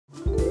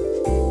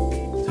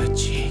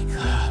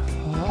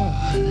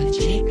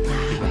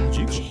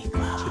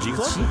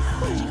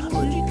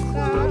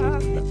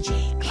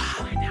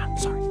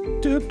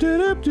Say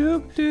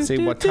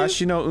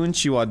watashi no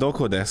unchi wa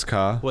doko desu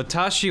ka?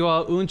 Watashi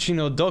wa unchi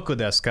no doku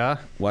desu ka?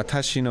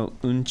 Watashi no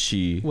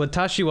unchi.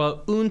 Watashi wa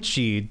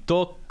unchi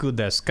doku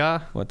desu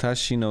ka?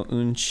 Watashi no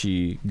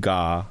unchi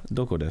ga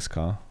doko desu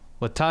ka?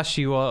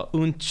 Watashi wa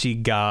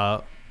unchi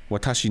ga.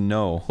 Watashi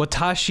no.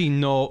 Watashi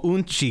no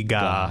unchi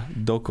ga.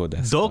 Doko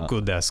desu ka?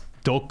 Doku desu.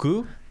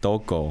 Doku?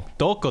 Doko.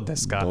 Doko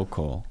desu ka?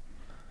 Doko.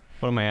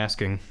 What am I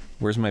asking?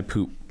 Where's my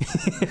poop?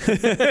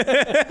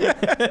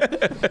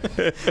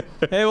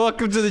 Hey,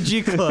 welcome to the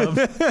G Club.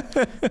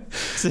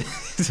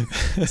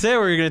 Today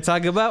we're going to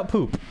talk about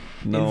poop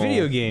in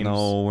video games.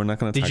 No, we're not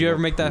going to talk about Did you ever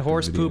make that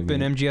horse video poop in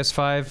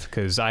MGS5?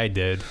 Because I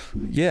did.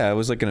 Yeah, it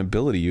was like an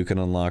ability you can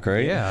unlock,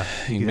 right? Yeah.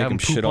 You can make them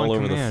shit all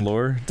over the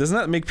floor. Doesn't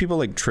that make people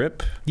like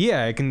trip?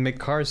 Yeah, it can make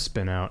cars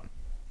spin out.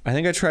 I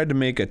think I tried to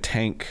make a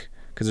tank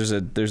because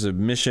there's a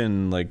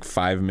mission like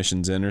 5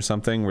 missions in or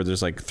something where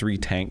there's like 3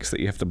 tanks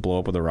that you have to blow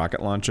up with a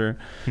rocket launcher,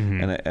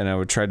 and I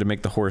would try to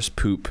make the horse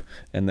poop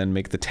and then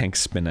make the tank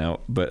spin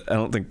out, but I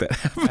don't think that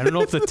happened. I don't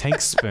know if the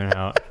tanks spin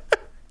out.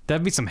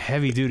 That'd be some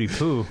heavy duty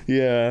poo.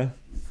 Yeah,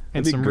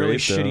 and some really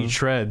shitty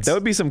treads. That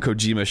would be some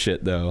Kojima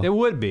shit though. It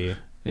would be.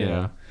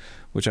 Yeah.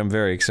 Which I'm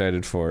very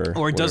excited for.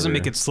 Or it doesn't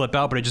make it slip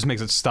out, but it just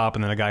makes it stop,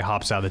 and then a guy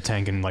hops out of the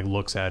tank and like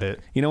looks at it.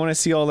 You know, when I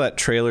see all that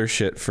trailer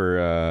shit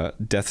for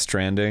Death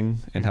Stranding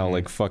and how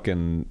like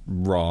fucking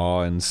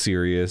raw and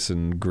serious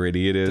and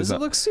gritty it is. Does it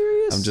look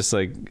serious? I'm just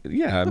like,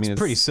 yeah, I mean, it's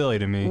pretty silly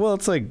to me. Well,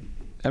 it's like,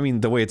 I mean,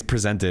 the way it's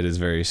presented is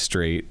very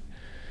straight.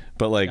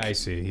 But like, I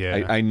see,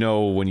 yeah. I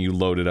know when you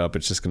load it up,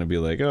 it's just gonna be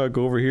like, oh,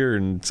 go over here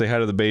and say hi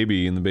to the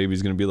baby, and the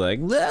baby's gonna be like,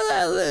 la,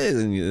 la, la,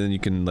 and then you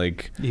can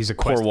like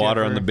pour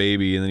water on the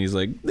baby, and then he's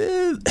like,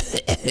 and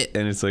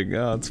it's like,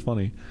 oh, it's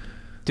funny.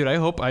 Dude, I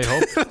hope. I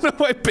don't know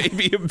why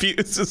baby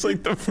abuse is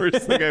like the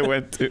first thing I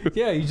went to.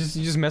 Yeah, you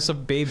just mess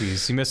up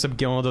babies. You mess up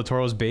Guillermo del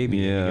Toro's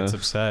baby, and he gets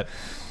upset.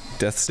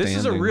 Death Stranding.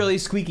 This is a really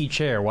squeaky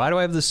chair. Why do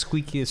I have the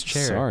squeakiest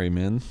chair? Sorry,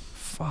 man.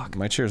 Fuck.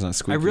 My chair's not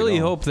squeaky. I really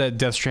hope that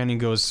Death Stranding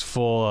goes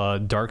full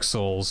Dark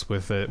Souls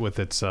with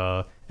its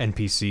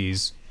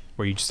NPCs,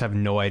 where you just have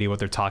no idea what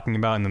they're talking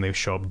about, and then they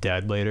show up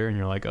dead later, and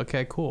you're like,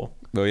 okay, cool.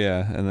 Oh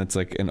yeah, and that's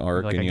like an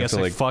arc, like, and you have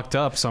to like fucked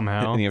up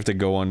somehow, and you have to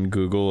go on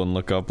Google and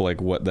look up like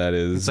what that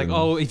is. It's like,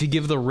 oh, if you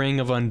give the Ring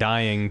of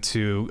Undying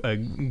to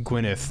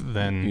Gwyneth,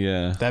 then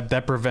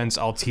that prevents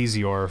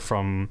Altizior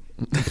from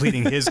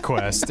completing his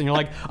quest, and you're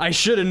like, I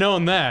should have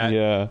known that.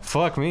 Yeah,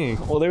 fuck me.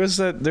 Well, there's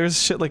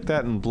shit like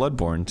that in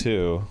Bloodborne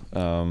too.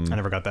 I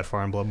never got that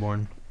far in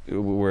Bloodborne.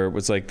 Where it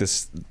was like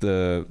this,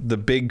 the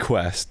big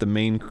quest, the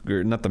main,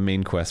 or not the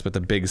main quest, but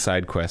the big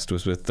side quest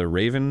was with the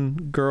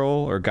Raven girl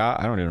or guy.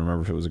 I don't even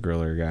remember if it was a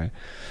girl or a guy.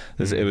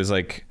 It was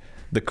like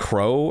the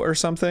Crow or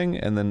something,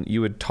 and then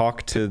you would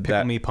talk to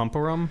Pickle Me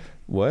Pumparum?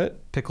 What?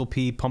 Pickle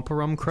Pea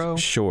Pumparum Crow?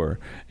 Sure.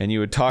 And you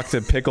would talk to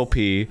Pickle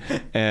Pea,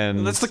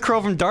 and that's the crow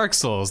from Dark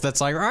Souls.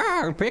 That's like,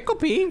 Pickle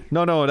Pea.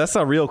 No, that's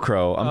not real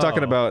crow. I'm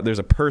talking about there's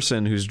a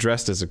person who's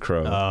dressed as a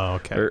crow. Oh,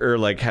 okay. Or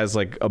like has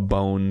like a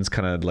bones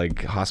kind of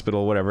like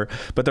hospital, whatever.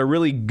 But they're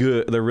really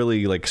good. They're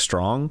really like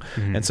strong,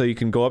 and so you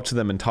can go up to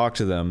them and talk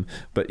to them.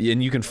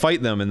 And you can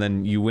fight them, and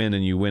then you win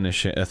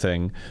a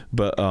thing.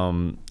 But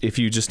if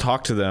you just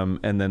talk to them,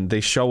 and then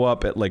they show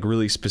up at like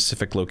really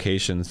specific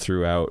locations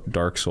throughout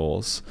Dark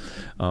Souls.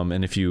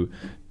 And if you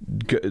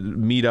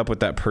meet up with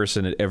that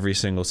person at every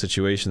single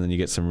situation, then you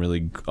get some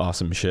really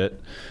awesome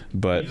shit.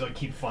 But you like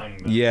keep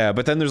finding them. Yeah,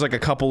 but then there's like a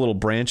couple little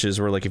branches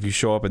where like if you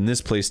show up in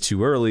this place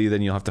too early,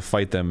 then you'll have to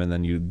fight them, and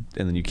then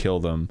you kill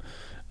them,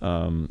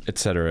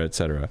 etc.,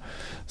 etc.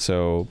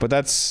 So, but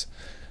that's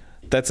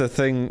a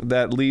thing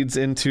that leads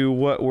into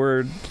what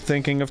we're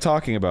thinking of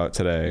talking about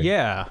today.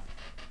 Yeah.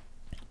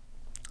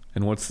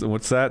 And what's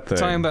that thing?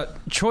 Talking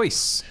about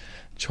choice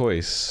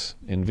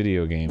in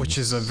video games, which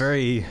is a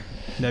very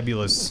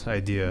nebulous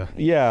idea.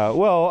 Yeah,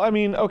 well, I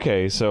mean,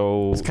 okay,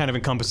 so it kind of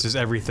encompasses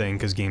everything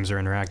because games are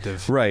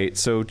interactive, right?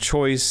 So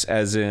choice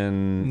as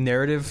in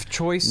narrative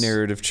choice,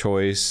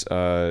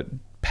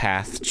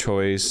 path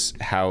choice,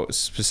 how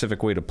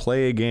specific way to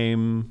play a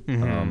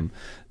game,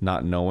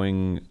 not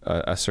knowing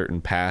a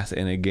certain path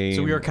in a game.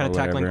 So we are kind of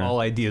tackling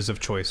all ideas of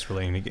choice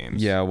relating to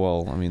games. Yeah,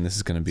 well, I mean, this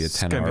is going to be a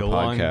 10-hour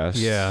podcast.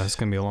 Yeah, it's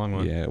going to be a long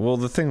one. Yeah, well,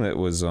 the thing that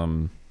was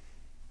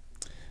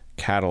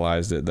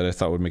catalyzed it that I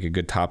thought would make a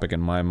good topic in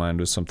my mind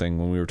was something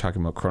when we were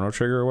talking about Chrono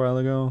Trigger a while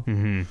ago.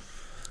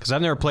 Because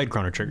I've never played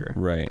Chrono Trigger.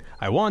 Right.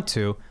 I want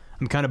to.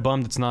 I'm kind of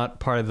bummed it's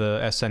not part of the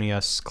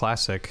SNES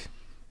Classic.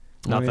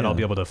 Not that I'll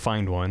be able to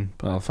find one.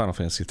 Well, Final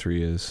Fantasy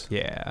 3 is.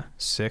 Yeah,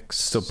 6.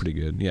 Still pretty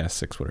good. Yeah,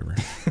 6, whatever.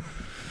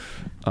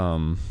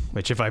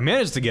 Which if I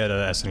manage to get a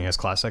SNES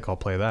Classic, I'll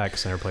play that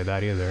because I never played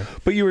that either.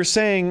 But you were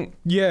saying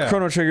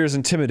Chrono Trigger is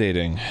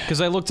intimidating.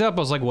 Because I looked up, I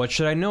was like, what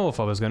should I know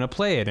if I was going to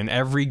play it? And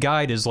every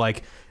guide is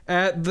like,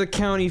 at the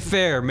county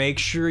fair, make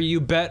sure you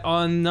bet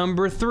on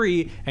number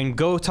 3 and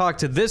go talk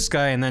to this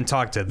guy and then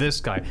talk to this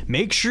guy.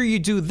 Make sure you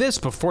do this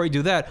before you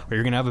do that or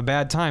you're going to have a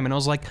bad time. And I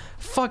was like,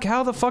 fuck,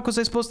 how the fuck was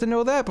I supposed to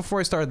know that before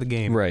I started the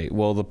game? Right.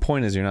 Well, the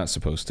point is you're not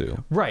supposed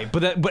to. Right.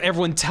 But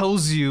everyone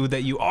tells you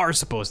that you are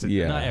supposed to.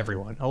 Yeah. Not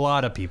everyone. A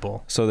lot of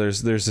people. So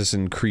there's this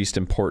increased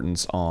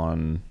importance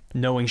on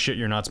knowing shit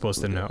you're not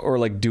supposed to know, or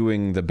like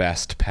doing the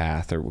best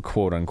path, or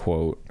quote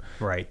unquote.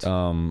 Right.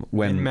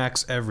 When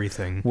max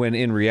everything. When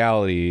in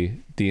reality,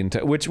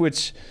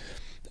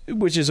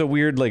 which is a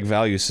weird like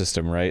value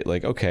system, right?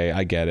 Like, okay,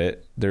 I get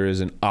it. There is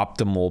an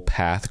optimal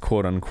path,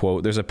 quote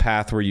unquote. There's a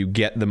path where you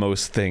get the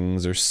most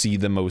things or see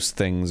the most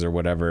things or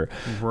whatever.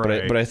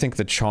 Right. But I think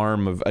the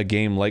charm of a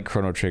game like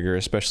Chrono Trigger,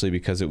 especially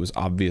because it was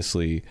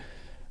obviously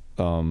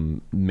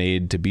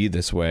made to be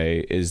this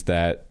way, is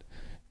that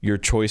your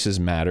choices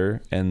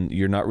matter, and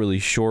you're not really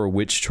sure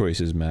which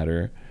choices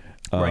matter.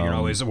 Right, you're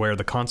always aware of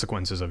the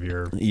consequences of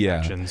your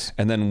actions.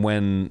 And then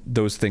when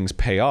those things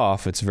pay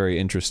off, it's very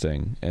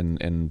interesting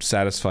and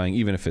satisfying,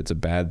 even if it's a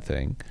bad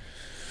thing.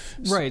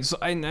 Right. So,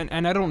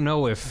 and I don't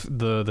know if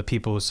the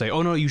people who say,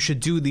 "Oh no, you should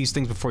do these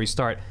things before you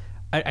start,"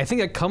 I think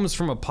it comes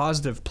from a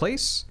positive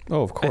place.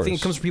 Oh, of course. I think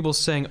it comes from people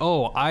saying,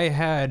 "Oh, I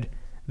had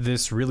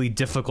this really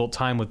difficult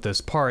time with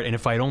this part, and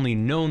if I'd only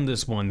known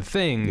this one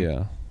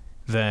thing,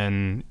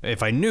 then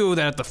if I knew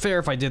that at the fair,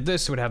 if I did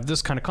this, it would have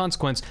this kind of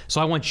consequence.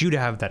 So I want you to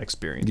have that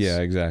experience." Yeah,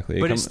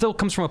 exactly. But it still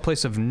comes from a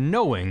place of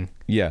knowing.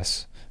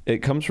 Yes. It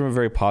comes from a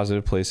very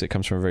positive place. It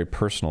comes from a very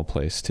personal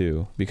place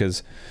too,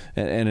 because,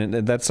 and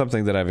that's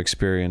something that I've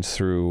experienced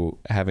through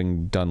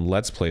having done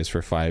Let's Plays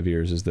for 5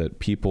 years, is that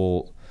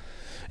people,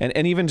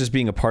 and even just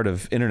being a part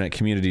of internet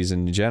communities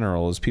in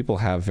general, is people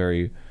have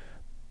very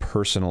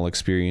personal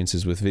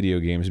experiences with video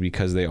games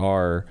because they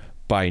are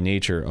by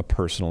nature a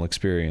personal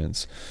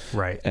experience,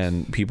 right?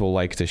 And people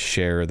like to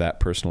share that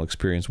personal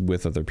experience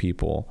with other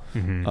people.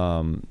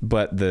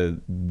 But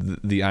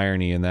the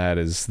irony in that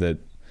is that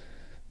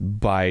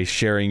by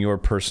sharing your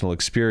personal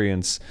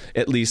experience,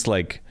 at least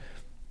like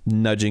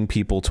nudging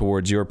people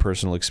towards your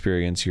personal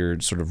experience, you're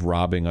sort of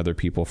robbing other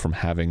people from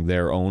having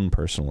their own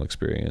personal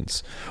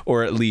experience,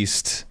 or at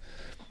least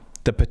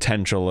the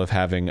potential of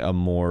having a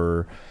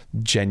more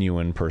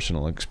genuine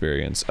personal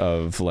experience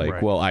of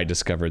like, well, I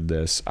discovered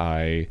this,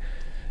 I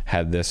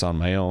had this on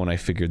my own, I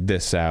figured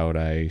this out,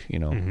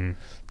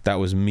 that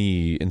was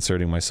me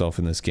inserting myself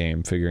in this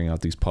game, figuring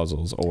out these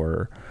puzzles,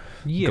 or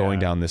going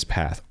down this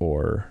path,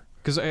 or...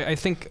 Because I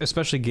think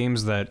especially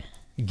games that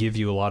give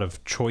you a lot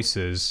of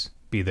choices,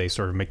 be they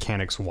sort of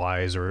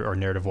mechanics-wise or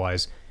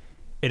narrative-wise,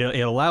 it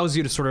allows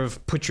you to sort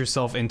of put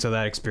yourself into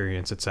that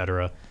experience,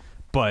 etc.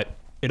 But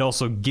it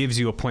also gives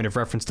you a point of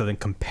reference to then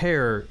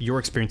compare your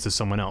experience to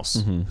someone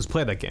else who's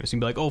played that game. So you can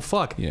be like, oh,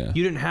 fuck, you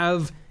didn't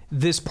have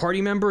this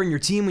party member in your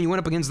team when you went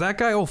up against that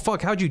guy? Oh,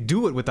 fuck, how'd you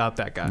do it without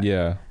that guy?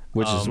 Yeah,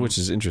 which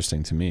is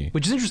interesting to me.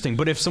 Which is interesting,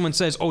 but if someone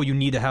says, oh, you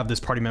need to have this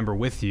party member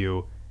with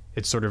you,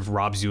 it sort of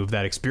robs you of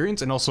that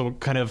experience. And also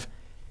kind of,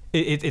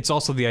 it's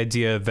also the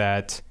idea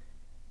that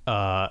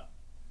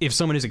if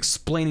someone is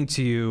explaining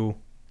to you,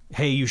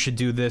 hey, you should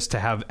do this to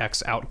have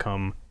X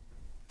outcome,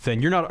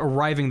 then you're not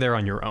arriving there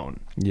on your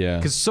own. Yeah.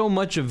 Because so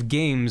much of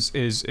games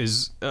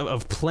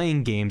of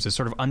playing games is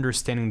sort of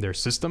understanding their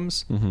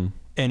systems.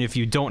 And if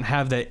you don't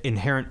have that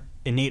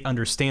innate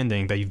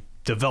understanding that you've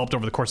developed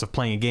over the course of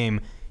playing a game,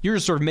 you're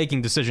just sort of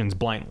making decisions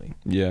blindly.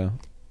 Yeah.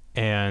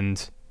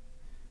 And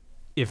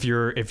if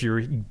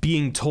you're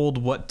being told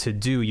what to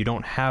do, you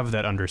don't have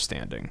that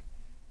understanding.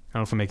 I don't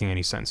know if I'm making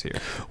any sense here.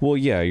 Well,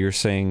 yeah, you're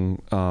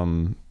saying,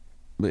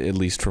 at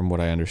least from what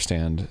I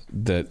understand,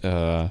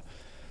 that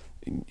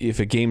if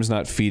a game's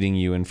not feeding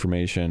you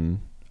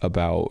information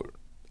about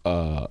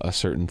a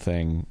certain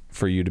thing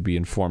for you to be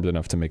informed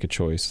enough to make a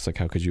choice, it's like,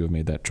 how could you have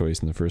made that choice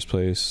in the first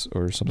place,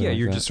 or something like that?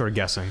 Yeah, you're just sort of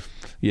guessing.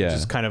 Yeah. Which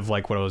is kind of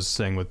like what I was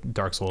saying with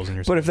Dark Souls.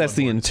 And but if that's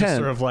the intent... It's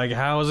sort of like,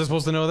 how is I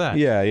supposed to know that?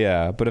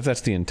 Yeah. But if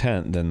that's the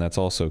intent, then that's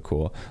also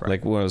cool. Right.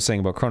 Like what I was saying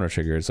about Chrono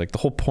Trigger, it's like the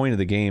whole point of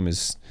the game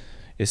is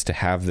to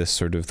have this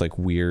sort of like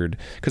weird...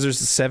 Because there's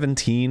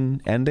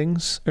 17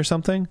 endings or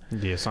something.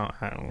 Yeah,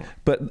 I don't know.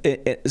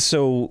 But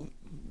so...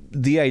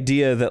 The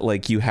idea that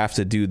like you have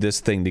to do this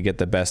thing to get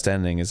the best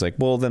ending is like,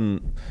 well,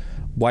 then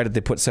why did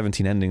they put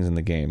 17 endings in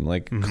the game?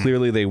 Like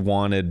clearly they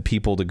wanted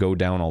people to go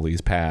down all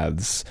these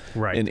paths,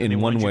 right? In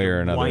one way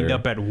or another. Wind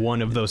up at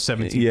one of those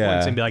 17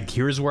 points and be like,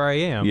 here's where I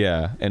am.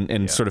 Yeah,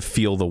 and sort of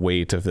feel the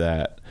weight of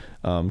that.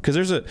 Because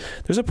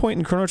there's a point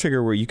in Chrono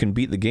Trigger where you can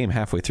beat the game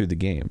halfway through the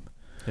game.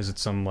 Is it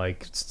some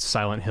like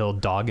Silent Hill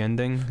dog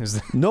ending?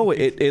 No,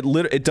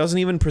 it doesn't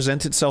even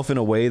present itself in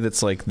a way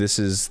that's like, this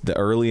is the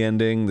early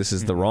ending, this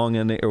is the wrong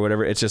ending, or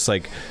whatever. It's just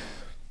like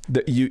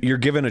you're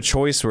given a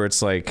choice where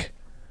it's like,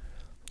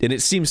 and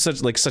it seems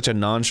such a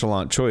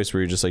nonchalant choice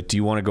where you're just like, do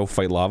you want to go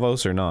fight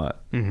Lavos or not?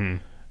 And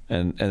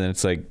then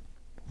it's like,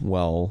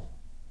 well,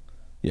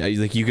 yeah,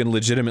 like you can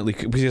legitimately,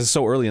 because it's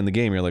so early in the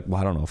game, you're like, well,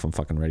 I don't know if I'm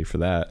fucking ready for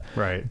that.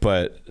 Right.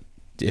 But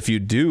if you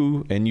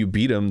do and you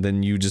beat him,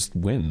 then you just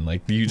win.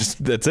 Like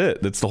that's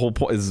it. That's the whole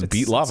point, is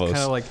beat Lavos. It's kind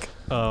of like,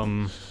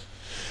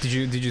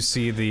 did you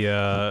see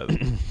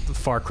the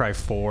Far Cry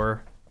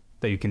 4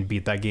 that you can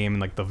beat that game in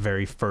like the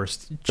very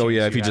first? Oh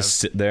yeah, if you just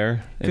sit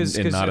there and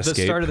not escape. At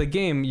the start of the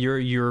game,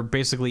 you're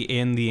basically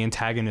in the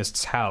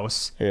antagonist's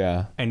house.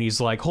 Yeah. And he's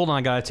like, hold on,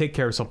 I gotta take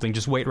care of something.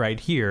 Just wait right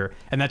here.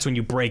 And that's when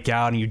you break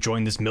out and you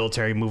join this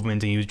military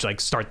movement and you like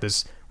start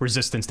this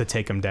resistance to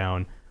take him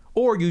down.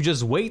 Or you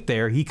just wait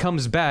there, he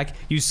comes back,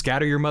 you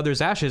scatter your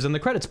mother's ashes, and the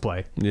credits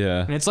play.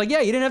 Yeah. And it's like,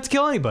 yeah, you didn't have to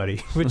kill anybody,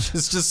 which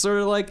is just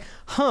sort of like,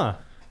 huh.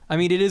 I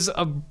mean, it is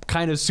a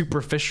kind of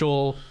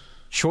superficial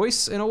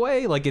choice in a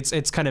way. Like,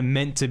 it's kind of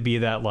meant to be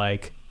that,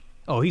 like,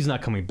 oh, he's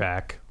not coming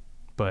back.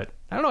 But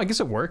I don't know, I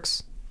guess it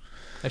works.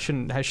 I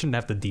shouldn't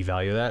have to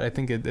devalue that. I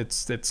think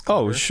it's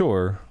clever. Oh,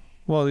 sure.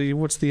 Well,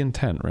 what's the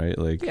intent, right?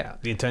 Like, yeah,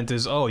 the intent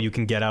is, oh, you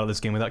can get out of this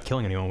game without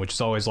killing anyone, which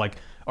is always like,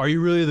 are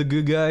you really the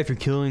good guy if you're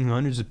killing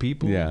hundreds of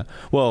people? Yeah.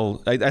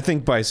 Well, I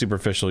think by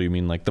superficial you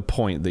mean like the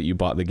point that you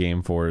bought the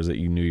game for is that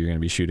you knew you're going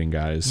to be shooting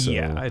guys. So.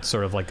 Yeah, it's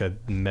sort of like a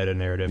meta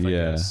narrative. I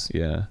guess.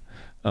 Yeah.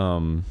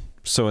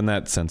 So in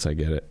that sense, I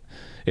get it.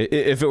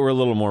 If it were a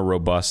little more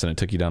robust and it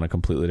took you down a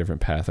completely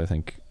different path, I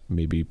think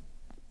maybe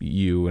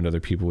you and other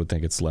people would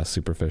think it's less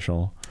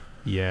superficial.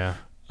 Yeah.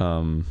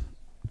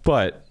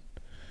 But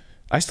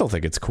I still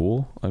think it's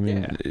cool. I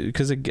mean,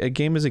 because a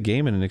game is a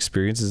game and an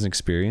experience is an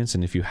experience.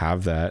 And if you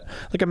have that,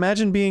 like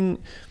imagine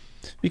being,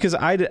 because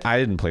I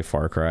didn't play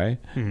Far Cry.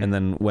 And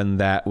then when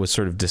that was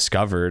sort of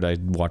discovered, I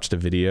watched a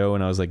video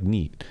and I was like,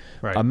 neat.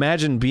 Right.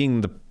 Imagine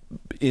being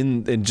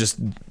and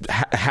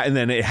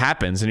then it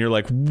happens and you're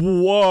like,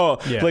 whoa,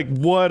 like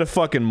what a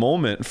fucking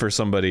moment for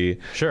somebody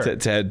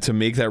to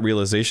make that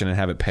realization and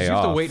have it pay off. You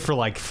have to wait for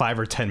like 5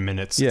 or 10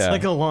 minutes. It's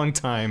like a long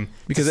time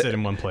because to sit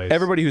in one place.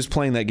 Everybody who's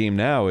playing that game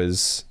now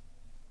is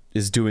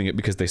doing it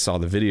because they saw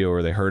the video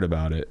or they heard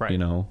about it, you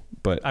know.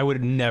 But I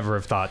would never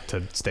have thought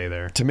to stay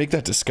there. To make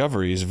that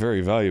discovery is very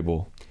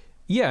valuable.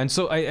 Yeah, and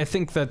so I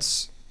think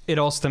it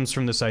all stems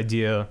from this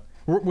idea.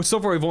 So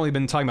far, we've only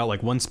been talking about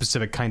like one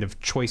specific kind of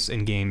choice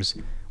in games,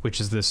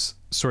 which is this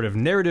sort of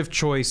narrative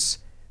choice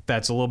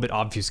that's a little bit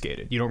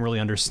obfuscated. You don't really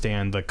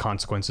understand the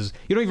consequences.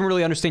 You don't even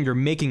really understand you're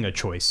making a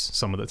choice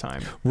some of the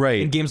time. Right.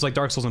 In games like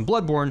Dark Souls and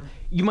Bloodborne,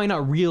 you might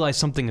not realize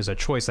something is a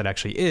choice that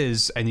actually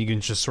is, and you can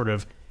just sort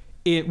of,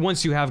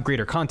 once you have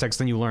greater context,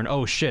 then you learn,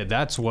 oh shit,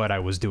 that's what I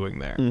was doing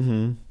there.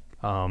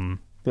 Well,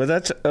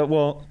 that's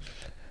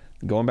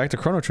going back to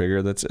Chrono Trigger.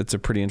 It's a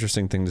pretty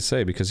interesting thing to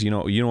say because you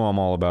know I'm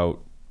all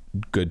about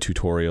good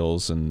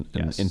tutorials and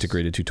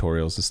integrated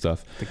tutorials and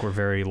stuff. I think we're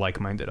very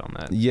like-minded on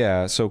that.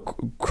 Yeah, so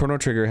Chrono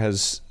Trigger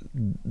has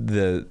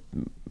I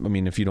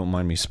mean, if you don't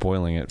mind me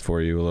spoiling it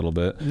for you a little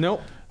bit.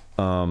 Nope.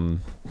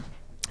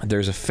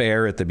 There's a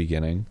fair at the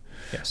beginning.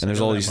 Yes, and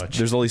there's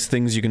all these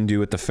things you can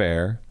do at the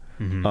fair.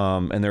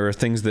 And there are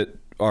things that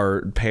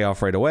are pay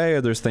off right away,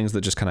 or there's things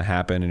that just kind of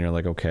happen and you're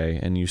like, okay,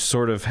 and you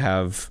sort of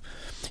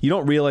you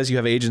don't realize you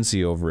have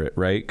agency over it,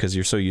 right? Because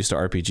you're so used to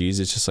RPGs.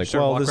 It's just like,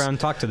 well, walk around and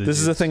talk to this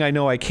is a thing I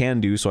know I can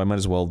do, so I might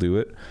as well do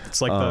it.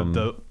 It's like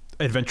the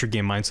adventure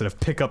game mindset of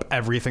pick up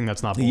everything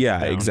that's not bolted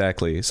down.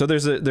 Exactly. So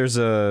there's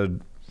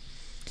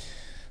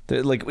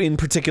like in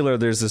particular,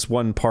 there's this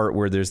one part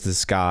where there's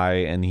this guy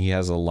and he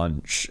has a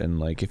lunch, and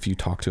like if you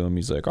talk to him,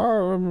 he's like,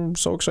 oh, I'm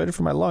so excited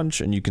for my lunch,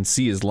 and you can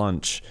see his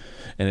lunch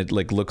and it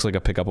like looks like a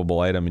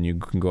pickupable item and you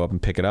can go up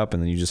and pick it up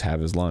and then you just have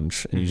his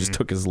lunch and you just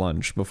took his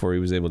lunch before he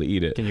was able to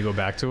eat it. Can you go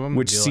back to him?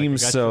 Which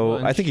seems so,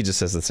 I think he just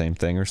says the same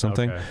thing or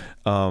something.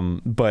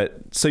 Okay.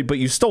 But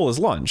you stole his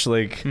lunch,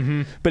 like,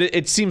 but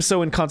it seems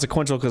so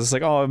inconsequential because it's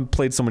like, oh, I've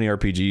played so many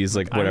RPGs,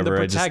 like whatever.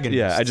 I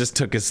just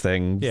took his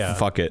thing. Yeah.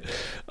 Fuck it.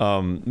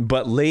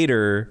 But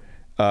later,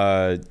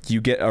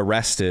 you get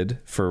arrested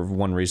for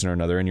one reason or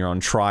another and you're on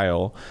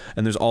trial,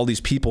 and there's all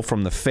these people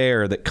from the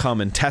fair that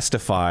come and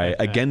testify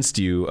against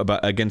you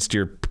against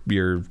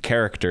your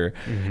character.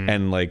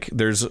 And like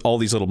there's all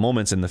these little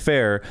moments in the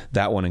fair,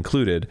 that one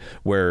included,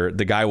 where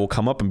the guy will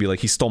come up and be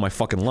like, he stole my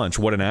fucking lunch,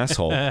 what an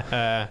asshole.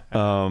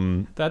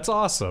 That's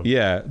awesome.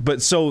 Yeah,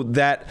 but so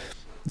that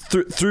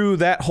through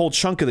that whole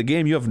chunk of the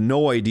game, you have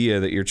no idea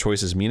that your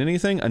choices mean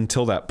anything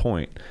until that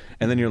point.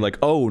 And then you're like,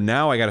 oh,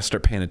 now I got to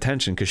start paying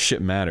attention because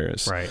shit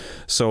matters. Right.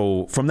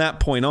 So from that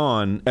point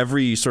on,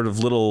 every sort of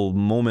little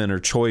moment or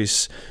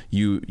choice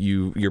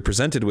you're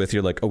presented with,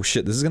 you're like, oh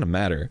shit, this is gonna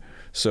matter.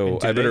 So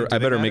I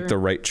better make the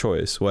right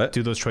choice. What?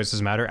 Do those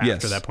choices matter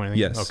after that point?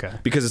 Yes. Okay.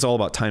 Because it's all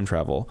about time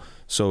travel.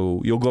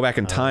 So you'll go back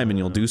in time and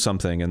you'll do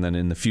something, and then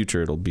in the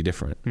future it'll be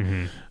different.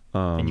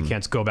 And you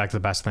can't go back to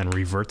the past and then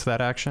revert to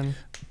that action?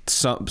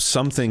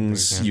 Some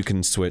things you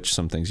can switch,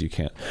 some things you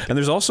can't. And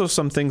there's also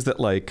some things that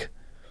like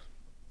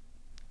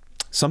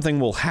something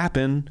will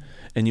happen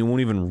and you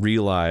won't even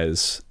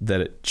realize that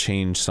it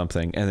changed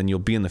something, and then you'll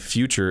be in the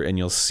future and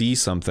you'll see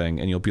something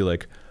and you'll be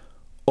like,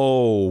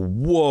 oh,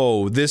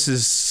 whoa, this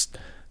is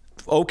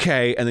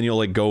okay, and then you'll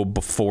like go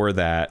before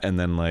that and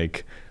then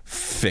like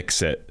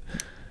fix it.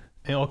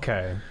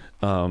 Okay.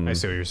 I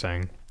see what you're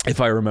saying.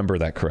 If I remember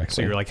that correctly.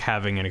 So you're like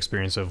having an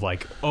experience of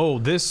like, oh,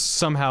 this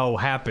somehow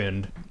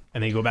happened,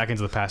 and then you go back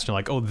into the past and you're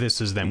like, oh, this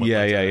is then what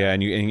yeah.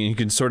 And you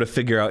can sort of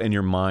figure out in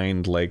your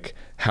mind like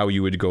how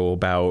you would go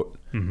about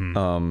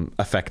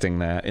affecting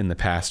that in the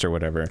past or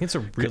whatever. I think it's a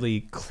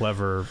really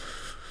clever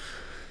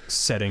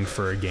setting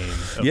for a game.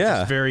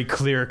 Just very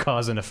clear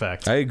cause and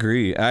effect. I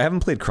agree. I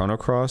haven't played Chrono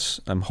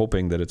Cross. I'm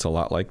hoping that it's a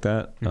lot like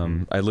that.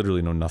 I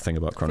literally know nothing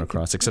about Chrono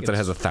Cross except that it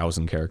has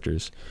 1,000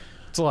 characters.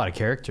 It's a lot of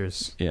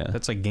characters. Yeah.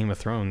 That's like Game of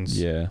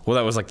Thrones. Yeah. Well,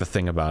 that was like the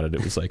thing about it.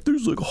 It was like,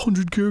 there's like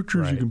 100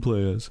 characters you can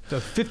play as.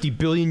 50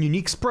 billion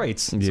unique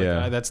sprites. It's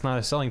like, that's not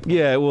a selling point.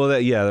 Yeah,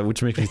 well,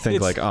 which makes me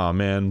think like, oh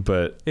man,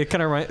 but it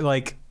kind of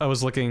like I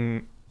was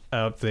looking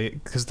up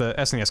because the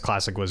SNES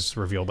Classic was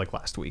revealed like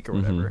last week or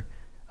whatever.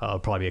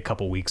 Probably a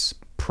couple weeks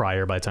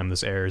prior by the time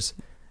this airs.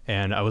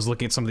 And I was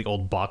looking at some of the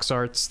old box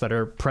arts that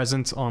are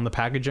present on the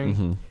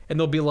packaging, and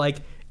they'll be like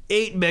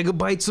 8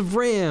 megabytes of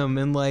RAM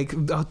and like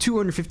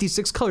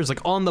 256 colors,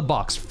 like on the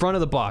box, front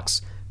of the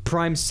box.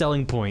 Prime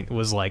selling point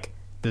was like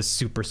this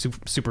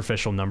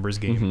superficial numbers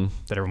game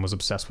that everyone was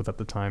obsessed with at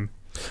the time.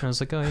 And I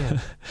was like, oh yeah.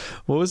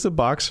 What was the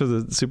box for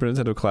the Super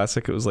Nintendo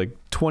Classic? It was like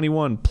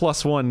 21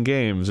 plus 1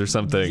 games or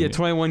something. Yeah,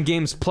 21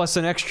 games plus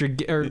an extra.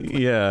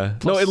 Yeah.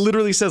 No, it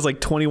literally says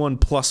like 21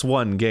 plus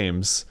 1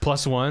 games.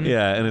 Plus 1?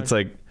 Yeah, and it's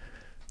like,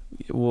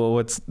 well,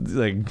 what's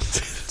like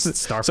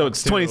Star so Fox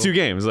it's 22 2.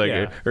 games,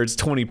 like, or it's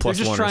 20 plus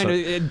They're just 1 trying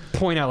or something. to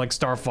point out like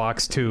Star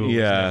Fox 2.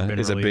 Yeah,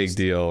 it's a big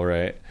deal,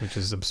 right? Which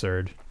is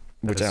absurd.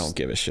 Which I don't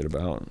give a shit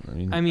about.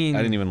 I mean,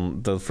 I didn't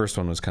even. The first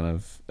one was kind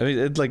of. I mean,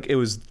 it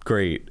was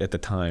great at the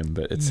time,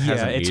 but it's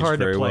it's hard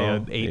to play well.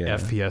 an 8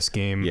 FPS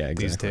game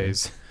these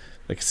days.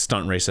 Like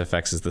Stunt Race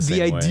FX is the same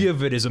The way. idea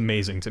of it is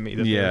amazing to me.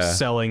 That they're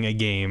selling a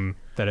game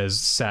that has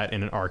sat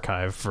in an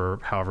archive for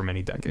however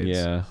many decades.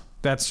 Yeah.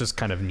 That's just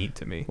kind of neat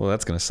to me. Well,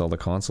 that's going to sell the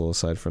console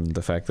aside from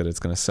the fact that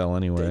it's going to sell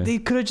anyway. They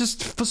could have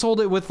just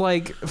sold it with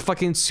like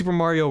fucking Super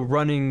Mario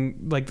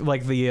running like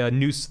the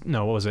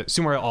what was it?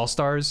 Super Mario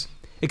All-Stars.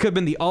 It could have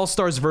been the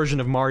All-Stars version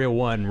of Mario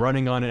 1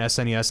 running on an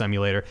SNES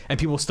emulator and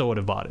people still would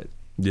have bought it.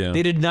 Yeah.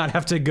 They did not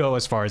have to go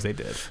as far as they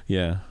did.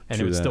 Yeah. And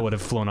it still would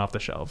have flown off the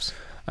shelves.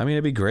 I mean,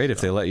 it'd be great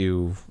if they let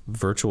you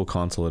virtual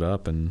console it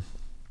up and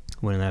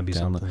wouldn't that be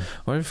something?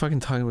 Why are we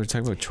fucking talking? We're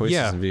talking about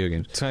choices in video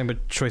games. Talking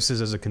about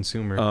choices as a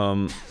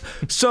consumer.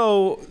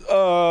 So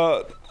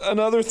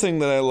another thing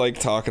that I like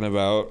talking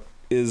about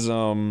is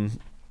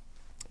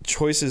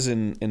choices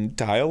in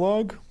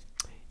dialogue.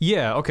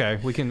 Yeah. Okay.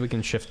 We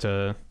can shift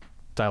to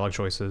dialogue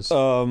choices.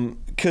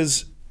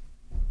 Because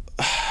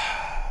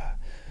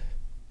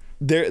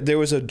there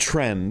was a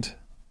trend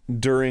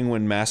during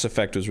when Mass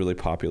Effect was really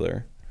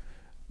popular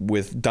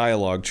with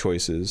dialogue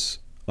choices,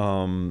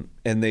 and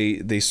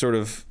they sort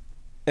of.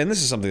 And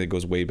this is something that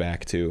goes way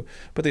back too,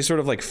 but they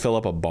sort of like fill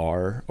up a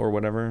bar or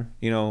whatever,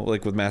 you know,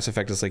 like with Mass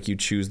Effect, it's like you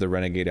choose the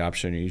Renegade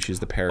option or you choose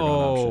the Paragon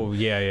option. Oh,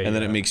 yeah. And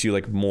then it makes you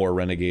like more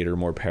Renegade or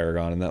more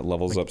Paragon, and that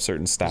levels up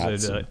certain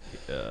stats.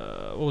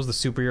 What was the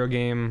superhero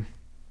game?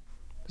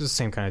 It was the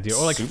same kind of deal.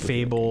 Or like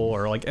Fable,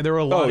 or like, there were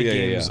a lot of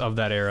games of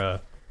that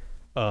era.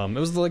 It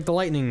was like the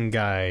lightning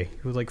guy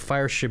who would like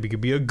fire ship. You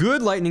could be a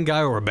good lightning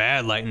guy or a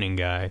bad lightning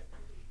guy.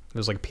 It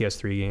was like a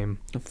PS3 game.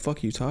 The fuck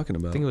are you talking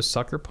about? I think it was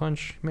Sucker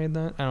Punch made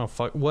that. I don't know.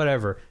 Fuck.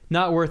 Whatever.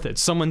 Not worth it.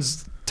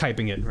 Someone's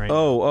typing it right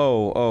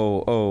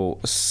now.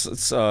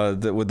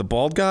 With the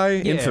bald guy?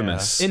 Yeah,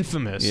 Infamous.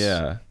 Infamous.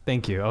 Yeah.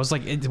 Thank you. I was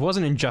like, it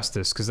wasn't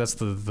Injustice, because that's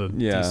the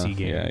DC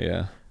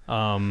game.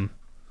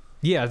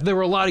 Yeah, there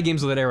were a lot of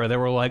games of that era that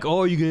were like,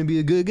 oh, you're going to be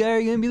a good guy, or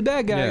you're going to be the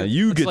bad guy. Yeah,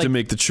 you get to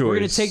make the choice. We're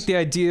going to take the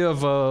idea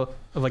of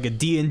like a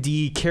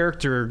D&D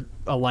character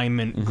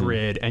alignment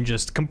grid and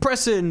just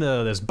compress it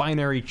into this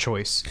binary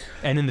choice.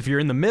 And then if you're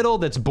in the middle,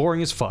 that's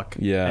boring as fuck.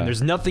 Yeah. And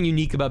there's nothing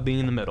unique about being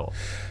in the middle.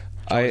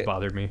 It always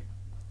bothered me.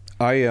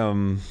 I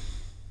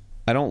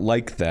don't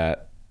like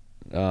that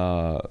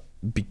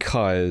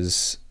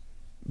because,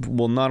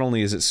 well, not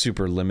only is it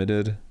super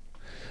limited,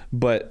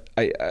 but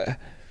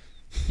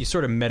you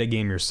sort of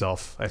metagame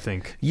yourself, I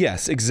think.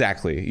 Yes,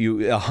 exactly. You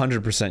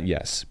 100%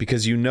 yes,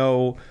 because you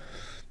know,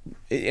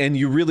 and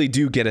you really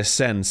do get a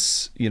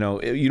sense. You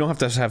know, you don't have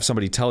to have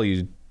somebody tell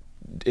you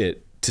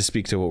it to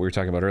speak to what we were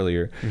talking about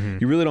earlier.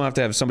 You really don't have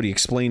to have somebody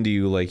explain to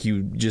you, like,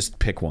 you just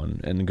pick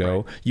one and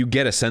go. Right. You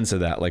get a sense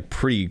of that like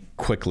pretty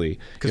quickly,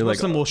 because most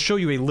of them will show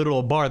you a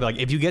literal bar. They're like,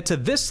 if you get to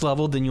this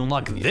level, then you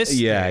unlock this thing.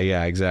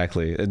 Yeah,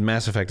 exactly. And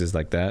Mass Effect is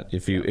like that.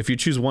 If you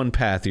choose one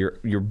path,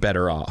 you're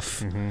better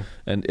off,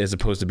 and as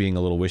opposed to being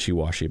a little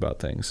wishy-washy about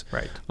things.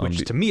 Right. Which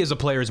to me as a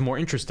player is more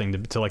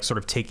interesting to like sort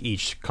of take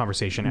each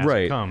conversation as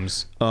it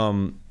comes.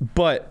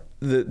 But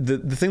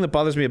the thing that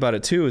bothers me about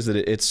it too is that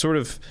it's sort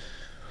of,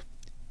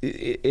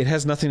 it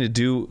has nothing to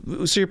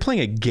do. So you're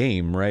playing a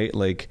game, right?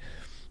 Like,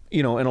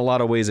 you know, in a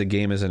lot of ways, a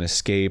game is an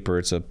escape, or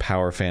it's a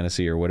power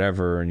fantasy or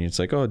whatever, and it's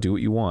like, oh, do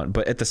what you want.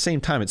 But at the same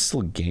time, it's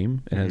still a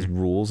game. It has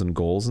rules and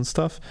goals and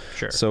stuff.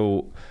 Sure.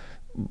 So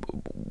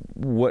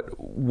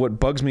what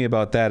bugs me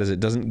about that is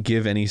it doesn't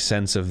give any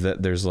sense of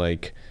that. There's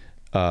like,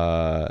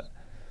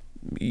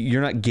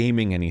 you're not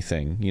gaming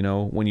anything, you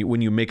know, when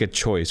you make a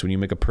choice, when you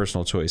make a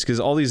personal choice, because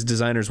all these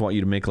designers want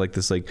you to make like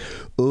this, like,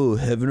 oh,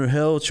 heaven or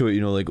hell choice,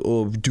 you know, like,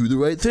 oh, do the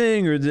right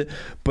thing,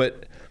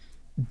 but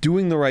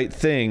doing the right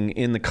thing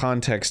in the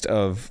context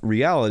of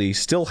reality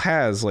still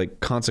has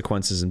like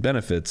consequences and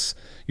benefits.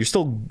 You're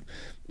still,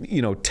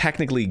 you know,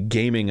 technically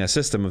gaming a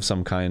system of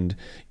some kind,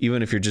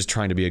 even if you're just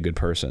trying to be a good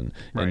person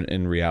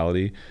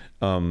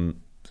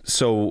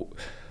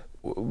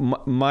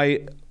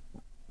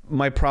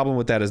my problem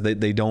with that is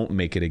they don't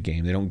make it a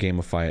game. They don't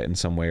gamify it in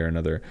some way or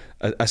another,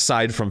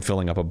 aside from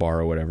filling up a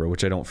bar or whatever,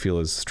 which I don't feel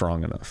is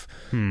strong enough.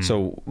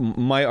 So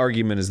my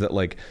argument is that,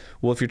 like,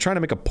 well, if you're trying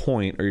to make a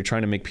point or you're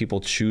trying to make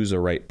people choose a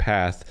right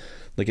path,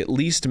 like, at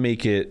least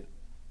make it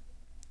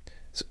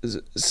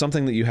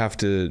something that you have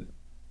to...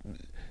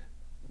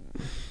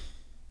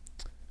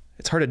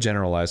 It's hard to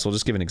generalize, so I'll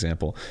just give an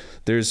example.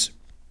 There's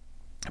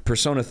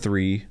Persona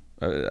 3.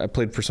 I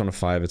played Persona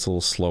 5. It's a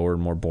little slower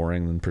and more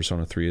boring than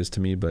Persona 3 is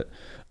to me, but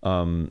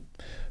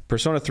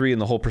Persona 3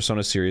 and the whole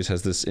Persona series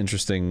has this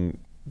interesting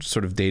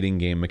sort of dating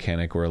game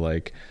mechanic where,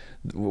 like,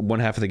 one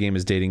half of the game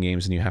is dating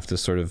games and you have to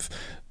sort of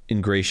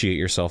ingratiate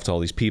yourself to all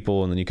these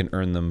people and then you can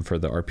earn them for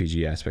the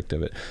RPG aspect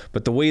of it.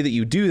 But the way that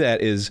you do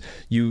that is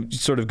you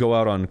sort of go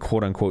out on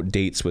quote unquote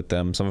dates with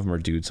them. Some of them are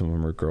dudes, some of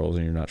them are girls,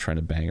 and you're not trying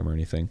to bang them or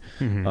anything.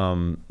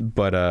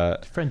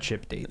 But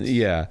friendship dates.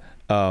 Yeah.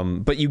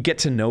 But you get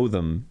to know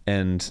them,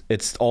 and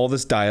it's all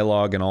this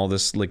dialogue and all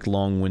this, like,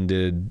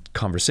 long-winded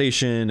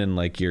conversation and,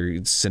 like,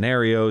 your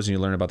scenarios, and you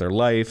learn about their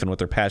life and what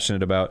they're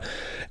passionate about.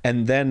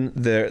 And then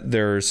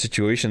there are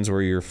situations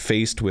where you're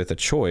faced with a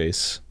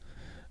choice,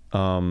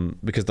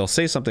 because they'll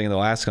say something and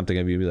they'll ask something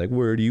and you'll be like,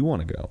 where do you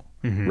want to go?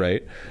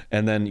 Right?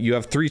 And then you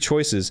have 3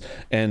 choices,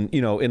 and,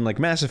 you know, in, like,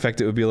 Mass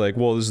Effect, it would be like,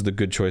 well, this is the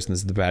good choice and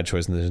this is the bad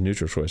choice and this is a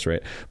neutral choice,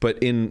 right? But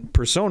in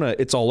Persona,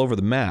 it's all over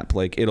the map.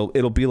 Like,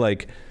 it'll be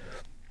like,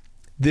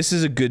 this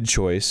is a good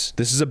choice,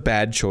 this is a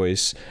bad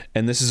choice,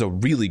 and this is a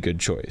really good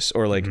choice.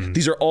 Or, like,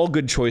 these are all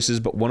good choices,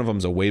 but one of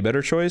them's a way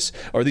better choice.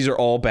 Or these are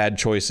all bad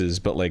choices,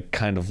 but, like,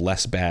 kind of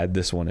less bad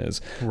this one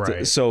is.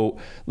 Right. So,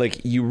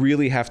 like, you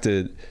really have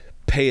to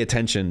pay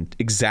attention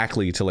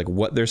exactly to, like,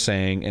 what they're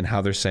saying and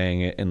how they're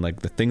saying it and,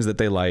 like, the things that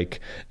they like.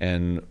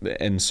 And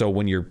so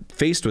when you're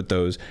faced with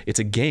those, it's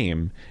a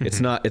game. It's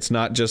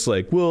not just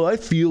like, well, I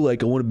feel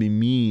like I want to be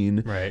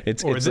mean. Right.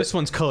 It's this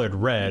one's colored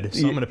red,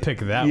 so I'm going to pick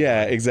that one.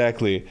 Yeah,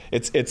 exactly.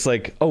 It's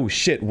like, oh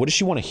shit, what does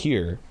she want to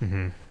hear?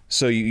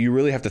 So you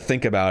really have to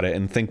think about it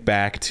and think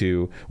back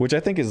to, which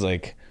I think is,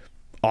 like,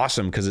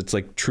 awesome, because it's,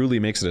 like, truly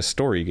makes it a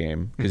story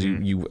game, because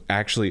you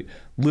actually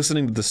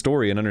listening to the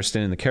story and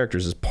understanding the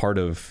characters is part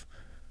of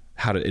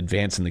how to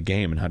advance in the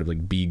game and how to,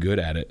 like, be good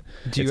at it.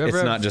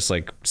 It's not just,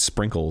 like,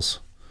 sprinkles.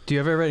 Do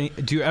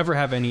you ever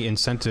have any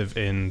incentive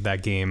in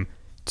that game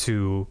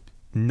to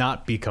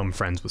not become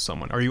friends with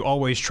someone? Are you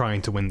always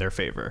trying to win their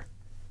favor?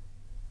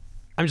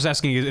 I'm just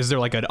asking, is there,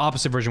 like, an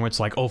opposite version where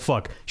it's like, oh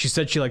fuck, she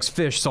said she likes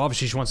fish, so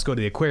obviously she wants to go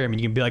to the aquarium, and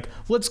you can be like,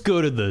 let's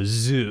go to the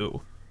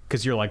zoo,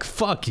 because you're like,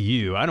 fuck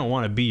you, I don't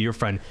want to be your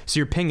friend. So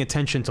you're paying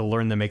attention to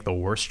learn to make the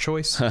worst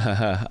choice?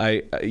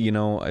 You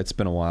know, it's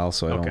been a while,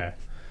 so I don't...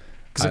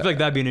 Because I feel like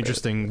that'd be an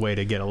interesting way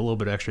to get a little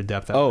bit of extra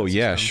depth out of the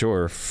yeah, system.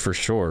 sure, for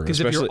sure. Because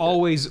if you're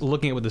always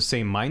looking at it with the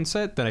same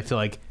mindset, then I feel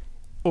like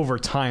over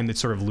time it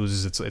sort of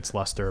loses its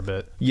luster a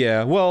bit.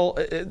 Yeah, well...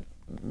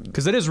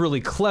 Because it is really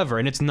clever,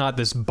 and it's not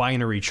this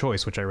binary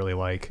choice, which I really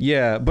like.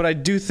 Yeah, but I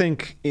do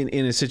think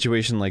in a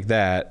situation like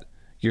that,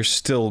 you're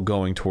still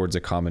going towards a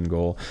common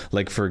goal.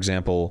 Like, for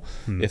example,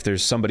 if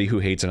there's somebody who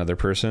hates another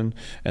person,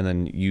 and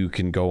then you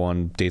can go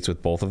on dates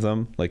with both of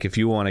them. Like, if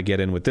you want to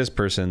get in with this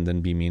person, then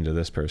be mean to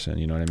this person.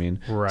 You know what I mean?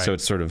 Right. So it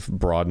sort of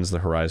broadens the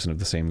horizon of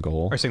the same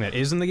goal. Are you saying that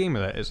is in the game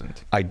or that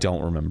isn't? I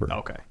don't remember.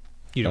 Okay.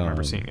 You don't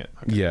remember seeing it?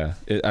 Okay. Yeah.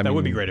 That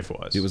would be great if it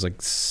was. It was like...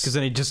 Because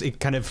then it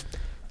kind of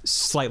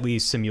slightly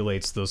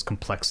simulates those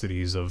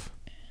complexities of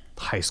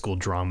high school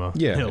drama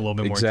in a little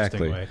bit more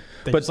interesting way.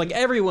 But it's like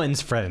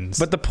everyone's friends.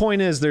 But the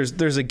point is,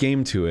 there's a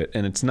game to it,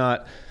 and it's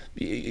not.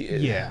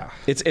 Yeah.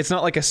 It's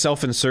not like a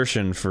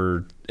self-insertion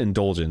for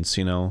indulgence,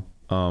 you know,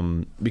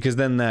 because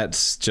then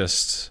that's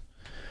just,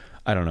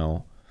 I don't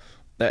know.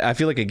 I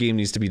feel like a game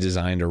needs to be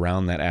designed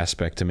around that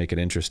aspect to make it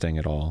interesting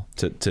at all.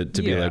 To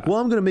be like, well,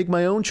 I'm going to make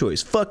my own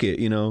choice. Fuck it,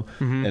 you know,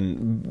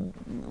 and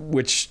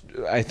which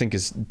I think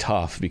is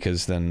tough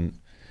because then,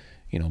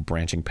 you know,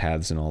 branching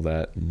paths and all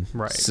that, and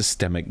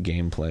systemic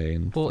gameplay.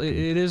 And well, it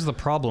is the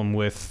problem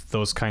with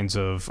those kinds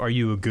of, are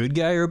you a good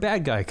guy or a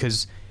bad guy?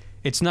 Because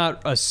it's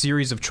not a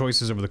series of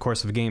choices over the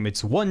course of a game.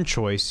 It's one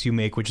choice you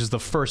make, which is the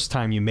first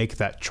time you make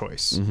that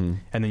choice. And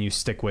then you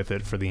stick with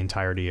it for the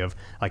entirety of,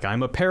 like,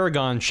 I'm a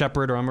Paragon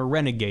Shepherd or I'm a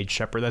Renegade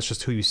Shepherd. That's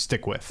just who you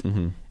stick with.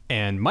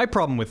 And my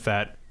problem with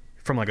that,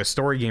 from, like, a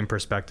story game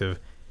perspective,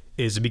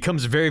 is it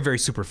becomes very, very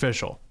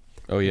superficial.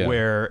 Oh, yeah.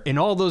 Where in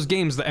all those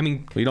games, I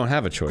mean... Well, you don't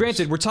have a choice.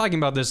 Granted, we're talking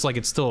about this like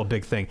it's still a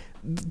big thing.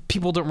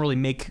 People don't really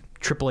make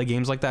AAA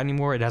games like that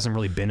anymore. It hasn't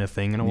really been a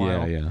thing in a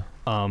while. Yeah.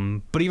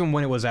 But even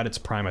when it was at its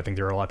prime, I think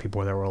there were a lot of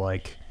people that were,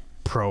 like,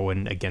 pro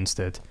and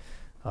against it.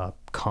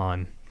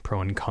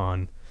 Pro and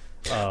con.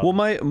 Well,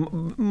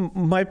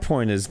 my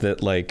point is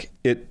that, like,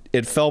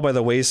 it fell by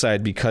the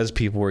wayside because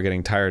people were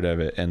getting tired of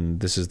it, and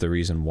this is the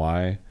reason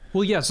why.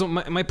 Well, yeah, so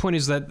my point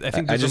is that I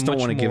think I just don't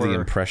want to give the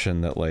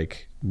impression that,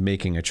 like,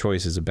 making a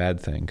choice is a bad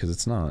thing, because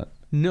it's not.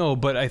 No,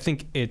 but I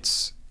think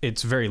it's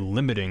very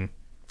limiting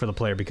for the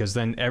player, because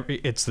then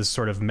it's this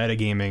sort of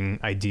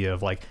metagaming idea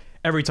of, like,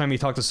 every time you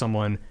talk to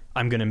someone,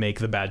 I'm going to make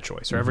the bad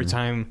choice, or every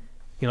time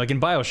You know, like in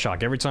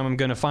BioShock, every time I'm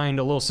going to find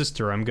a little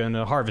sister, I'm going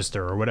to harvest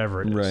her or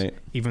whatever it is. Right.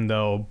 Even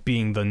though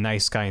being the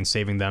nice guy and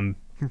saving them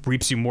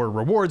reaps you more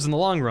rewards in the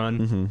long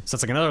run. So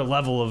it's like another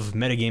level of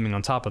metagaming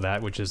on top of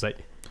that, which is that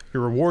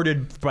you're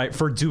rewarded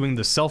for doing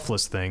the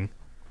selfless thing,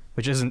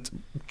 which isn't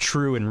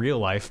true in real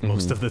life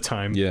most of the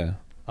time. Yeah.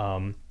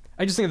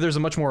 I just think that there's a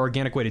much more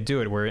organic way to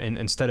do it, where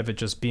instead of it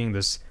just being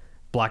this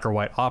black or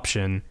white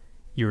option,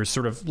 you're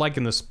sort of like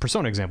in this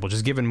Persona example,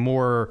 just given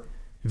more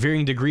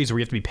varying degrees where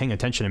you have to be paying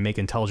attention and make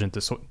intelligent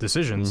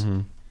decisions.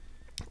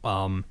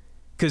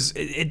 Because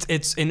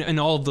it's in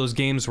all of those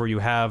games where you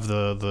have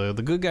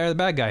the good guy or the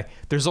bad guy,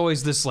 there's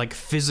always this like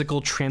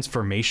physical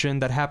transformation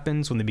that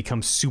happens when they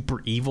become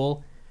super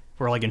evil.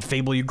 Where like in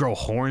Fable, you grow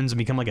horns and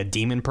become like a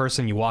demon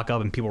person. You walk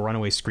up and people run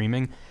away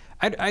screaming.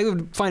 I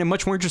would find it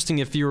much more interesting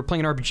if you were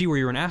playing an RPG where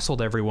you're an asshole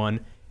to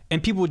everyone,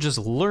 and people would just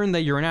learn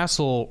that you're an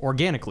asshole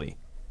organically.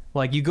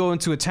 Like you go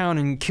into a town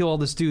and kill all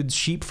this dude's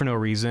sheep for no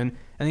reason,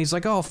 and he's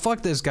like, "Oh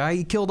fuck this guy!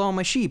 He killed all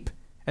my sheep."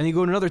 And you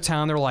go to another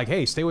town, they're like,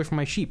 "Hey, stay away from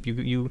my sheep.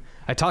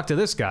 I talked to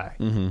this guy,"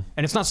 and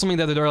it's not something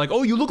that they're like,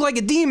 "Oh, you look like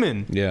a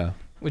demon." Yeah.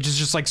 Which is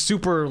just like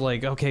super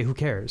like, okay, who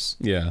cares?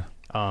 Yeah.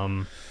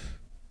 Or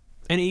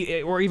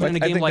even in a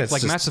game like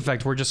just Mass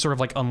Effect, where it just sort of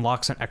like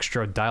unlocks an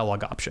extra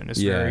dialogue option.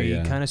 It's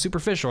very kind of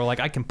superficial.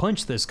 Like I can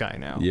punch this guy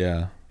now.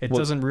 Yeah. It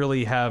doesn't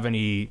really have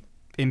any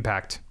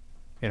impact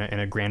in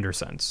a grander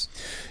sense.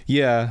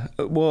 Yeah.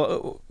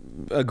 Well,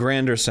 a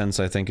grander sense,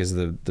 I think, is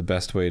the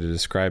best way to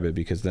describe it,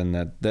 because then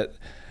that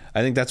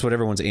I think that's what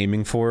everyone's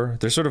aiming for.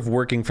 They're sort of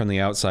working from the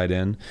outside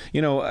in.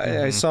 You know,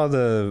 I saw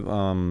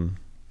the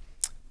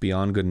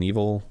Beyond Good and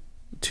Evil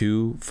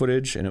 2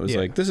 footage, and it was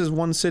like, this is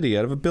one city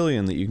out of a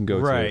billion that you can go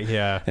to. Right,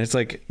 yeah. And it's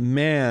like,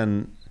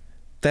 man,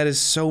 that is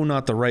so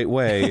not the right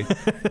way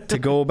to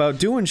go about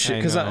doing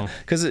shit.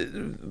 Because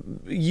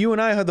you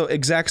and I had the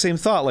exact same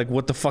thought. Like,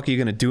 what the fuck are you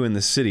going to do in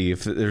this city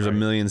if there's a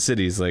million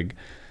cities? Like,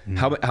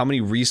 how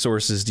many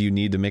resources do you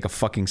need to make a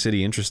fucking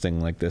city interesting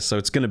like this? So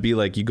it's going to be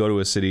like, you go to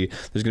a city,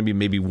 there's going to be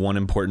maybe one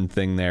important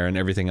thing there, and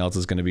everything else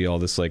is going to be all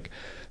this like,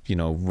 you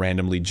know,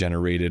 randomly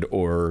generated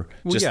or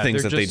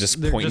things that they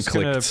just point and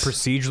click. They're just going to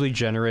procedurally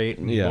generate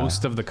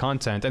most of the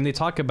content. And they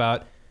talk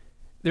about,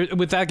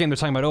 with that game, they're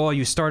talking about, oh,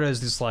 you start as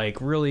this like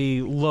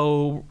really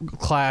low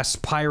class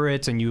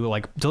pirate and you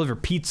like deliver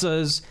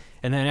pizzas.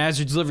 And then as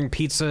you're delivering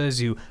pizzas,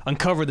 you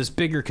uncover this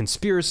bigger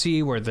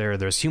conspiracy where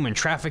there's human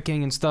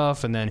trafficking and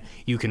stuff. And then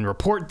you can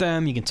report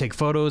them, you can take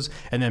photos.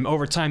 And then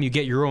over time, you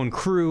get your own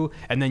crew.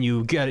 And then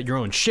you get your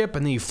own ship.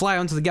 And then you fly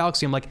onto the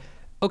galaxy. I'm like,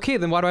 okay,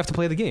 then why do I have to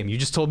play the game? You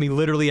just told me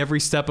literally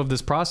every step of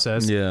this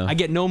process. Yeah. I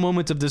get no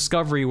moment of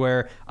discovery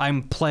where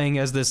I'm playing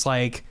as this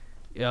like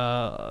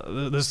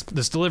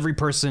this delivery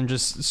person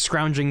just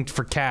scrounging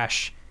for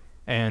cash,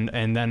 and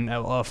then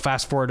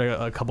fast forward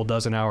a couple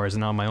dozen hours,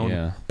 and now I'm my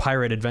own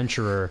pirate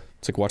adventurer.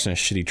 It's like watching a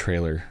shitty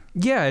trailer.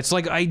 Yeah, it's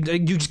like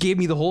you just gave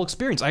me the whole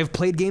experience. I've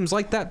played games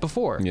like that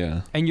before.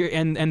 Yeah,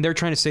 and they're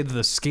trying to say that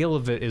the scale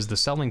of it is the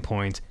selling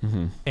point.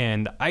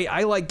 And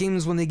I like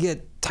games when they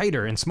get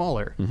tighter and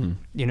smaller.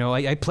 You know,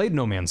 I played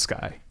No Man's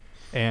Sky,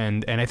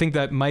 and I think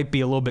that might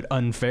be a little bit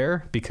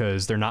unfair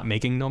because they're not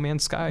making No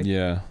Man's Sky.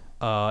 Yeah.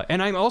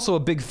 And I'm also a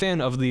big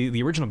fan of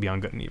the original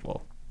Beyond Good and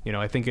Evil. You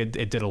know, I think it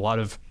did a lot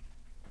of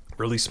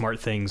really smart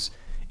things,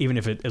 even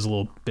if it is a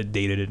little bit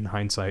dated in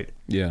hindsight.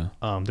 Yeah.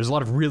 There's a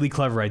lot of really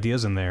clever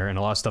ideas in there and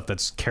a lot of stuff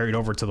that's carried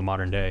over to the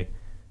modern day.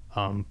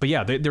 But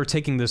yeah, they're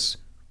taking this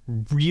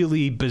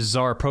really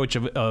bizarre approach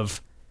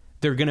of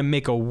they're going to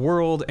make a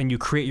world and you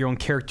create your own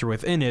character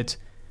within it.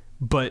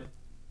 But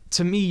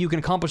to me, you can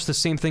accomplish the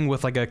same thing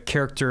with like a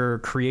character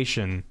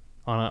creation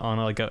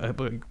on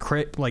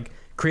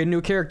create a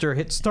new character,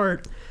 hit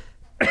start,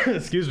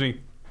 excuse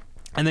me,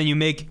 and then you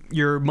make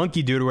your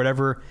monkey dude or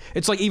whatever.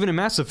 It's like even in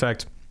Mass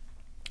Effect,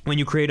 when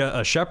you create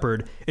a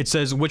shepherd, it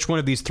says which one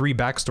of these 3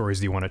 backstories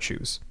do you want to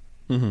choose.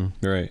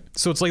 Right.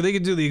 So it's like they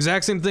could do the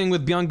exact same thing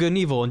with Beyond Good and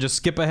Evil and just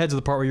skip ahead to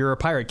the part where you're a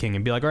pirate king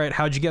and be like, all right,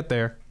 how'd you get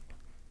there?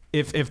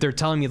 If they're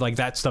telling me like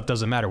that stuff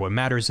doesn't matter, what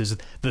matters is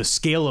the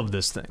scale of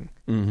this thing.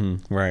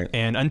 Right.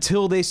 And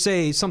until they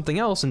say something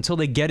else, until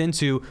they get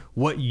into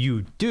what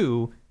you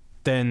do,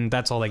 then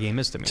that's all that game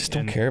is to me. Just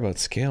don't care about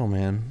scale,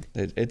 man.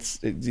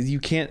 You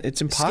can't.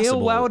 It's impossible. Scale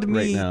wowed me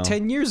right now.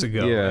 10 years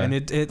ago, and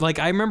it like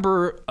I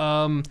remember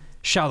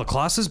Shadow of the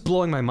Colossus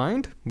blowing my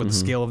mind with the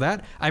scale of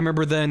that. I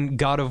remember then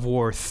God of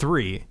War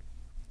 3.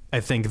 I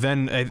think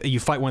then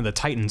you fight one of the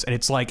Titans, and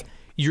it's like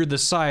you're the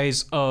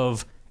size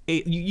of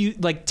you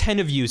like 10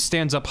 of you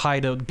stands up high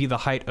to be the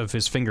height of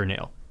his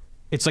fingernail.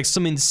 It's like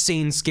some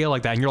insane scale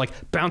like that, and you're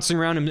like bouncing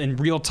around in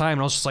real time. And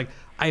I was just like,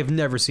 I have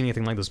never seen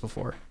anything like this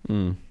before.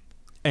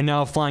 And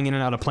now flying in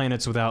and out of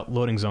planets without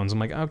loading zones, I'm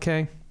like,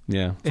 okay,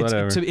 yeah,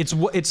 whatever. It's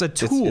a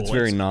tool. It's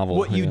very novel.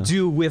 What you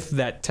do with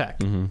that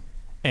tech,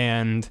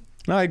 and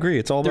no, I agree.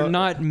 It's all they're about.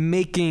 Not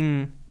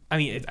making. I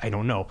mean, I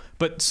don't know,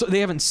 but so they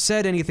haven't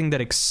said anything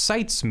that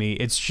excites me.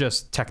 It's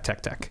just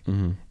tech.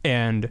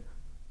 And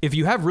if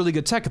you have really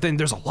good tech, then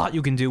there's a lot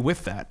you can do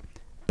with that.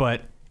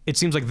 But it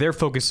seems like their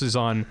focus is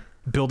on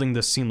building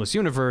this seamless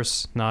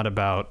universe, not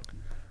about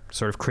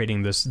sort of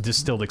creating this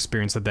distilled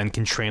experience that then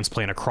can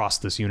transplant across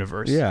this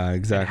universe. Yeah,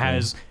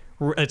 exactly.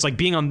 It's like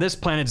being on this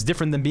planet is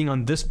different than being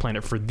on this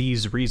planet for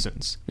these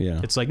reasons. Yeah.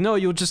 It's like, no,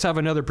 you'll just have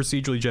another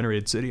procedurally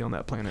generated city on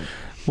that planet.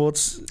 Well,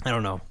 I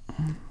don't know.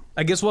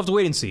 I guess we'll have to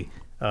wait and see.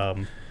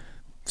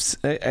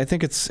 I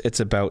think it's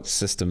about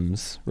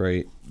systems,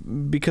 right?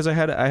 Because I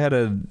had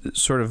a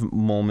sort of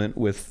moment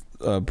with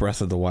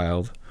Breath of the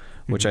Wild,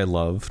 which I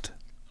loved.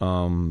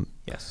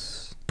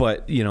 Yes.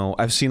 But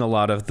I've seen a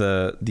lot of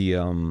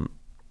the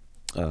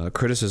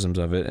criticisms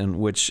of it,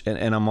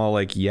 and I'm all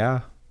like, yeah.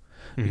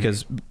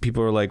 Because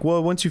people are like,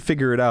 well, once you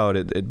figure it out,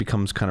 it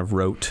becomes kind of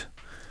rote,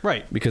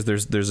 right? Because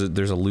there's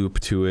a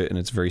loop to it, and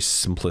it's very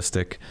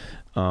simplistic,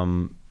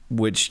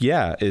 which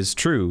is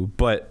true.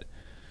 But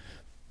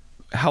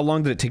how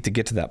long did it take to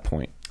get to that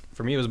point?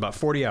 For me, it was about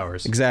 40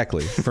 hours.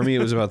 Exactly. For me, it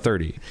was about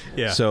 30.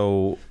 Yeah.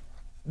 So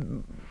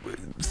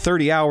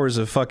 30 hours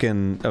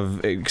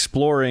of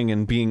exploring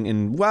and being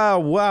in,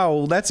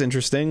 wow, that's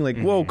interesting. Like,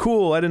 whoa,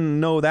 cool. I didn't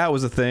know that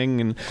was a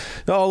thing. And,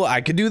 oh,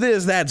 I could do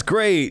this. That's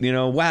great.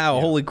 Wow,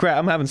 holy crap.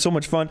 I'm having so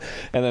much fun.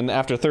 And then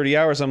after 30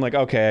 hours, I'm like,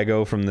 okay, I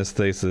go from this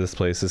place to this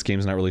place. This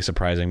game's not really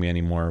surprising me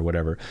anymore or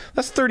whatever.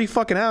 That's 30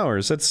 fucking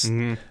hours. That's,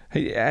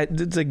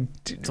 it's like,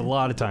 it's a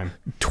lot of time.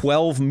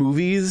 12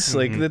 movies.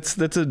 Like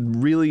that's a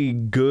really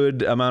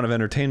good amount of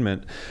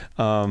entertainment.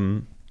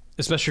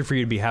 Especially for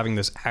you to be having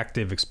this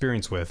active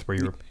experience with, where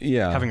you're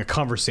having a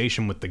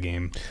conversation with the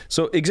game.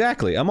 So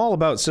exactly, I'm all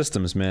about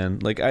systems, man.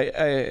 Like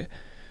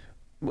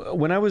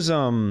when I was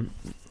I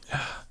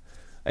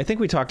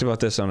think we talked about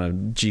this on a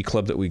G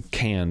Club that we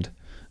canned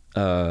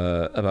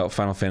about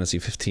Final Fantasy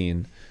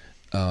 15.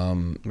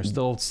 We're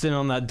still sitting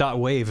on that dot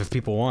wave if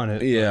people want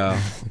it.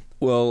 Yeah.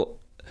 Well,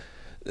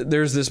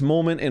 there's this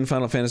moment in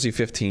Final Fantasy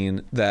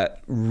 15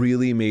 that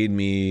really made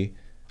me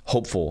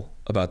hopeful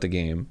about the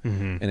game,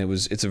 and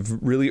it's a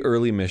really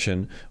early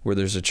mission where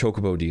there's a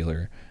chocobo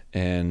dealer,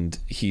 and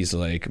he's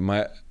like,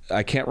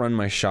 I can't run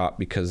my shop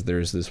because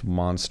there's this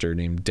monster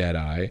named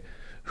Deadeye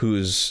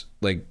who's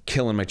like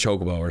killing my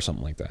chocobo or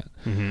something like that.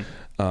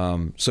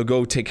 So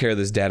go take care of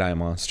this Deadeye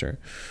monster.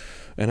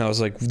 And I was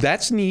like,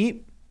 that's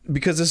neat,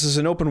 because this is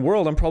an open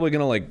world. I'm probably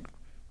gonna like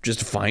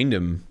just find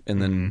him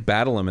and then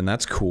battle him, and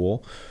that's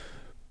cool.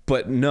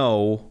 But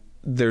no,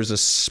 there's a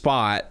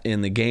spot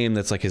in the game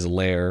that's like his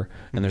lair,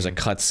 and there's a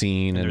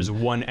cutscene, and there's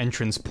one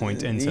entrance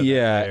point into that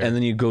lair. And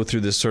then you go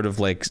through this sort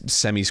of like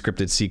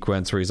semi-scripted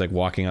sequence where he's like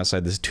walking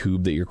outside this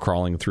tube that you're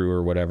crawling through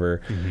or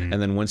whatever, and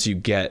then once you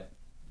get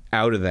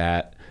out of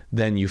that,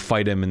 then you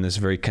fight him in this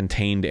very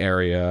contained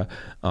area,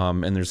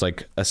 and there's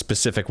like a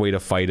specific way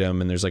to fight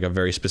him, and there's like a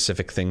very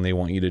specific thing they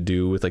want you to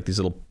do with like these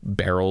little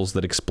barrels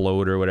that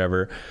explode or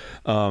whatever.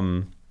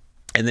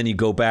 And then you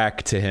go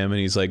back to him, and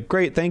he's like,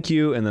 great, thank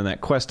you. And then that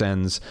quest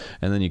ends,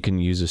 and then you can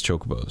use his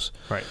chocobos.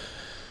 Right.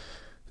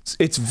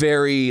 It's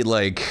very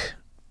like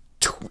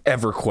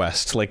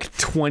EverQuest, like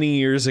 20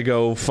 years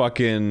ago,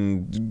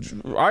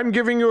 fucking, I'm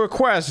giving you a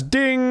quest,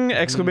 ding,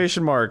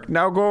 exclamation mark.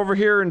 Now go over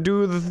here and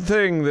do the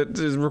thing that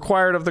is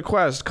required of the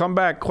quest. Come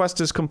back,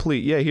 quest is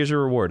complete. Yeah, here's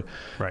your reward.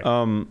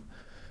 Right.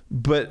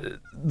 But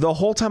the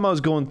whole time I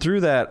was going through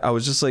that, I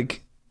was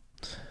like,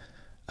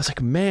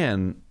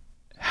 man,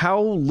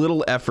 how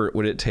little effort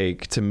would it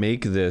take to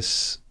make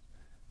this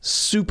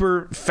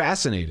super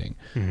fascinating?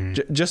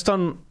 Just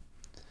on,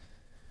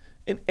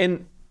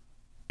 and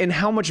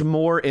how much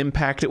more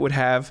impact it would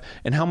have,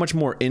 and how much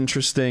more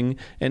interesting,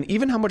 and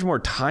even how much more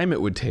time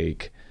it would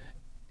take,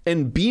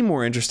 and be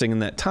more interesting in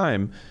that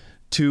time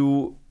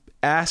to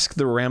ask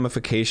the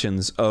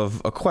ramifications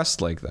of a quest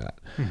like that.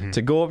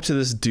 To go up to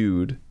this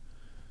dude,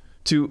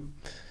 to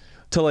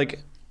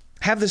like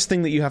have this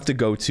thing that you have to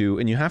go to,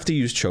 and you have to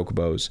use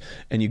chocobos,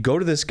 and you go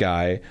to this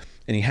guy,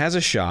 and he has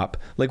a shop.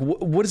 Like,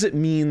 what does it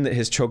mean that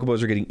his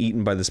chocobos are getting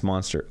eaten by this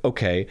monster?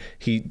 Okay,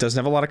 he doesn't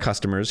have a lot of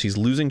customers. He's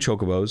losing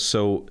chocobos,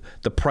 so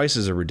the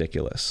prices are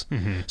ridiculous.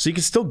 So you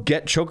can still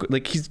get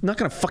like, he's not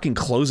gonna fucking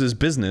close his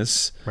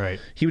business. Right.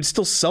 He would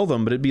still sell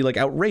them, but it'd be like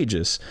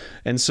outrageous.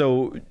 And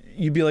so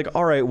you'd be like,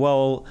 all right,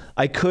 well,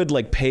 I could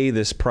like pay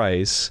this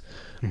price,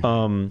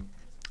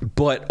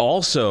 but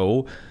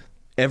also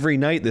every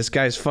night this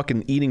guy's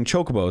fucking eating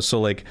chocobos.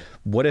 So like,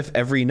 what if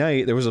every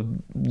night there was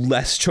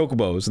less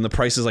chocobos and the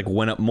prices like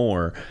went up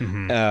more?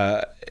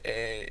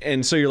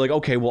 And so you're like,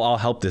 okay, well, I'll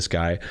help this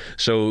guy.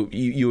 So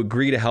you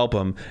agree to help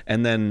him,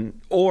 and then,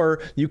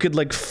 or you could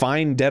like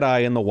find Deadeye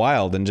in the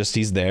wild and just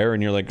he's there,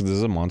 and you're like, this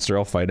is a monster,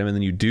 I'll fight him. And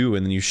then you do,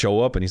 and then you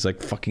show up, and he's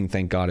like, fucking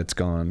thank God it's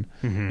gone.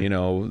 You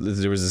know,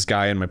 there was this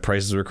guy and my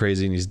prices were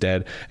crazy and he's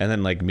dead. And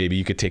then like, maybe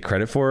you could take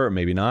credit for it, or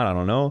maybe not, I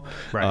don't know.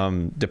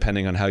 Right.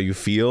 Depending on how you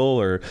feel,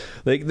 or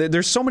like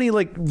there's so many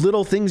like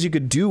little things you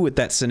could do with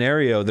that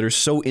scenario that are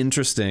so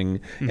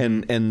interesting,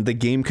 and the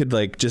game could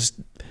like just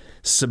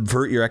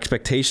subvert your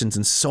expectations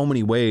in so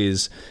many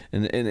ways,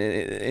 and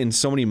in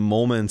so many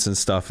moments and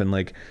stuff. And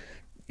like,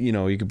 you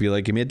know, you could be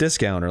like, give me a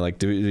discount, or like,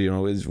 give me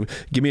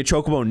a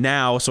chocobo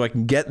now so I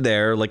can get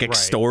there, like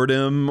extort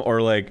him,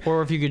 or like,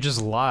 or if you could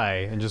just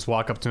lie and just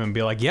walk up to him and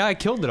be like, yeah, I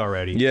killed it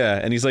already. Yeah,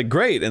 and he's like,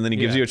 great, and then he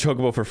gives you a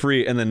chocobo for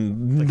free, and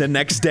then like, the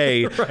next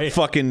day,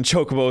 fucking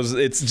chocobos,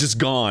 it's just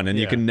gone, and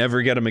you can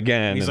never get them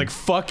again. And he's like,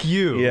 fuck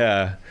you.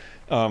 Yeah.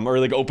 Or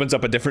like opens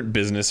up a different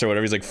business or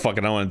whatever. He's like, fuck it,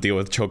 I don't want to deal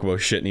with chocobo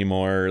shit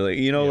anymore. Or like,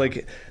 you know,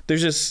 like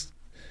there's just.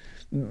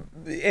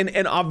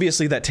 And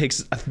obviously that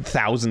takes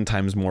 1,000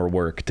 times more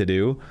work to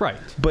do. Right.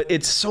 But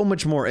it's so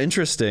much more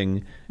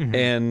interesting.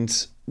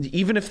 And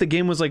even if the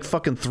game was like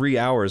fucking 3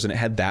 hours and it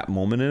had that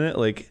moment in it,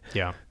 like,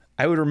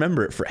 I would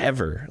remember it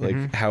forever.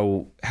 Like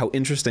how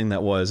interesting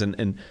that was,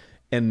 and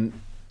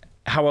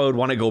how I would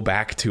want to go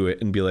back to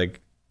it and be like,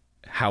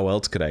 how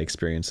else could I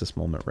experience this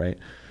moment, right?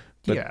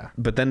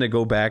 But then to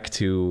go back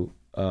to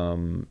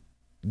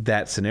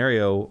that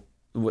scenario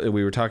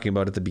we were talking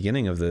about at the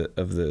beginning of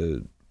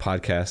the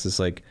podcast, is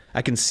like,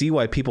 I can see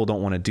why people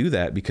don't want to do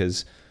that,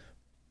 because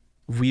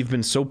we've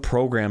been so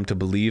programmed to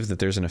believe that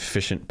there's an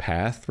efficient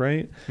path,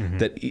 right?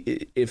 That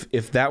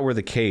if that were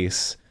the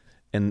case,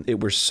 and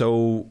it were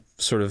so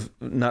sort of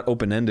not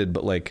open-ended,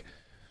 but like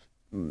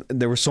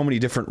there were so many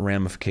different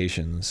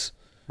ramifications,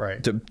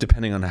 right?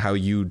 Depending on how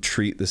you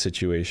treat the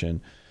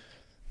situation,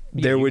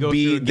 there would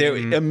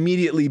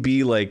immediately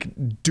be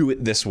like, do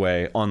it this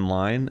way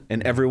online,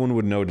 and everyone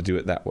would know to do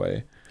it that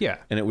way. Yeah.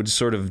 And it would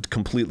sort of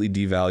completely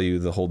devalue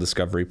the whole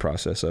discovery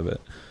process of it.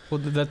 Well,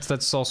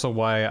 that's also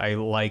why I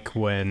like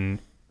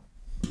when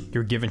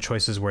you're given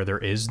choices where there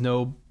is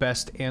no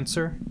best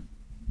answer.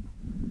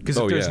 Because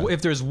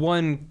if there's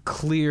one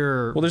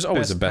clear, well, there's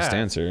always a best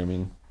answer. I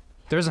mean,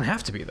 there doesn't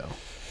have to be, though.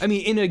 I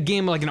mean, in a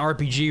game like an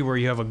RPG where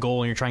you have a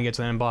goal and you're trying to get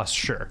to the end boss,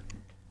 sure.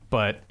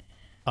 But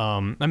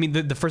I mean,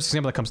 the first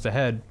example that comes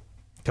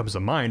to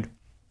mind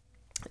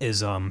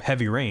is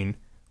Heavy Rain,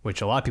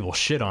 which a lot of people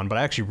shit on, but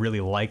I actually really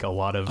like a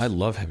lot of... I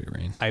love Heavy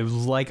Rain. I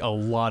like a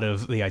lot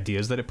of the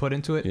ideas that it put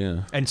into it.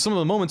 Yeah. And some of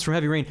the moments from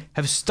Heavy Rain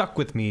have stuck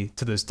with me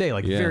to this day,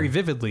 like very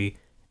vividly.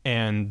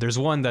 And there's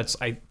one that's,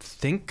 I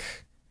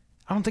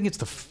don't think it's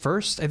the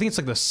first. I think it's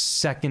like the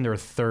second or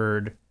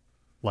third,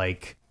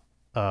 like,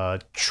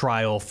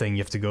 trial thing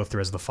you have to go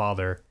through as the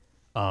father,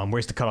 where he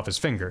has to cut off his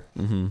finger.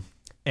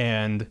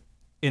 And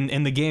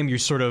in the game,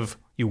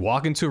 you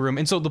walk into a room,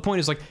 and so the point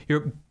is, like,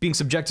 you're being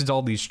subjected to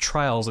all these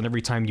trials, and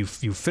every time you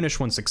finish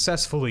one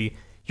successfully,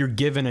 you're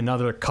given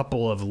another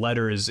couple of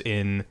letters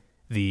in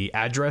the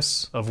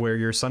address of where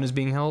your son is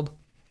being held.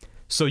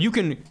 So you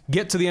can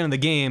get to the end of the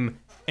game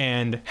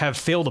and have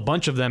failed a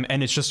bunch of them,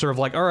 and it's just sort of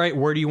like, all right,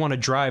 where do you want to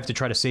drive to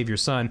try to save your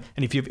son?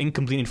 And if you have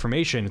incomplete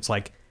information, it's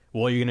like,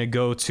 well, you're gonna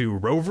go to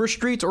Rover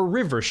Street or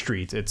River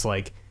Street. It's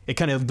like, it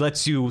kind of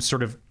lets you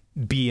sort of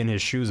be in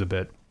his shoes a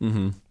bit.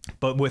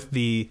 But with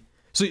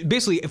so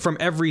basically, from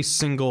every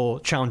single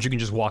challenge, you can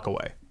just walk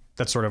away.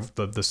 That's sort of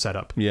the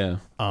setup. Yeah.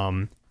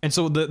 And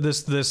so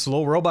this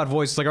little robot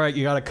voice is like, all right,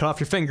 you got to cut off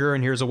your finger,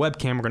 and here's a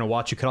webcam. We're going to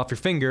watch you cut off your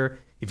finger.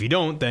 If you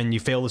don't, then you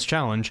fail this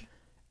challenge.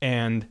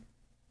 And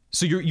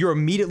so you're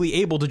immediately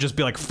able to just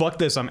be like, fuck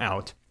this, I'm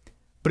out.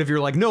 But if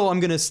you're like, no, I'm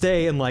going to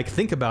stay and like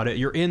think about it,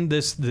 you're in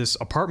this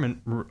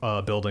apartment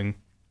building,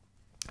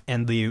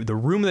 and the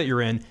room that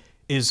you're in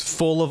is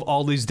full of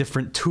all these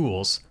different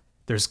tools.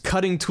 There's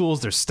cutting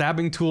tools, there's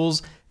stabbing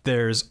tools,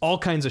 there's all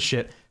kinds of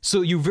shit.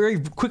 So you very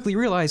quickly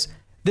realize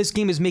this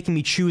game is making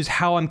me choose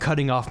how I'm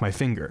cutting off my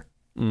finger.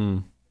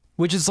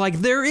 Which is like,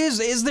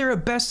 is there a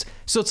best?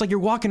 So it's like you're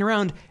walking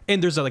around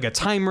and there's like a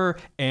timer,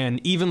 and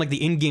even like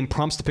the in-game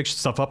prompts to pick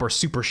stuff up are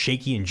super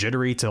shaky and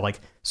jittery to like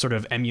sort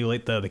of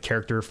emulate the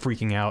character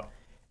freaking out.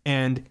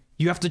 And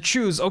you have to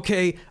choose,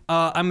 okay,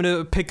 I'm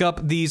gonna pick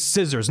up these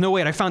scissors. No,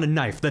 wait, I found a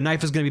knife. The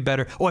knife is gonna be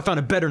better. Oh, I found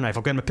a better knife.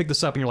 Okay, I'm gonna pick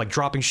this up, and you're like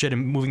dropping shit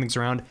and moving things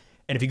around.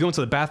 And if you go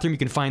into the bathroom, you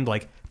can find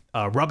like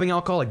rubbing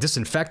alcohol, like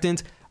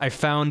disinfectant. I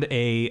found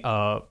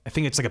I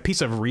think it's like a piece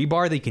of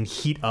rebar that you can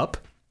heat up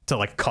to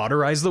like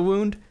cauterize the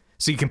wound.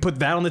 So you can put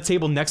that on the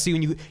table next to you,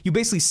 and you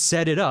basically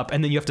set it up,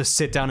 and then you have to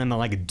sit down and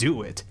like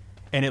do it.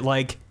 And it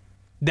like,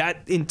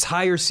 that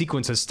entire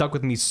sequence has stuck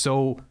with me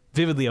so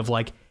vividly of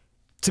like,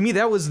 to me,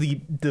 that was the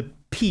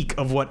peak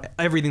of what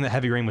everything that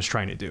Heavy Rain was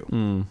trying to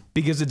do.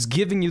 Because it's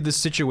giving you this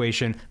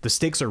situation, the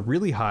stakes are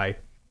really high,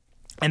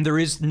 and there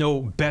is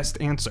no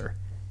best answer.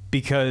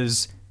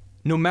 Because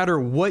no matter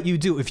what you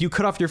do, if you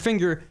cut off your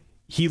finger,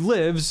 he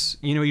lives,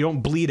 you know, you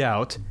don't bleed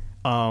out,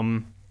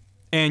 and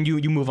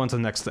you move on to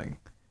the next thing.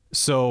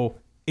 So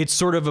it's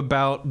sort of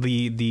about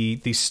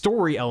the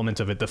story element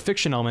of it, the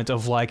fiction element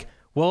of like,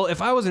 well,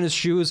 if I was in his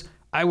shoes,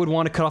 I would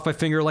want to cut off my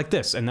finger like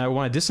this, and I would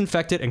want to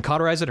disinfect it and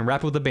cauterize it and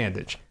wrap it with a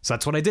bandage. So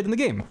that's what I did in the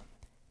game.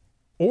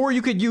 Or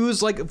you could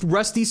use like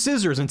rusty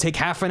scissors and take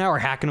half an hour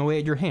hacking away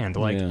at your hand.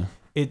 Like,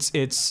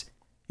 it's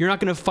you're not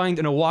going to find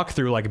in a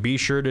walkthrough like, be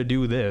sure to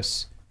do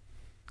this,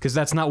 because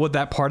that's not what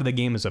that part of the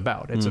game is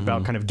about. It's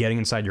about kind of getting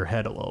inside your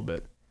head a little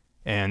bit.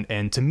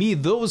 And to me,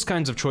 those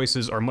kinds of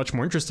choices are much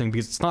more interesting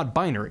because it's not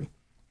binary.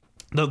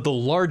 The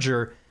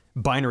larger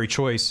binary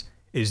choice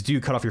is, do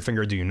you cut off your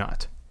finger or do you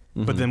not?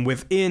 But then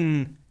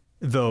within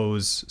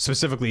those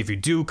specifically, if you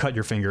do cut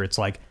your finger, it's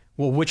like,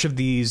 well, which of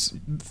these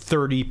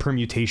 30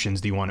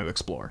 permutations do you want to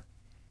explore?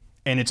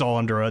 And it's all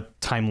under a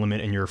time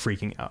limit and you're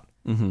freaking out.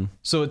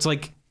 So it's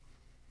like,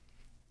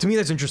 to me,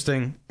 that's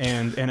interesting.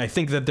 And I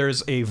think that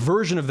there's a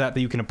version of that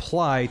you can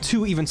apply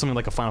to even something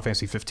like a Final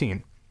Fantasy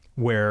 15,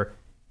 where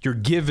you're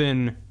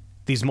given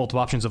these multiple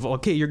options of,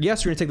 okay,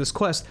 yes, you're going to take this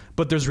quest,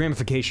 but there's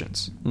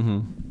ramifications.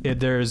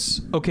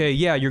 There's, okay,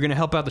 yeah, you're going to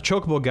help out the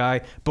Chocobo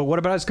guy, but what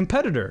about his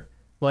competitor?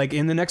 Like,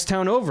 in the next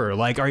town over,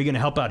 like, are you going to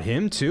help out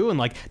him too? And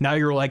like, now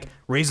you're like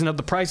raising up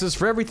the prices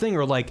for everything?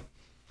 Or like,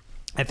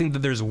 I think that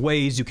there's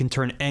ways you can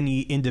turn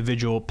any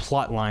individual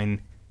plot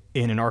line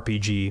in an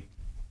RPG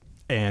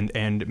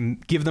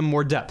and give them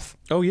more depth.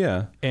 Oh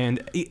yeah.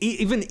 And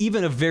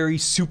even a very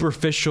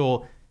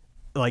superficial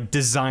like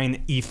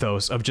design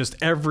ethos of just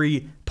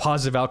every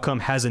positive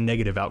outcome has a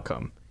negative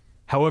outcome,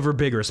 however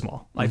big or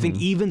small. I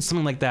think even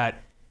something like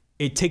that,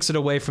 it takes it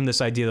away from this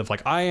idea of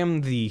like, I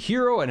am the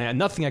hero and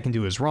nothing I can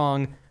do is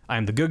wrong.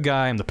 I'm the good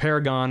guy, I'm the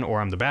paragon,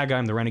 or I'm the bad guy,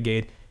 I'm the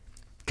renegade.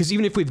 Because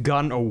even if we've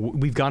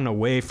gotten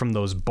away from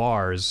those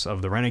bars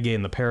of the renegade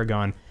and the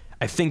paragon,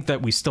 I think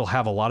that we still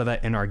have a lot of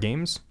that in our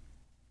games.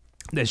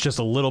 It's just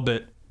a little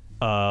bit,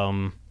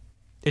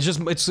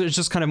 it's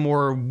just kind of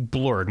more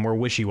blurred, more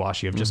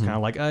wishy-washy of just kind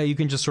of like, you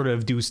can just sort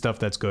of do stuff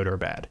that's good or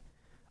bad.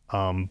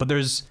 But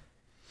there's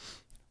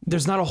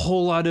not a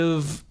whole lot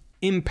of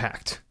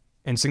impact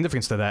and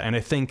significance to that. And I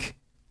think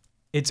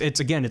it's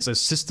a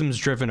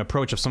systems-driven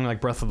approach of something like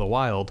Breath of the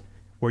Wild,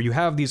 where you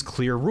have these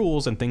clear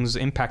rules and things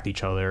impact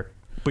each other,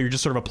 but you're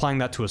just sort of applying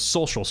that to a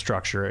social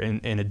structure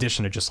in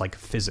addition to just like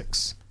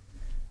physics.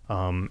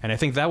 And I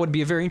think that would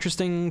be a very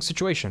interesting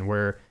situation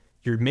where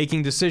you're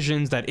making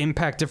decisions that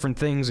impact different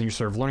things and you're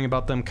sort of learning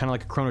about them, kind of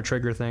like a Chrono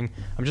Trigger thing.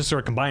 I'm just sort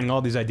of combining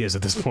all these ideas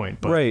at this point.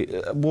 But. Right.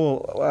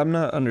 Well, I'm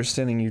not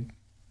understanding you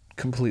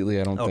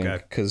completely, I don't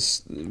think,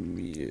 because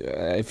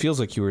it feels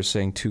like you were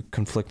saying two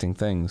conflicting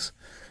things.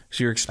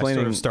 So you're explaining.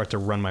 I sort of start to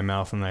run my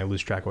mouth and I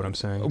lose track of what I'm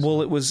saying. So.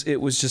 Well, it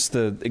was just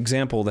the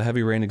example, the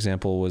Heavy Rain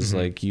example was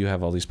like you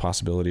have all these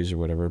possibilities or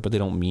whatever, but they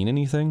don't mean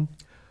anything.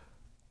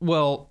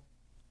 Well,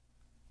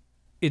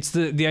 it's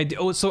the idea.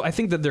 Oh, so I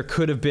think that there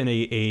could have been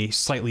a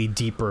slightly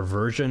deeper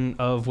version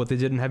of what they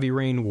did in Heavy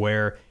Rain,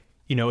 where,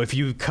 you know, if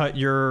you cut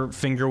your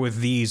finger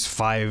with these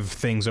 5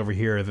 things over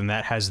here, then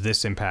that has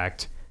this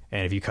impact.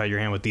 And if you cut your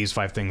hand with these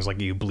 5 things, like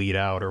you bleed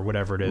out or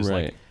whatever it is,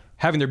 right. Like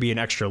having there be an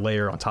extra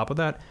layer on top of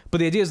that. But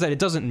the idea is that it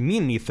doesn't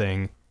mean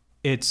anything.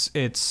 It's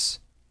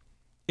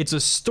a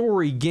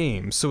story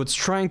game, so it's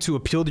trying to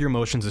appeal to your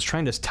emotions. It's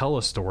trying to tell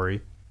a story.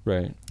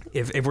 Right.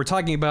 If we're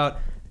talking about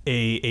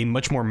a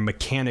much more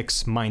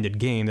mechanics-minded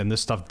game, then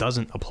this stuff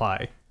doesn't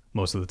apply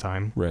most of the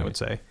time, right. I would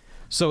say.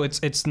 So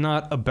it's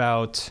not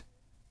about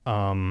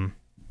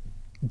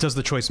does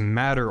the choice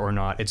matter or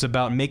not. It's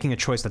about making a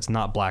choice that's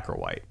not black or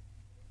white.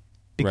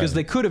 Because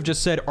they could have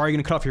just said, are you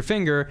going to cut off your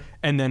finger,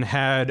 and then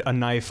had a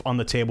knife on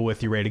the table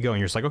with you ready to go, and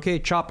you're just like, okay,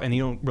 chop, and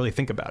you don't really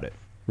think about it.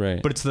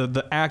 Right. But it's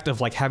the act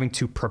of like having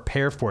to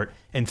prepare for it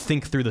and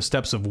think through the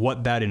steps of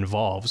what that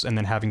involves, and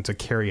then having to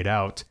carry it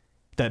out,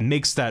 that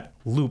makes that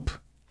loop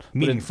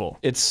meaningful.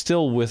 It's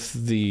still with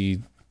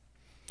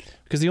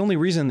because the only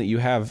reason that you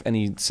have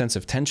any sense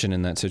of tension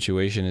in that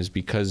situation is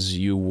because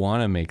you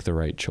want to make the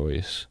right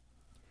choice.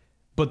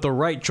 But the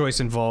right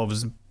choice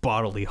involves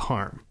bodily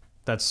harm.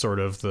 That's sort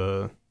of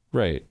the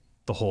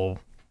whole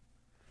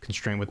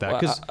constraint with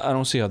that. Well, I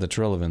don't see how that's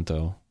relevant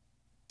though.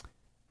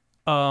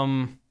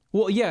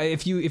 Well, yeah,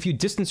 if you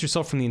distance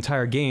yourself from the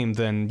entire game,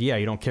 then yeah,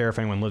 you don't care if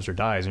anyone lives or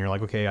dies, and you're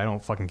like, okay, I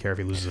don't fucking care if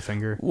he loses a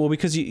finger. Well,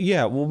 because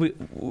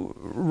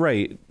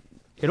right.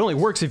 It only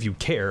works if you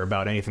care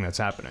about anything that's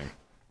happening.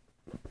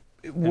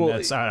 Well, and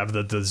that's out of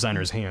the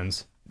designer's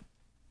hands.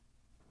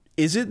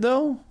 Is it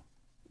though?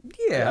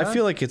 Yeah. I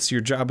feel like it's your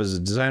job as a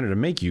designer to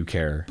make you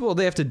care. Well,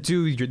 they have to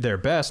do their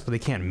best, but they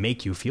can't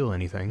make you feel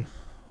anything.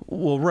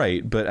 Well,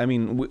 right, but I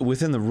mean,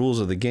 within the rules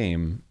of the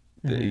game,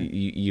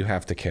 you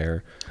have to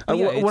care.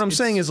 What I'm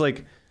saying is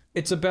like,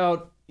 it's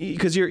about,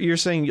 because you're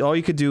saying all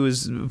you could do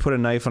is put a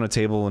knife on a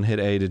table and hit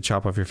A to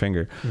chop off your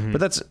finger, but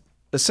that's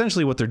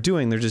essentially what they're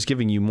doing. They're just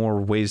giving you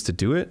more ways to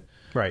do it.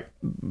 Right.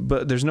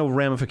 But there's no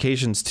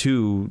ramifications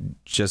to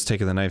just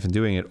taking the knife and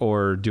doing it,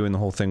 or doing the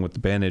whole thing with the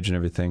bandage and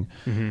everything.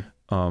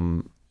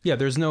 Yeah,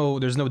 there's no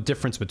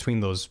difference between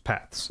those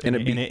paths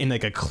in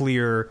like a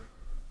clear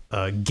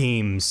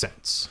game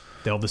sense.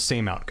 They'll have the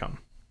same outcome.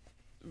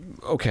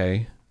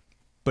 Okay.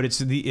 But it's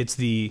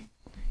the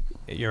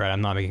you're right,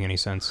 I'm not making any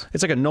sense.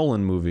 It's like a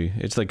Nolan movie.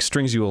 It's like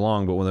strings you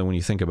along, but then when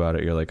you think about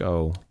it, you're like,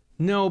 oh.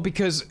 No,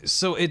 because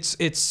so it's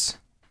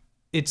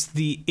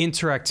the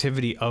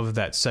interactivity of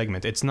that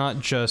segment. It's not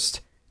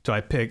just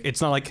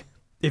it's not like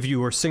if you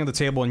were sitting at the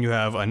table and you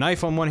have a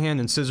knife on one hand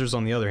and scissors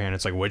on the other hand,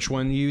 it's like, which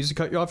one you use to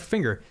cut you off your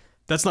finger?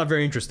 That's not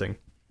very interesting.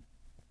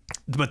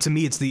 But to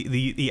me, it's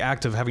the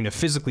act of having to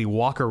physically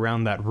walk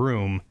around that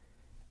room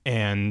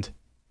and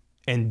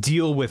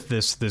deal with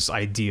this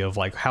idea of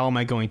like, how am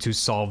I going to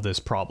solve this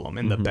problem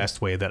in the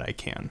best way that I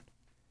can?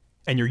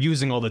 and you're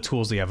using all the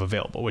tools they have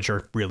available, which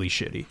are really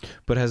shitty.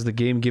 But has the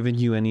game given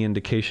you any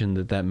indication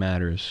that that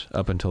matters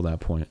up until that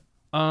point?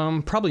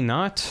 Probably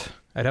not.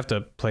 I'd have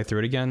to play through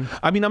it again.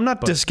 I mean, I'm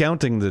not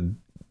discounting the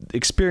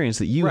experience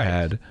that you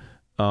had.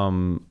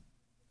 I'm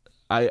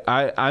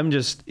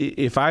just,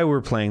 if I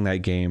were playing that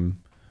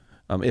game,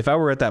 if I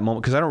were at that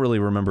moment, because I don't really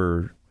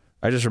remember,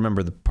 I just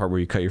remember the part where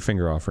you cut your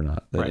finger off or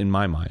not, in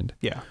my mind.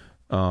 Yeah.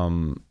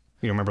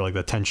 You remember like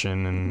the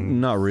tension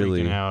and not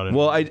really. Out and,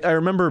 well, I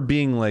remember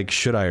being like,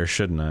 should I or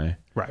shouldn't I?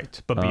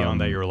 Right. But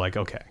beyond that, you were like,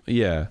 okay.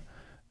 Yeah.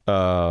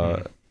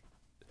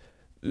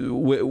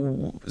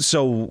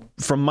 So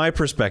from my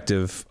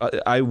perspective,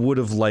 I would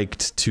have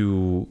liked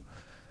to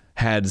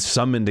had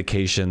some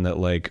indication that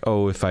like,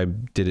 oh, if I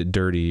did it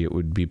dirty, it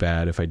would be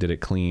bad. If I did it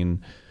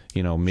clean,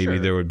 you know, maybe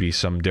there would be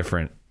some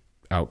different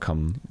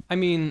outcome. I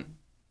mean,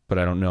 but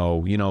I don't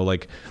know, you know,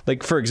 like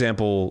for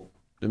example,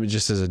 I mean,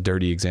 just as a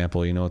dirty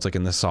example, you know, it's like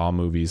in the Saw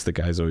movies, the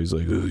guy's always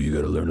like, oh, you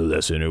got to learn a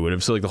lesson or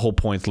whatever. So like the whole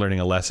point's learning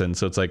a lesson.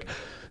 So it's like,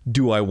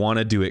 do I want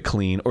to do it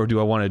clean or do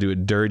I want to do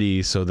it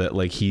dirty so that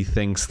like he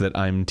thinks that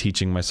I'm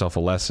teaching myself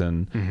a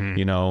lesson,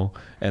 you know,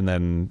 and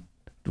then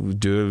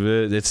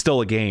do it. It's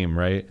still a game,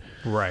 right?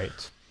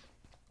 Right.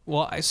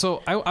 Well,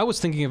 I was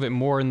thinking of it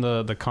more in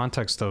the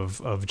context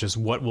of just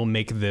what will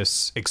make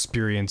this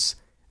experience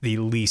the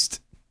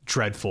least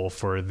dreadful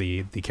for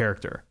the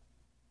character.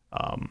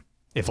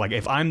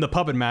 If I'm the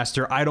puppet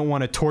master, I don't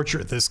want to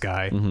torture this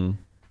guy.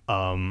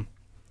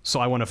 So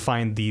I want to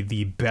find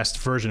the best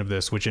version of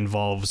this, which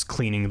involves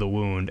cleaning the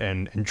wound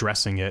and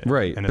dressing it.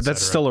 Right. But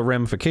that's still a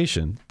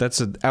ramification. That's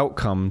an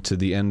outcome to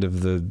the end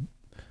of the...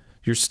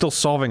 You're still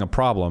solving a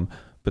problem,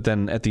 but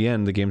then at the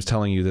end, the game's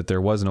telling you that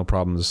there was no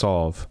problem to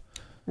solve.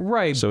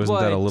 Right. So isn't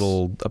that a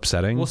little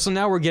upsetting? Well, so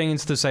now we're getting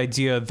into this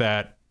idea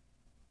that,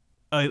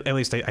 at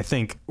least I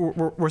think,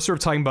 we're sort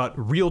of talking about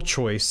real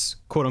choice,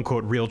 quote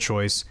unquote real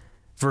choice,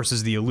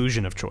 versus the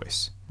illusion of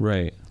choice.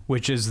 Right.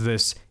 Which is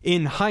this,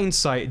 in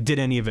hindsight, did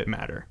any of it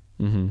matter?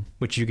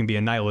 Which you can be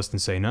a nihilist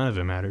and say none of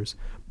it matters.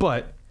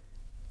 But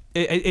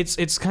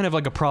it's kind of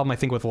like a problem, I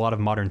think, with a lot of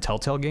modern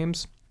Telltale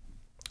games,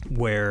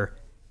 where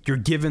you're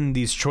given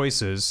these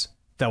choices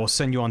that will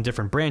send you on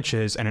different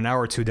branches, and an hour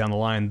or two down the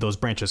line, those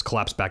branches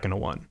collapse back into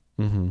one.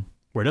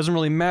 Where it doesn't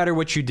really matter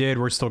what you did,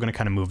 we're still going to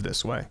kind of move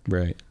this way.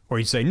 Right. Or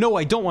you say, no,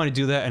 I don't want to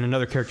do that, and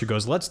another character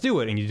goes, let's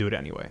do it, and you do it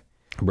anyway.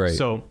 Right.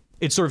 So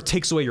it sort of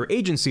takes away your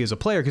agency as a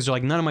player, because you're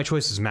like, none of my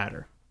choices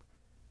matter.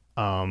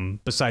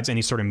 Besides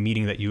any sort of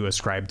meaning that you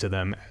ascribe to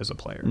them as a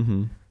player.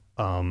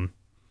 And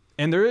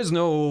there is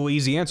no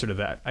easy answer to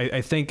that. I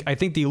think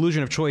the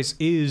illusion of choice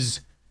is...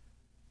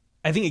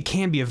 I think it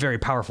can be a very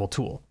powerful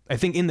tool. I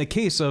think in the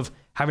case of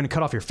having to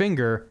cut off your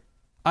finger,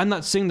 I'm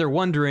not sitting there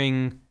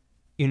wondering,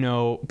 you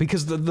know,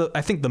 because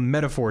I think the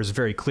metaphor is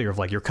very clear of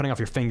like, you're cutting off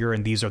your finger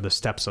and these are the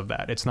steps of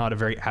that. It's not a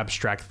very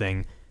abstract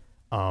thing.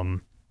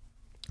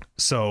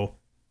 So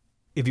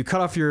if you cut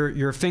off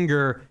your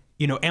finger,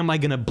 you know, am I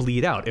going to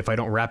bleed out if I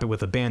don't wrap it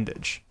with a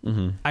bandage?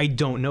 I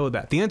don't know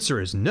that. The answer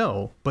is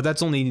no, but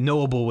that's only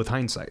knowable with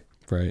hindsight.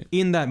 Right.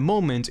 In that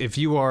moment, if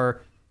you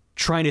are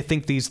trying to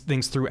think these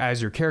things through as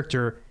your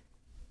character,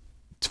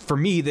 for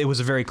me, it was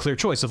a very clear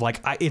choice of like,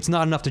 it's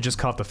not enough to just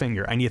cut off the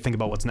finger. I need to think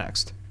about what's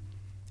next.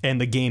 And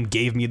the game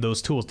gave me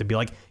those tools to be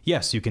like,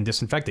 yes, you can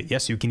disinfect it.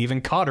 Yes, you can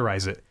even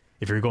cauterize it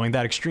if you're going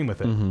that extreme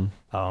with it.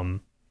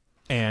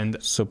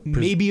 And so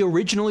maybe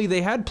originally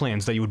they had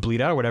plans that you would bleed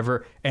out or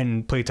whatever,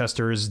 and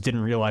playtesters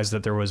didn't realize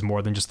that there was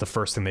more than just the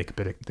first thing they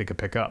could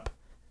pick up.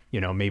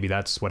 You know, maybe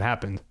that's what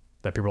happened.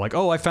 That people were like,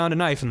 oh, I found a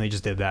knife, and they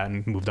just did that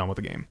and moved on with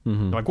the game. They're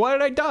like, why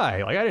did I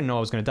die? Like, I didn't know I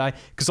was going to die.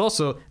 Because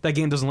also, that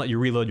game doesn't let you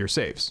reload your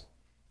saves.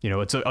 You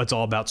know, it's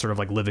all about sort of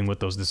like living with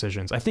those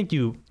decisions. I think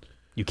you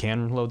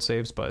can load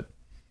saves, but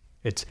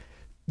it's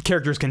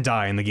characters can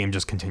die and the game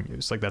just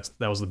continues. Like that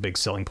was the big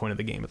selling point of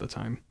the game at the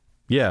time.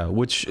 Yeah,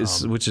 which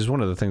is one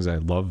of the things I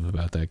love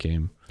about that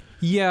game.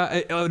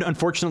 Yeah,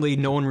 unfortunately,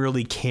 no one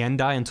really can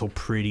die until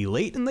pretty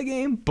late in the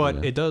game,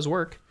 but it does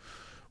work.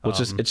 Well,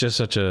 it's just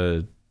such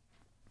a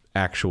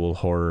actual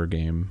horror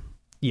game.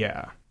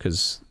 Yeah,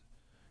 because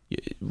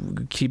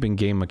keeping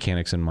game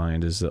mechanics in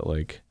mind is that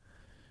like,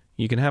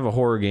 you can have a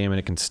horror game and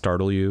it can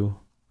startle you,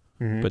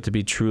 but to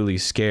be truly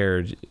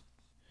scared,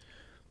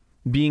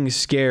 being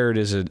scared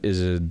is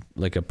a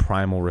like a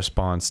primal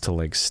response to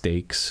like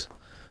stakes.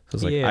 So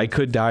it's like, I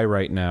could die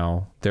right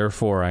now,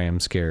 therefore I am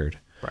scared.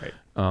 Right.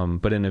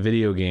 But in a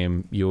video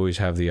game, you always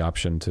have the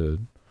option to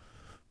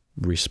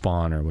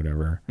respawn or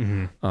whatever.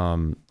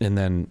 And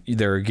then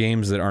there are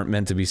games that aren't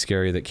meant to be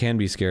scary that can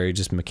be scary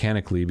just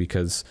mechanically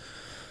because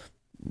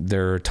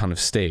there are a ton of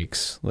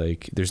stakes.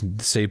 Like the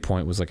save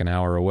point was like an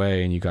hour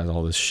away and you got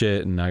all this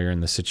shit and now you're in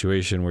the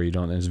situation where you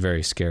don't, it's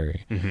very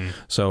scary.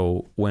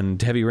 So when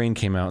Heavy Rain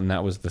came out and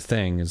that was the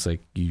thing, it's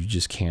like, you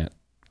just can't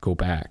go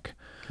back.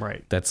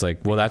 Right. That's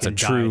like, well, that's a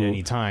true, die at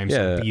any time,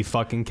 so be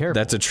fucking careful.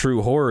 That's a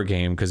true horror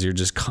game because you're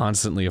just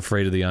constantly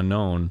afraid of the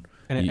unknown.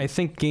 And I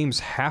think games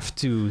have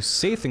to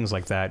say things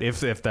like that if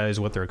that is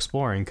what they're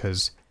exploring,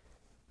 because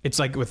it's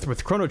like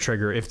with Chrono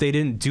Trigger, if they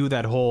didn't do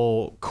that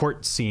whole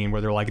court scene where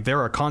they're like, there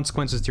are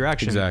consequences to your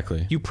action,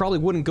 exactly, you probably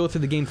wouldn't go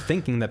through the game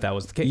thinking that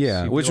was the case.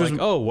 Yeah, which was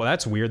like, oh, well,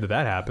 that's weird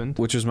that happened.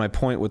 Which was my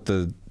point with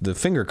the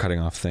finger cutting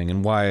off thing,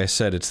 and why I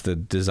said it's the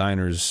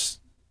designer's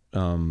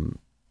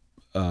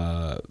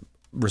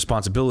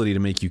responsibility to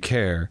make you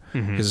care,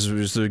 because it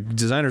was the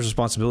designer's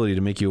responsibility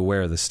to make you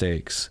aware of the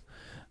stakes.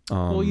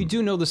 Well, you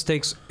do know the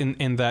stakes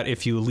in that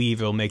if you leave,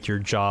 it'll make your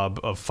job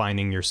of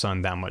finding your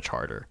son that much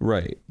harder.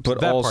 Right. But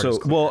so also,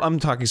 well, I'm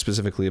talking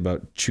specifically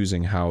about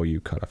choosing how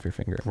you cut off your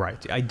finger.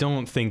 Right. I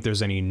don't think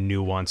there's any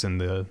nuance in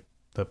the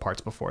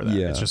parts before that.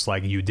 Yeah. It's just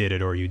like you did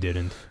it or you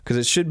didn't. Because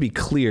it should be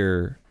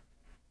clear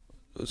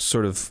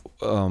sort of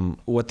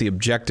what the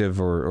objective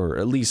or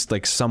at least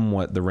like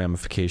somewhat the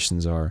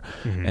ramifications are.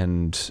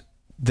 And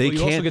they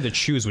you also get to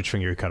choose which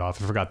finger you cut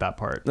off. I forgot that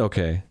part.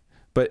 Okay.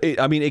 But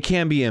I mean, it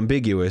can be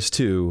ambiguous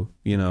too,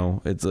 you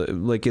know, it's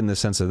like in the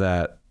sense of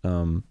that.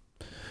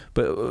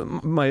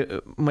 But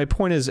my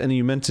point is, and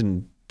you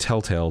mentioned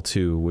Telltale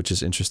too, which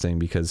is interesting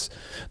because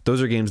those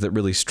are games that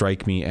really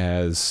strike me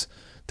as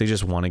they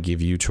just want to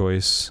give you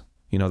choice.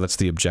 You know, that's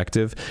the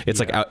objective. It's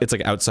like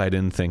outside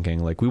in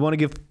thinking. Like, we want to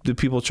give the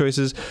people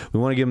choices. We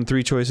want to give them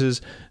 3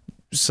 choices.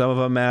 Some of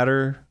them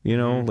matter, you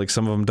know, like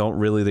some of them don't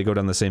really, they go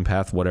down the same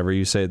path, whatever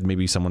you say,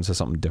 maybe someone says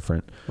something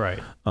different.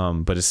 Right.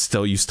 But it's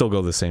still, you still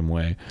go the same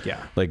way.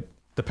 Yeah. Like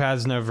the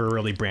paths never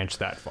really branch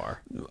that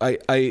far.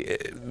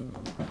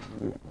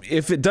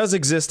 If it does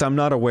exist, I'm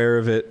not aware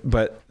of it,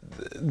 but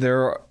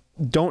there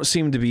don't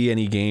seem to be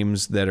any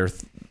games that are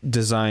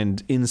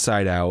designed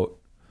inside out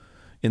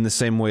in the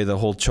same way the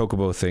whole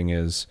Chocobo thing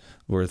is.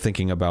 We're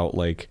thinking about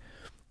like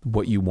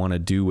what you want to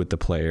do with the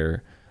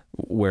player,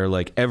 where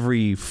like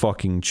every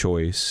fucking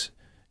choice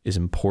is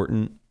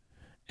important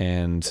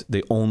and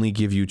they only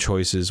give you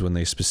choices when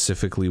they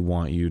specifically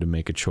want you to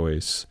make a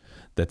choice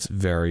that's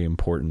very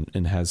important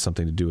and has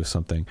something to do with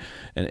something.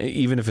 And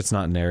even if it's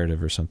not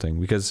narrative or something,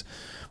 because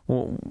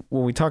when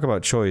we talk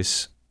about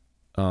choice,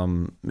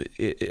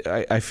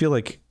 I feel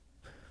like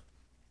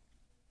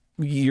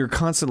you're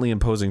constantly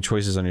imposing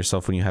choices on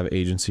yourself when you have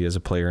agency as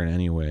a player in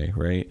any way,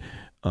 right?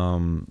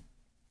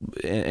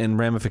 And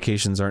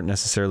ramifications aren't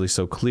necessarily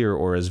so clear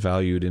or as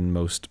valued in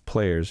most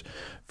players.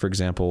 For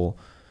example,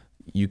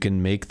 you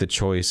can make the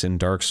choice in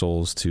Dark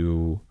Souls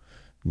to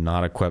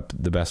not equip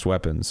the best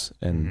weapons,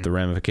 and the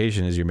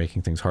ramification is you're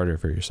making things harder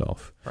for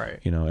yourself. Right.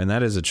 You know, and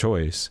that is a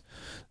choice.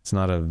 It's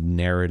not a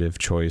narrative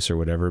choice or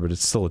whatever, but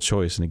it's still a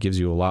choice, and it gives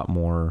you a lot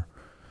more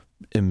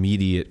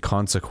immediate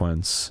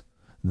consequence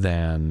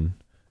than,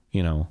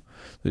 you know,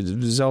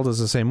 Zelda's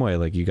the same way.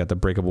 Like, you got the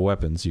breakable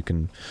weapons. You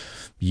can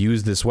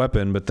use this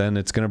weapon, but then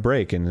it's going to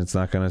break, and it's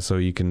not going to, so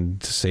you can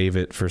save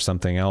it for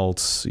something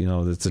else. You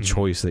know, it's a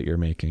choice that you're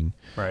making.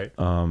 Right.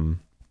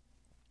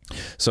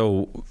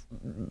 So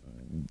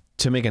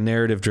to make a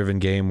narrative driven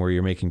game where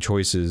you're making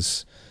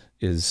choices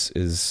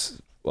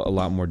is a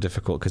lot more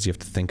difficult because you have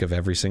to think of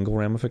every single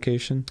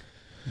ramification.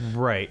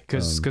 Right.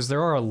 Because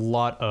there are a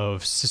lot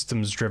of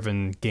systems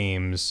driven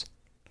games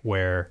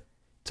where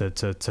to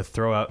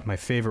throw out my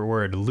favorite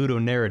word,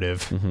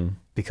 ludonarrative,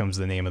 becomes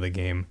the name of the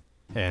game.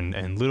 And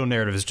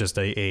ludonarrative is just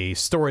a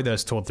story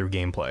that's told through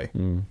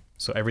gameplay.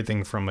 So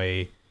everything from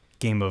a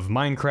game of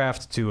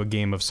Minecraft to a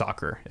game of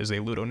soccer is a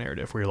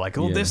ludonarrative, where you're like,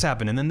 oh, this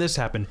happened and then this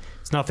happened.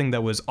 It's nothing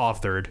that was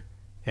authored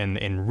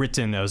and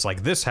written as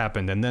like, this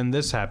happened and then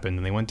this happened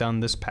and they went down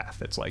this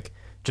path. It's like,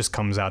 just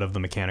comes out of the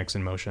mechanics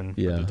in motion of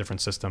the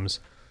different systems.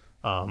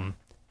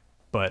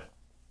 But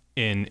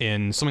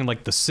in something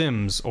like The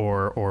Sims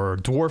or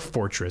Dwarf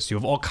Fortress, you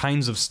have all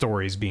kinds of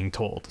stories being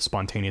told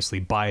spontaneously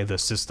by the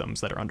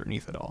systems that are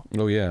underneath it all.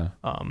 Oh yeah.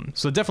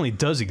 So it definitely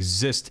does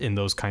exist in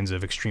those kinds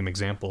of extreme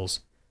examples.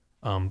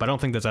 But I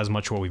don't think that's as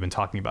much what we've been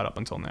talking about up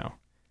until now.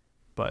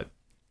 But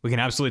we can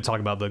absolutely talk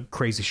about the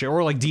crazy shit,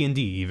 or like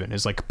D&D even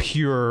is like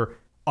pure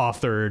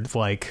authored,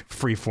 like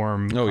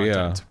freeform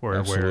content.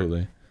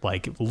 Absolutely. Where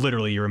like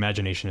literally your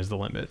imagination is the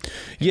limit.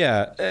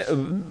 Yeah,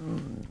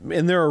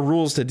 and there are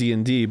rules to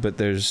D&D, but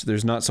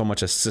there's not so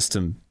much a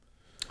system.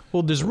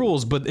 Well, there's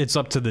rules, but it's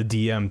up to the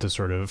DM to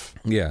sort of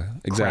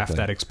craft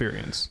that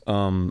experience.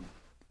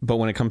 But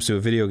when it comes to a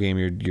video game,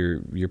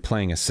 you're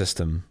playing a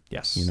system.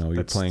 Yes, you know,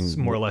 you're playing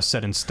more or less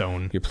set in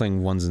stone. You're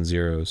playing ones and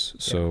zeros,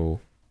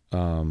 so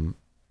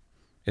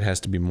it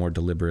has to be more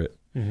deliberate.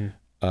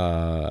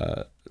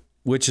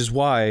 Which is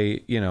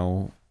why, you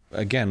know,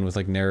 again, with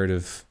like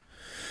narrative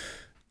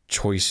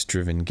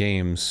choice-driven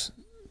games,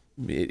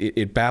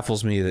 it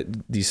baffles me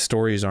that these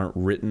stories aren't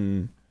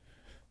written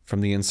from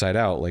the inside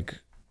out. Like,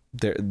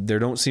 there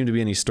don't seem to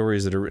be any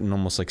stories that are written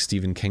almost like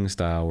Stephen King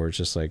style, where it's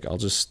just like, I'll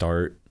just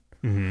start,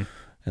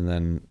 and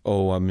then,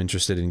 oh, I'm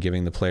interested in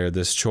giving the player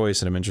this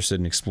choice, and I'm interested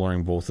in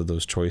exploring both of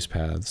those choice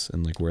paths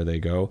and like where they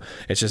go.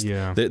 It's just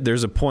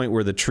there's a point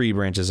where the tree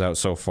branches out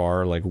so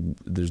far, like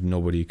there's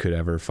nobody could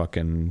ever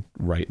fucking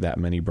write that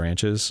many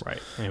branches. Right,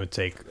 and it would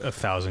take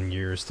 1,000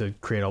 years to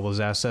create all those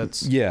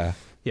assets. Yeah.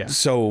 Yeah.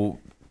 So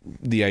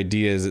the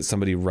idea is that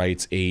somebody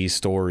writes a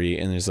story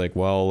and is like,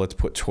 well, let's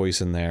put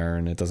choice in there,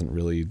 and it doesn't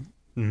really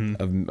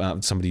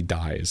somebody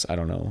dies. I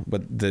don't know,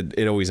 but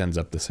it always ends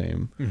up the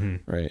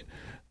same, right?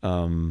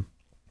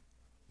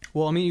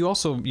 Well, I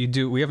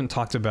mean, we haven't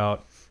talked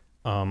about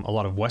a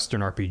lot of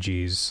Western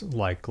RPGs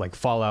like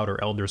Fallout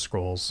or Elder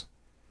Scrolls,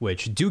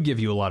 which do give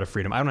you a lot of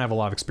freedom. I don't have a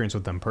lot of experience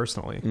with them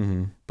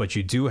personally, but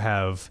you do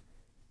have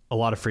a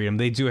lot of freedom.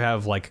 They do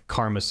have like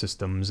karma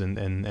systems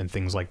and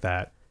things like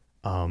that,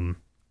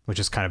 which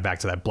is kind of back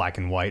to that black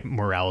and white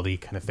morality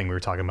kind of thing we were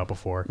talking about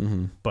before.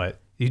 But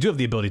you do have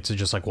the ability to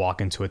just like walk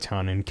into a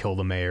town and kill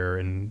the mayor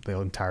and the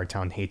entire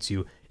town hates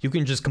you. You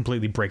can just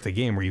completely break the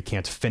game where you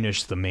can't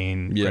finish the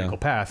main critical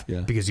path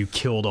because you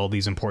killed all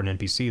these important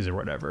NPCs or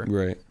whatever.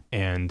 Right.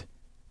 And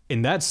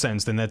in that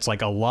sense, then that's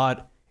like a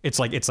lot. It's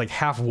like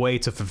halfway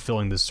to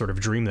fulfilling this sort of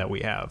dream that we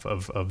have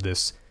of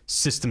this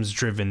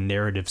systems-driven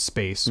narrative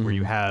space where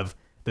you have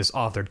this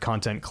authored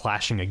content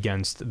clashing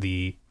against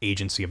the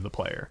agency of the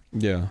player.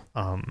 Yeah.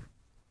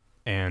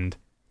 And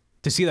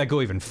to see that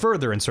go even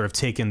further and sort of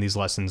take in these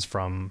lessons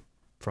from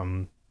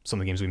some of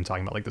the games we've been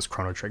talking about, like this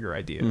Chrono Trigger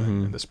idea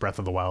and this Breath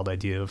of the Wild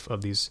idea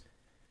of these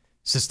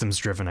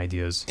systems-driven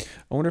ideas.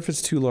 I wonder if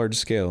it's too large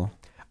scale.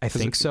 I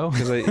think so.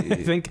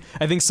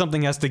 I think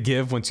something has to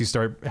give once you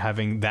start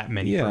having that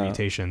many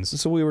permutations.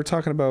 So we were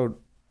talking about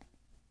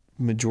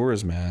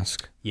Majora's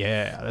Mask.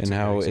 Yeah, that's and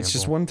how it's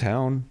just one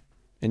town,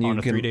 and on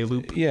a 3-day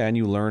loop. Yeah, and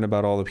you learn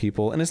about all the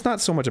people, and it's not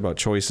so much about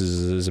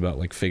choices as it is about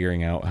like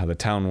figuring out how the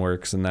town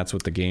works, and that's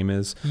what the game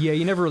is. Yeah,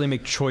 you never really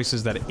make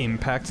choices that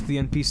impact the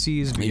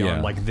NPCs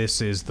beyond like this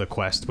is the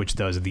quest which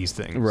does these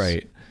things.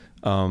 Right.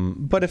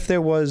 But if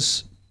there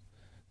was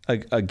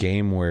a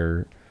game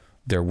where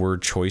there were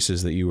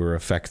choices that you were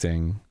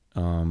affecting,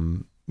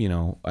 you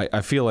know,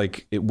 I feel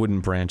like it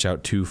wouldn't branch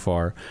out too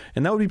far,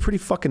 and that would be pretty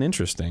fucking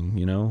interesting,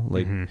 you know,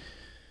 like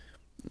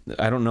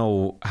I don't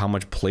know how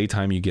much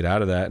playtime you get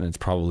out of that, and it's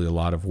probably a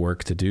lot of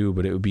work to do,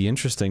 but it would be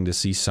interesting to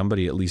see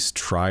somebody at least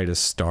try to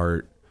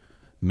start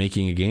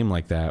making a game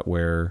like that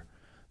where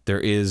there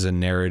is a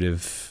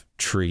narrative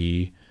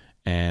tree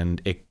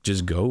and it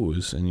just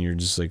goes, and you're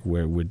just like,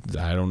 where would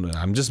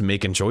I'm just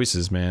making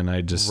choices, man.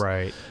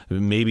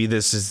 Maybe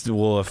this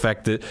will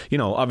affect it, you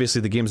know. Obviously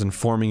the game's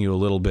informing you a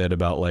little bit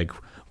about like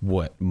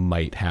what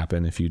might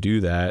happen if you do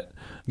that.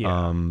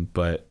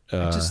 But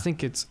I just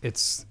think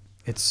it's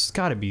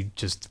got to be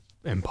just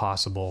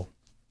impossible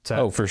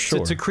to for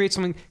sure to create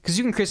something, because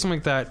you can create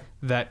something like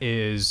that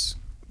is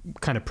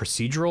kind of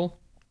procedural,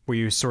 where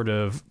you sort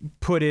of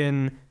put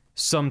in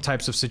some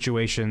types of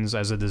situations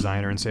as a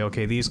designer and say,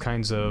 okay, these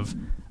kinds of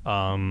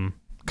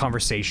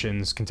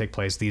conversations can take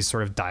place, these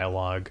sort of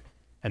dialogue,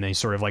 and then you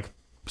sort of like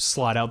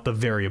slot out the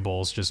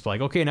variables, just like,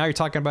 okay, now you're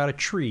talking about a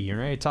tree,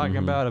 you're talking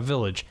about a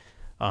village.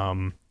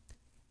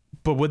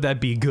 But would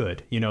that be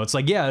good? You know, it's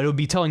like, yeah, it'll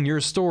be telling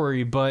your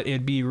story, but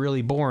it'd be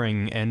really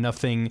boring and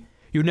nothing.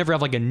 You would never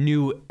have like a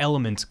new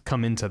element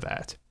come into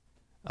that.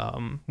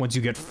 Once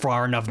you get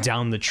far enough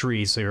down the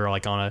tree, so you're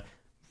like on a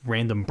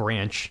random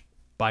branch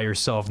by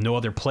yourself, no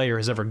other player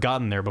has ever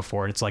gotten there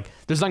before, and it's like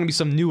there's not gonna be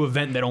some new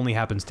event that only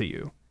happens to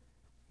you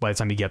by the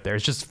time you get there.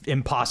 It's just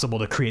impossible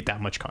to create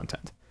that much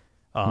content.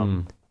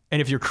 And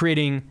if you're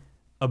creating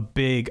a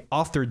big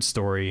authored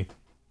story,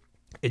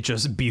 it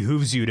just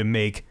behooves you to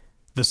make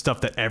the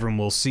stuff that everyone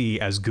will see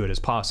as good as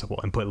possible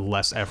and put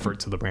less effort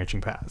to the branching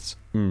paths.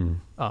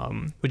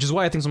 Which is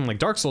why I think something like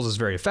Dark Souls is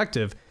very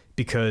effective,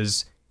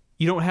 because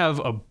you don't have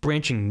a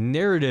branching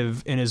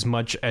narrative in as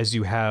much as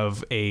you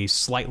have a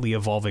slightly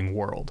evolving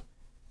world,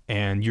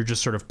 and you're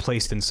just sort of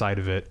placed inside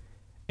of it,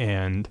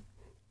 and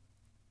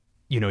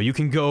you know, you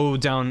can go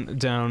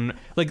down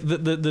like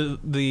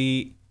the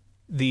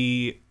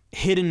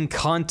hidden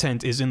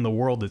content is in the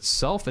world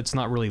itself. It's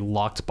not really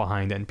locked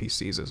behind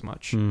NPCs as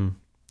much.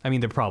 I mean,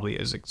 there probably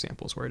is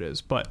examples where it is,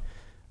 but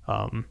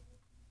I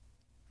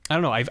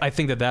don't know. I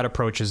think that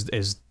approach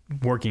is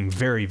working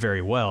very,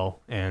 very well,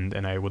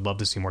 and I would love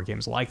to see more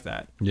games like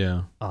that.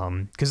 Yeah.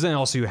 Because then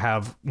also you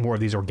have more of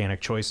these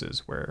organic choices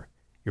where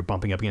you're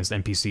bumping up against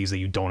NPCs that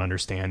you don't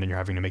understand, and you're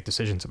having to make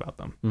decisions about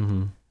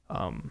them.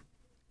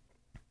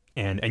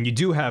 And you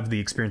do have the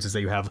experiences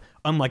that you have,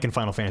 unlike in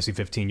Final Fantasy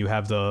 15. You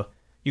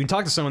can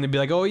talk to someone, they'd be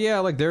like, oh yeah,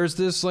 like there's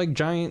this like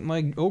giant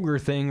like ogre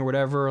thing or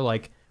whatever,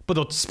 like, but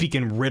they'll speak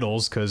in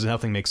riddles because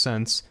nothing makes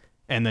sense.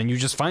 And then you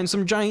just find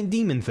some giant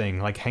demon thing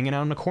like hanging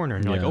out in the corner,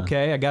 and you're like,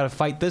 okay, I gotta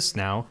fight this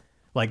now.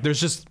 Like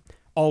there's just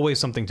always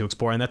something to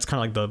explore, and that's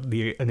kind of like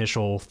the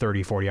initial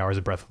 30-40 hours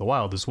of Breath of the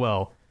Wild as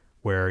well,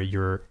 where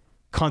you're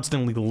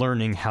constantly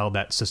learning how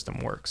that system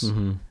works.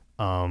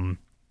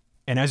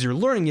 And as you're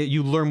learning it,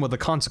 you learn what the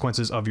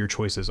consequences of your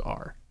choices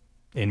are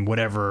in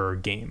whatever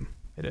game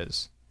it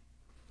is.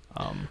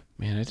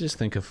 Man, I just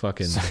think of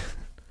fucking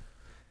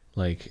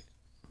like,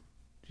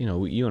 you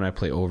know, you and I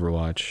play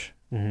Overwatch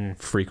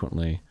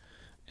frequently,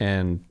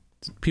 and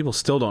people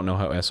still don't know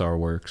how SR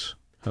works,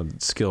 how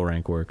skill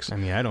rank works. I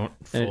mean, I don't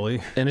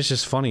fully. And it's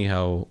just funny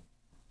how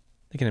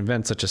they can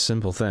invent such a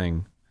simple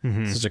thing,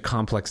 such a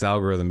complex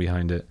algorithm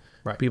behind it.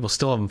 Right. People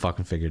still haven't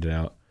fucking figured it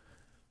out.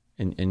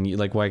 And you,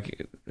 like, why? I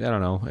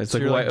don't know. It's So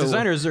like, you're why, like,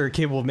 designers are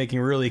capable of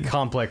making really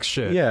complex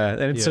shit. yeah,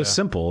 and it's so Yeah.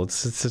 simple. It's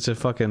such a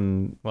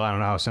fucking. Well, I don't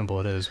know how simple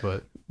it is,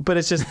 but But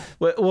it's just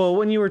well,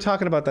 when you were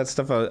talking about that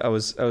stuff, I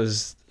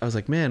was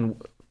like, man,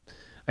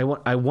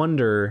 I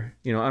wonder,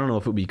 you know, I don't know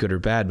if it would be good or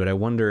bad, but I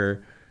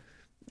wonder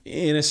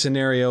in a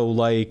scenario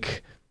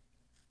like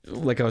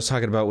I was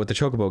talking about with the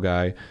Chocobo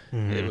guy,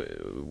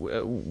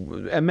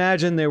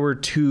 imagine there were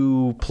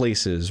two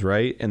places,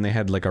 right? And they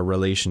had like a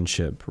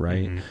relationship,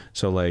 right?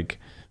 So like,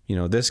 you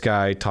know, this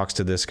guy talks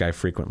to this guy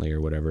frequently or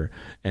whatever.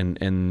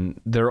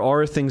 And there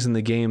are things in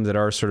the game that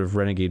are sort of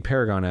Renegade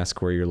Paragon-esque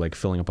where you're like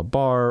filling up a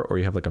bar or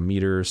you have like a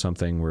meter or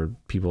something where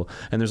people,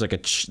 and there's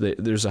like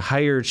there's a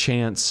higher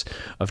chance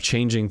of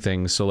changing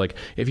things. So like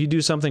if you do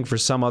something for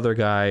some other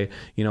guy,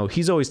 you know,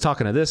 he's always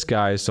talking to this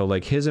guy. So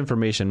like his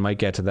information might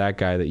get to that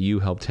guy that you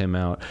helped him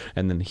out,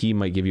 and then he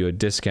might give you a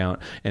discount.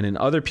 And in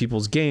other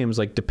people's games,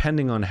 like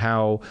depending on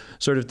how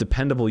sort of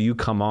dependable you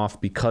come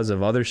off because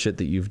of other shit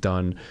that you've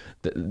done,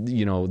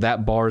 you know,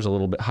 that bar is a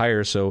little bit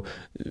higher. So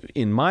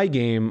in my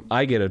game,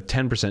 I get a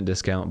 10%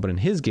 discount, but in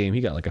his game,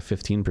 he got like a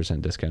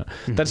 15% discount.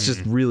 That's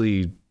just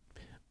really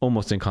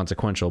almost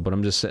inconsequential, but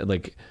I'm just saying,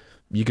 like,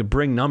 you could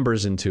bring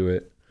numbers into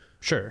it.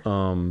 sure.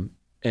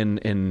 And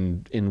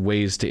in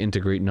ways to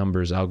integrate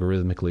numbers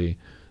algorithmically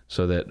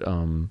so that,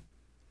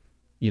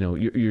 you know,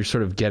 you're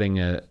sort of getting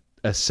a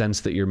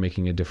sense that you're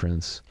making a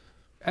difference.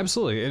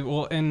 Absolutely.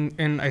 Well,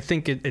 and I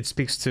think it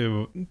speaks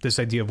to this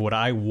idea of what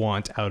I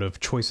want out of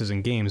choices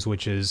in games,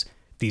 which is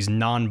these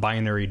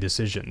non-binary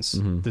decisions,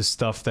 this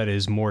stuff that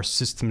is more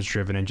systems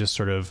driven and just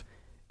sort of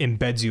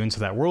embeds you into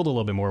that world a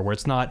little bit more, where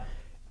it's not,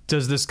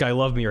 does this guy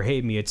love me or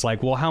hate me? It's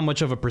like, well, how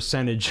much of a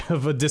percentage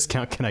of a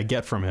discount can I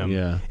get from him?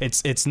 Yeah.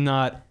 It's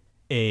not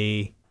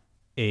a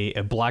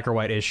black or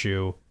white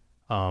issue.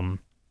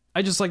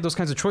 I just like those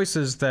kinds of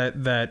choices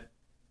that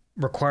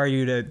require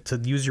you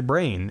to use your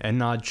brain and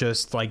not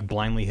just like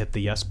blindly hit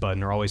the yes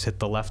button or always hit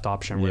the left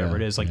option, whatever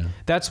it is. Like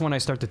that's when I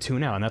start to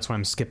tune out, and that's when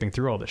I'm skipping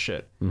through all this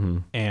shit.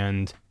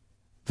 And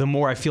the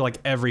more I feel like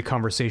every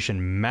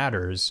conversation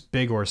matters,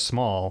 big or a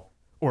small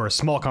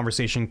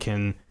conversation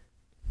can,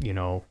 you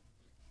know,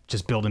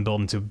 just build and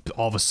build into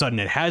all of a sudden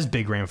it has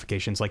big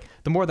ramifications. Like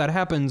the more that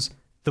happens,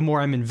 the more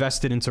I'm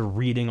invested into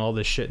reading all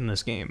this shit in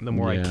this game, the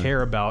more I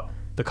care about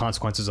the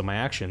consequences of my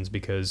actions,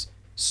 because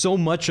so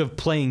much of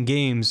playing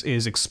games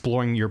is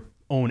exploring your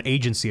own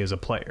agency as a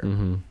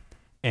player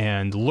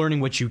and learning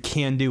what you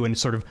can do and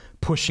sort of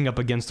pushing up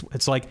against.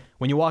 It's like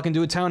when you walk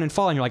into a town and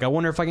fall and you're like, I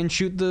wonder if I can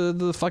shoot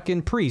the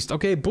fucking priest.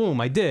 Okay,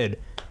 boom, I did.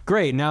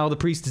 Great, now the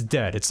priest is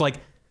dead. It's like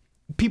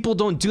people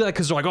don't do that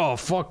because they're like, oh,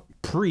 fuck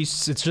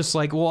priests. It's just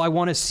like, well, I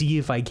want to see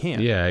if I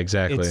can. Yeah,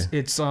 exactly.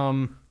 It's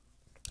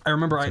I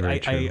remember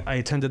I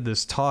attended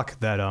this talk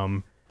that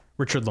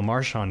Richard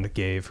Lamarchand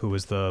gave, who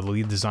was the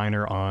lead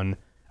designer on,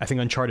 I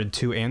think, Uncharted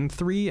 2 and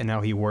 3, and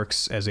now he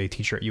works as a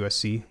teacher at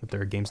USC with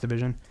their games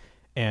division.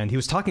 And he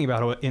was talking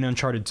about how in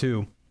Uncharted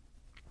 2,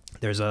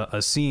 there's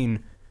a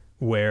scene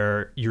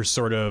where you're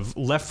sort of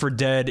left for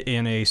dead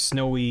in a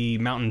snowy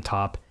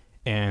mountaintop,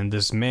 and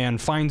this man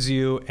finds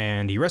you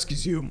and he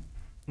rescues you.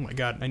 Oh my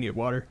God, I need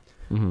water.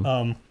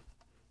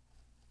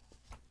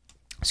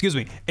 Excuse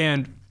me.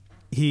 And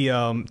he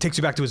takes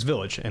you back to his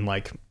village and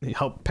like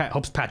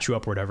helps patch you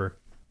up or whatever.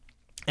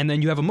 And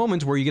then you have a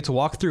moment where you get to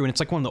walk through, and it's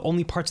like one of the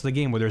only parts of the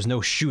game where there's no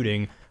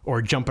shooting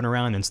or jumping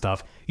around and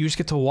stuff. You just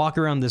get to walk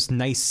around this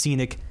nice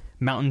scenic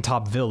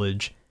mountaintop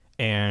village,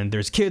 and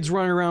there's kids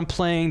running around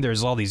playing,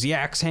 there's all these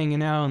yaks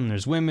hanging out, and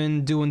there's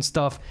women doing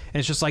stuff, and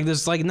it's just like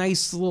this like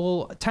nice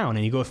little town,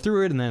 and you go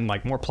through it, and then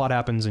like more plot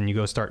happens, and you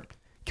go start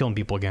killing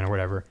people again or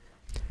whatever.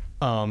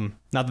 Not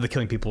that the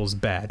killing people is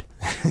bad.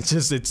 It's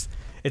just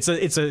it's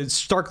a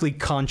starkly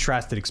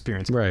contrasted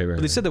experience. Right.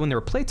 But they said that when they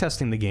were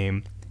playtesting the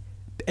game,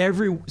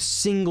 every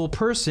single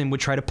person would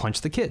try to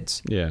punch the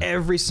kids. Yeah.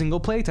 Every single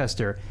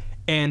playtester.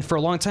 And for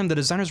a long time, the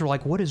designers were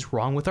like, what is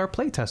wrong with our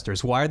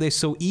playtesters? Why are they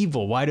so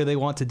evil? Why do they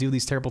want to do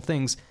these terrible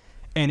things?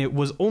 And it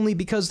was only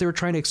because they were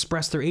trying to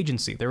express their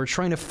agency. They were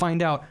trying to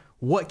find out,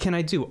 what can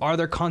I do? Are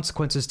there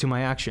consequences to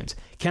my actions?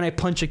 Can I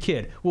punch a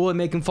kid? Will it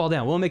make him fall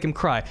down? Will it make him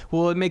cry?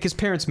 Will it make his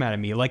parents mad at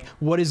me? Like,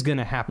 what is going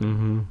to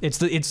happen? It's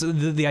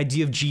the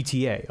idea of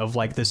GTA, of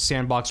like this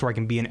sandbox where I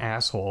can be an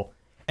asshole.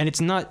 And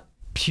it's not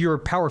pure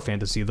power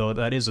fantasy, though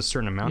that is a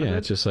certain amount of it.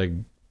 It's just like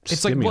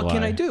it's like, what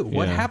can I do?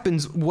 What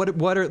happens?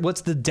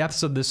 What's the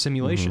depths of this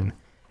simulation?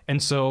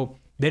 And so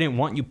they didn't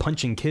want you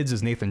punching kids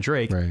as Nathan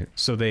Drake,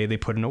 so they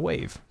put in a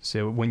wave.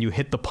 So when you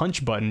hit the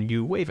punch button,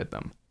 you wave at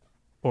them.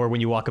 Or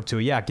when you walk up to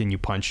a yak and you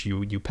punch,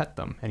 you pet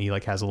them, and he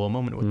like has a little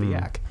moment with the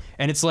yak.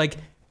 And it's like,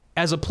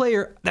 as a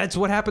player, that's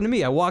what happened to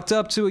me. I walked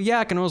up to a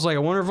yak and I was like, I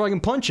wonder if I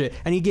can punch it.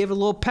 And he gave it a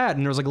little pat,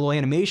 and there was like a little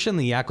animation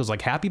the yak was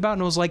like happy about,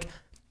 and I was like,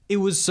 it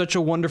was such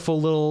a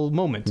wonderful little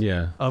moment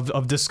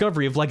of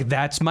discovery of like,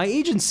 that's my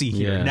agency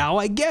here. Now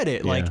I get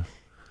it. Like,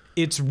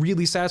 it's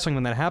really satisfying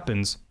when that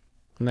happens.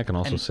 And that can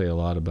also say a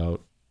lot about,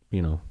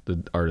 you know,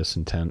 the artist's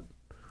intent.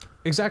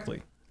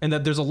 Exactly. And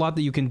that there's a lot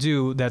that you can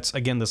do that's,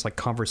 again, this like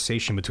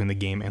conversation between the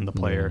game and the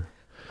player.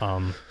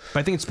 But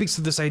I think it speaks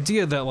to this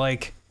idea that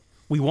like,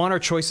 we want our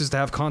choices to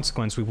have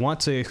consequence. We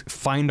want to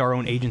find our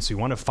own agency. We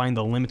want to find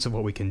the limits of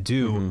what we can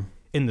do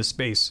in the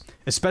space,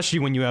 especially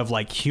when you have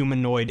like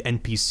humanoid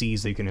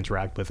NPCs that you can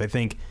interact with. I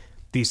think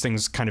these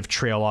things kind of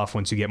trail off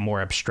once you get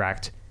more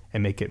abstract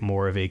and make it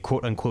more of a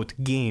quote unquote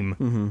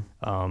game.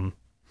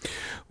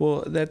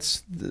 Well,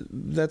 that's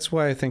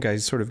why I think I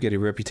sort of get a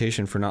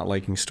reputation for not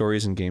liking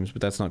stories in games,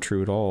 but that's not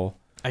true at all.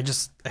 I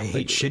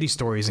hate shitty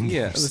stories in games.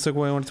 Yeah, it's like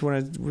when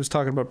I was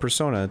talking about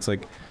Persona, it's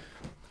like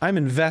I'm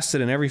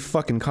invested in every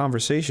fucking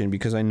conversation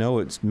because I know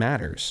it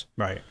matters.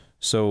 Right.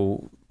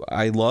 So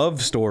I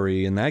love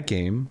story in that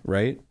game,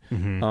 right?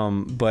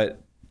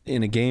 But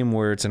in a game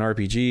where it's an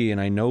RPG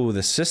and I know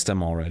the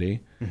system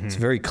already, it's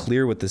very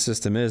clear what the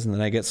system is, and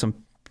then I get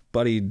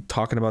somebody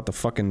talking about the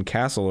fucking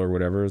castle or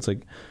whatever, it's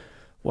like,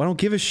 well, I don't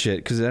give a shit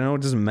because I know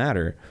it doesn't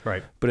matter.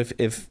 Right. But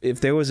if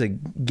there was a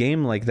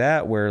game like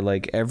that where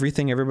like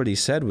everything everybody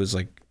said was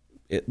like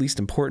at least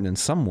important in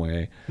some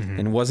way,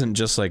 and wasn't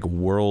just like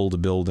world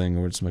building,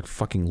 or it's my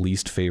fucking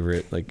least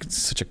favorite, like it's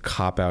such a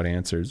cop out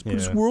answer.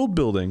 It's world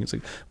building. It's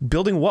like,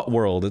 building what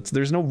world?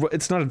 It's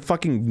not a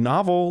fucking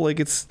novel.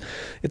 Like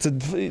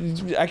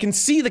I can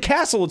see the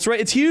castle. It's right.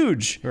 It's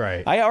huge.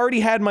 Right. I already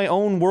had my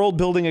own world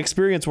building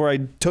experience where I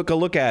took a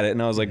look at it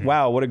and I was like,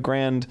 wow, what a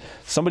grand,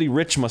 somebody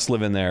rich must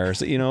live in there.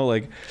 So, you know,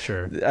 like,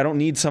 sure. I don't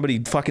need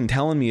somebody fucking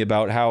telling me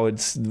about how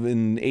it's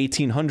in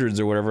 1800s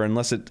or whatever,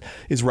 unless it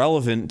is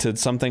relevant to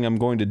something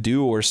I'm going to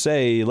do or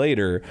say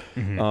later.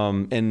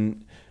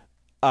 And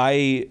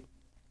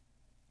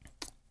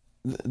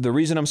the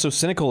reason I'm so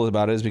cynical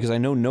about it is because I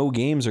know no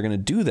games are going to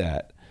do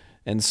that,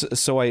 and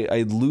so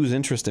I lose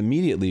interest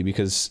immediately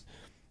because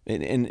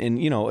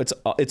and you know,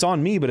 it's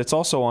on me, but it's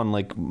also on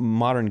like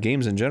modern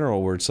games in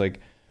general, where it's like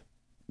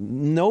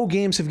no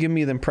games have given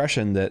me the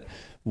impression that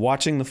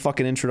watching the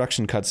fucking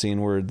introduction cutscene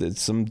where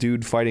it's some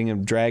dude fighting a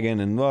dragon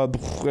and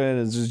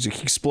it's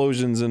just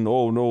explosions and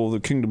oh no, the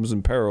kingdom's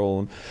in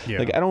peril, and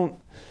like I don't.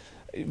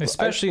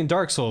 Especially in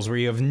Dark Souls, where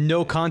you have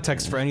no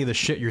context for any of the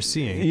shit you're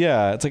seeing.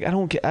 Yeah, it's like I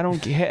don't.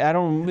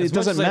 It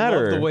doesn't matter.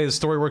 I love the way the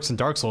story works in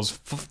Dark Souls.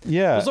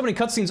 Yeah, so many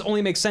cutscenes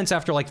only make sense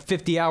after like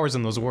 50 hours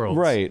in those worlds.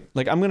 Right.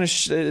 Like I'm gonna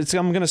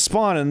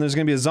spawn and there's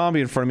gonna be a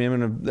zombie in front of me. I'm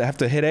gonna have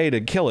to hit A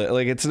to kill it.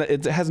 Like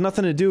it has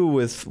nothing to do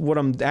with what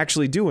I'm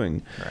actually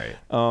doing. Right.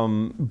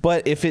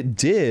 But if it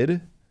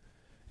did,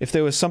 if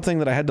there was something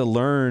that I had to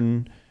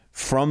learn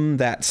from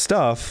that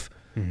stuff.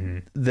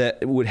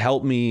 That would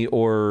help me,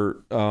 or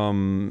I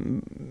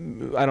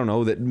don't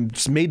know,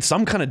 that made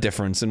some kind of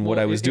difference in what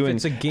I was doing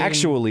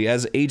actually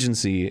as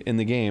agency in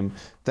the game,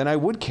 then I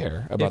would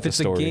care about the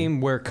story. If it's a game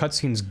where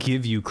cutscenes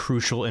give you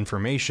crucial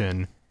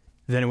information,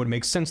 then it would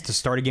make sense to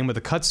start a game with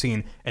a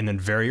cutscene and then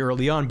very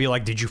early on be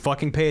like, did you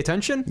fucking pay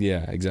attention?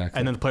 Yeah, exactly.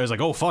 And then the player's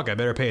like, oh fuck, I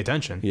better pay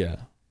attention. Yeah.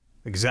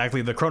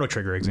 Exactly, the Chrono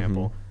Trigger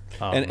example.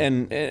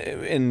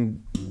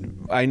 And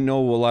I know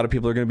a lot of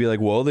people are going to be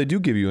like, well, they do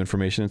give you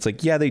information. It's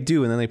like, yeah, they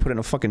do, and then they put it in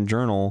a fucking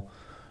journal,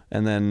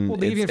 and then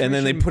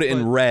they put it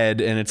in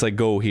red, and it's like,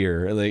 go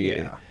here.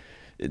 Like,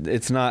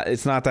 it's not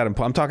that important.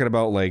 I'm talking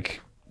about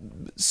like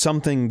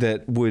something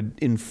that would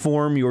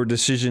inform your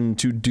decision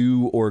to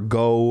do or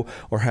go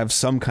or have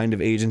some kind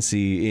of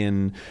agency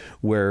in,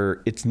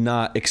 where it's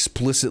not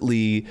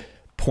explicitly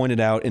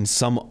pointed out in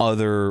some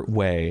other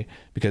way,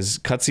 because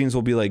cutscenes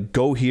will be like,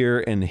 go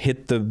here and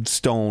hit the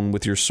stone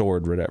with your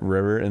sword,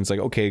 whatever, and it's like,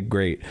 okay,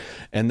 great,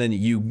 and then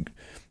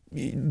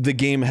the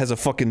game has a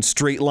fucking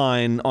straight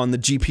line on the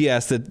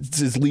GPS that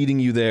is leading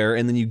you there,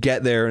 and then you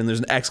get there and there's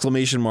an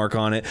exclamation mark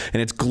on it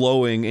and it's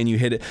glowing and you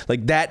hit it.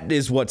 Like, that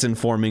is what's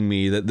informing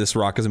me that this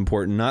rock is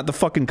important, not the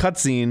fucking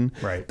cutscene.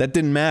 Right. That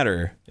didn't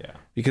matter. Yeah.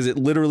 Because it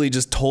literally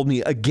just told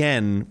me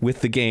again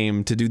with the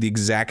game to do the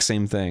exact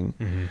same thing.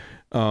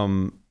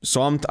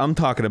 So I'm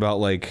talking about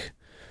like,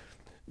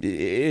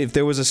 if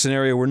there was a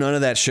scenario where none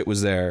of that shit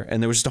was there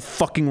and there was just a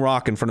fucking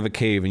rock in front of a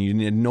cave and you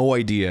had no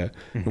idea,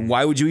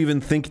 why would you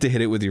even think to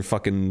hit it with your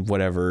fucking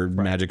whatever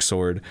magic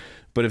sword?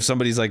 But if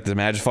somebody's like, the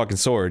magic fucking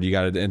sword, you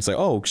got it, and it's like,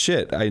 oh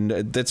shit,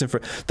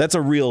 that's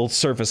a real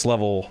surface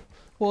level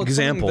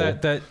example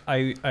that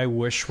I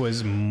wish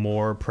was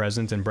more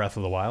present in Breath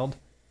of the Wild,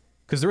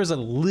 because there is a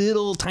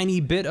little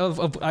tiny bit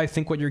of I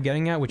think what you're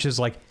getting at, which is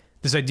like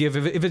this idea of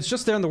if it's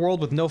just there in the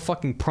world with no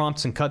fucking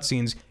prompts and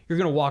cutscenes, you're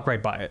gonna walk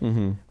right by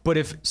it. But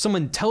if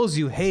someone tells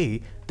you,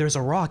 hey, there's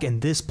a rock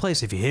in this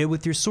place, if you hit it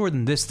with your sword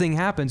and this thing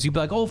happens, you'd be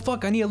like, oh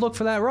fuck, I need to look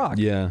for that rock.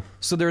 Yeah.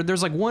 So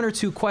there's like one or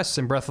two quests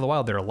in Breath of the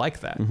Wild that are like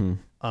that.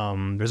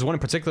 There's one in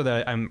particular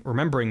that I'm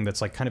remembering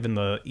that's like kind of in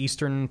the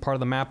eastern part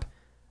of the map.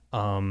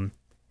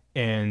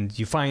 And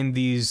you find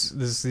these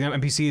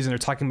NPCs and they're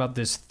talking about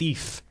this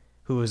thief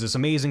who is this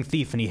amazing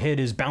thief, and he hid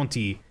his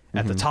bounty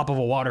at the top of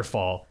a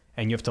waterfall.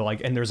 And you have to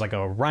like, and there's like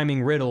a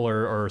rhyming riddle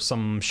or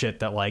some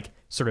shit that like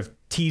sort of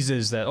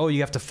teases that, oh,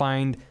 you have to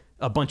find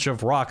a bunch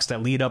of rocks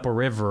that lead up a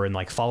river and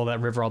like follow that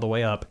river all the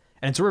way up.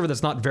 And it's a river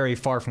that's not very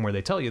far from where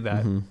they tell you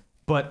that.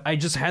 But I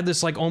just had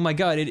this like, oh my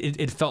God,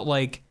 it felt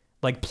like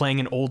playing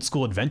an old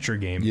school adventure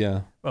game.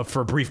 Yeah.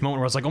 For a brief moment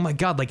where I was like, oh my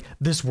God, like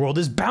this world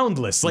is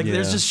boundless. Like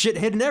there's just shit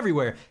hidden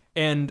everywhere.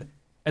 And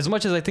as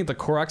much as I think the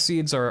Korok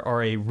seeds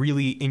are a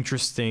really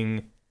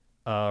interesting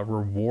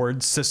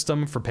reward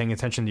system for paying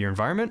attention to your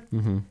environment,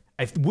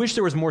 I wish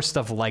there was more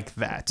stuff like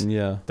that.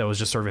 Yeah. That was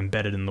just sort of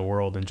embedded in the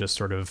world and just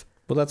sort of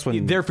Well, that's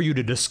when there for you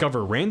to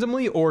discover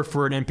randomly or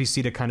for an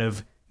NPC to kind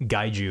of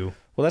guide you.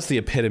 Well, that's the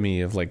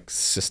epitome of like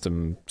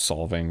system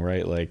solving,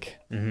 right? Like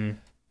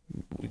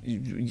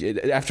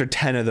after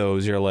 10 of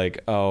those, you're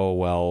like, oh,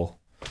 well,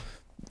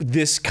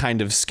 this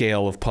kind of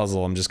scale of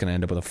puzzle, I'm just going to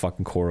end up with a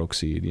fucking Korok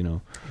seed, you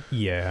know?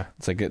 Yeah.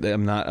 It's like,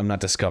 I'm not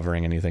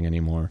discovering anything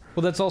anymore.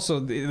 Well, that's also,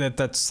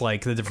 that's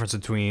like the difference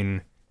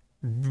between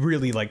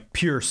really like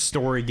pure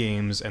story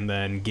games and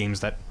then games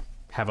that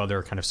have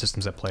other kind of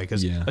systems at play.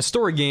 Because a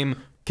story game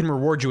can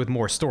reward you with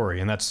more story,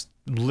 and that's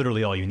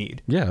literally all you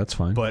need. Yeah, that's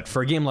fine. But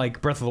for a game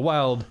like Breath of the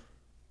Wild,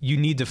 you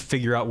need to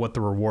figure out what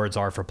the rewards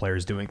are for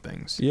players doing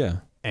things. Yeah.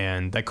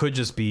 And that could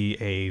just be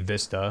a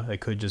Vista, it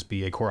could just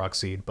be a Korok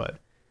seed, but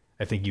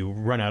I think you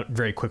run out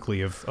very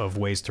quickly of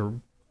ways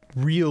to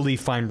really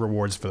find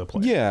rewards for the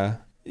player.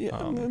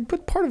 Yeah.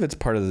 But part of it's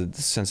part of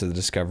the sense of the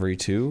discovery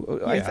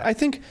too. Yeah. I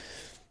think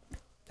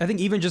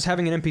even just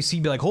having an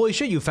NPC be like, holy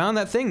shit, you found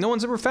that thing? No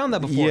one's ever found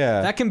that before.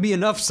 Yeah. That can be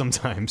enough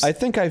sometimes. I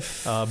think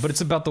but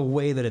it's about the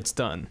way that it's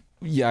done.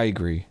 Yeah, I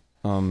agree.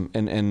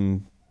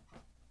 And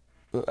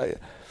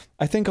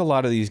I think a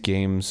lot of these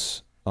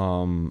games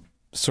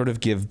sort of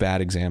give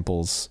bad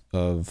examples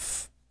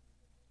of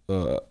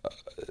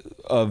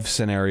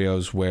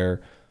scenarios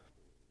where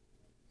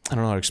I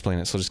don't know how to explain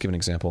it, so I'll just give an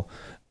example.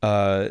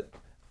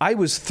 I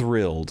was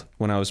thrilled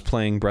when I was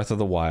playing Breath of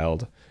the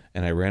Wild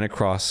and I ran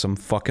across some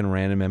fucking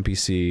random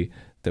NPC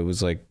that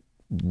was like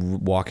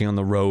walking on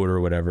the road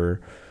or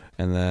whatever.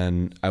 And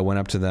then I went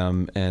up to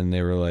them and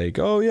they were like,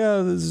 oh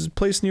yeah, there's a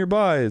place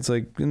nearby. It's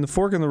like in the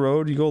fork in the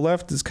road. You go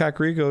left, it's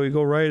Kakariko. You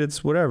go right,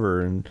 it's whatever.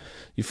 And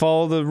you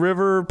follow the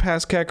river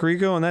past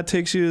Kakariko and that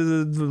takes you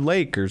to the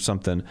lake or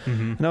something.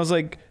 And I was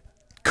like,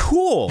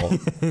 cool.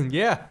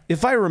 Yeah.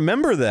 If I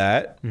remember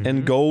that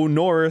and go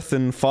north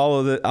and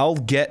follow that, I'll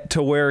get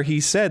to where he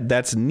said.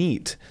 That's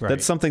neat. Right.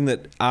 That's something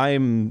that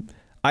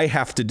I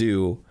have to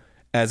do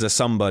as a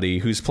somebody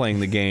who's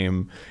playing the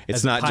game.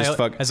 It's not just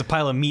as a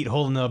pile of meat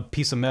holding a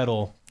piece of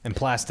metal and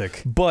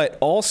plastic. But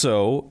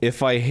also,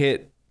 if I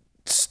hit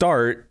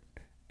start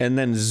and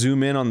then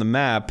zoom in on the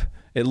map,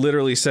 it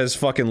literally says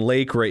fucking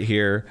lake right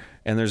here,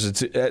 and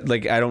there's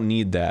like I don't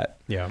need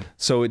that. Yeah.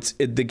 So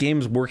the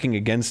game's working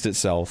against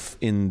itself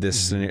in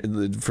this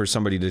for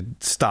somebody to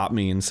stop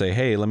me and say,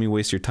 "Hey, let me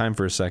waste your time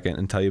for a second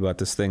and tell you about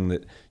this thing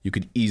that you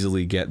could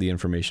easily get the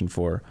information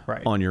for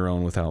on your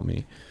own without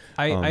me."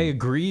 I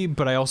agree,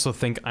 but I also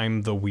think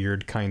I'm the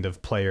weird kind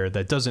of player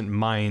that doesn't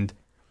mind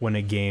when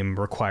a game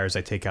requires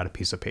I take out a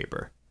piece of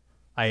paper.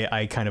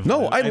 I kind of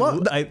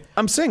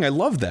I'm saying I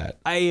love that.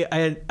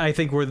 I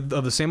think we're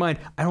of the same mind.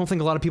 I don't think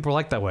a lot of people are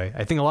like that way.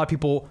 I think a lot of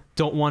people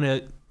don't want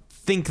to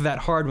think that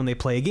hard when they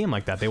play a game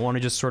like that. They want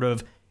to just sort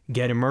of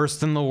get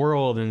immersed in the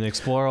world and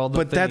explore all the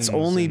things. But that's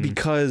only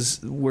because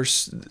we're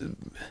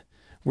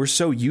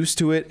so used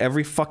to it.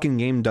 Every fucking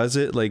game does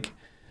it. Like,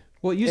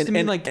 well, it used to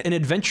mean like an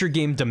adventure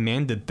game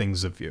demanded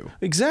things of you.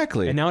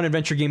 Exactly. And now an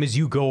adventure game is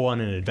you go on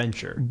an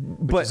adventure,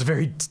 which is a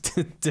very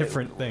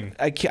different thing.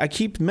 I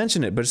keep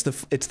mentioning it, but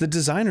it's the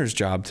designer's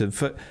job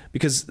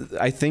because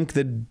I think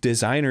the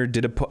designer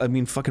did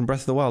fucking Breath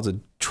of the Wild's a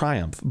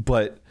triumph,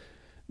 but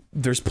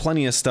there's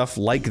plenty of stuff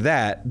like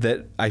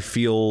that I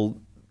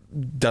feel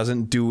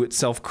doesn't do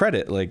itself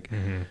credit. Like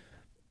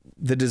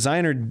the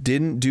designer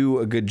didn't do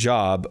a good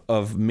job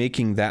of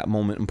making that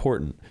moment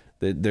important.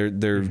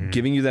 They're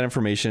giving you that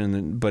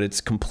information, but it's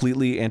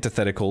completely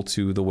antithetical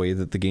to the way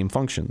that the game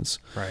functions.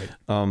 Right.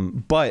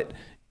 But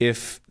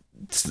if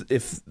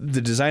the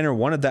designer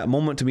wanted that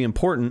moment to be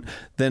important,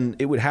 then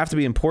it would have to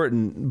be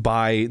important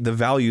by the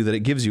value that it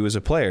gives you as a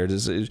player.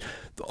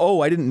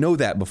 I didn't know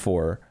that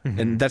before,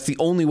 and that's the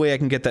only way I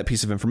can get that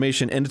piece of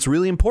information, and it's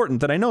really important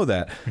that I know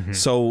that.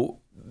 So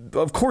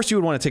of course you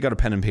would want to take out a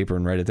pen and paper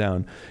and write it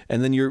down,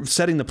 and then you're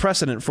setting the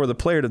precedent for the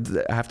player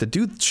to have to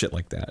do shit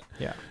like that.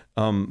 Yeah.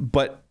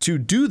 But to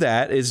do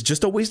that is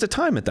just a waste of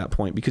time at that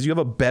point, because you have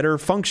a better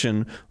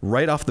function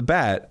right off the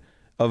bat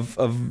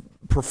of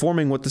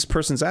performing what this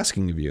person's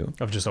asking of you.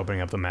 Of just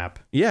opening up the map.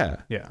 Yeah.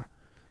 Yeah.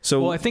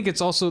 So, well, I think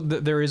it's also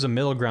there is a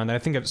middle ground. I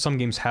think some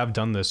games have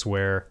done this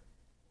where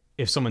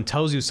if someone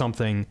tells you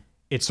something,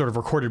 it's sort of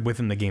recorded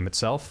within the game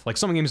itself. Like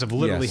some games have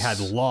literally had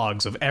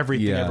logs of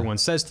everything everyone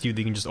says to you that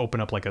you can just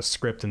open up like a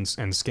script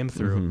and skim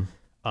through.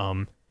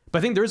 But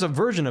I think there's a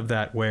version of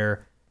that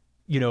where,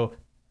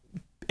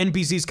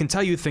 NPCs can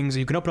tell you things, and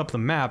you can open up the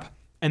map,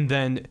 and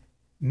then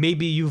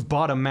maybe you've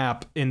bought a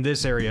map in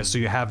this area, so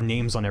you have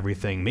names on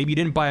everything. Maybe you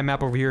didn't buy a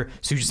map over here,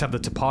 so you just have the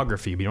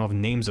topography, but you don't have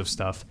names of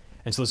stuff.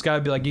 And so this guy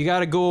would be like, you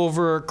got to go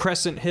over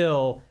Crescent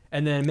Hill,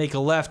 and then make a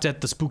left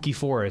at the spooky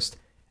forest.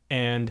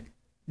 And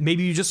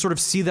maybe you just sort of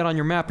see that on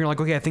your map, and you're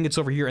like, okay, I think it's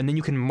over here. And then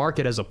you can mark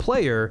it as a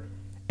player,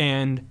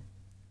 and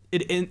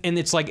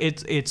it's like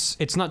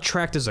it's not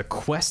tracked as a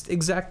quest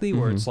exactly,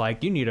 where it's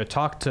like you need to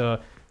talk to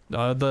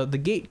the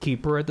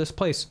gatekeeper at this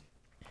place.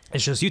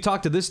 It's just, you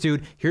talk to this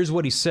dude, here's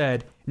what he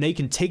said. Now you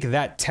can take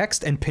that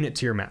text and pin it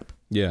to your map.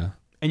 Yeah.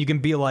 And you can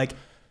be like,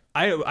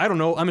 I don't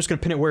know, I'm just going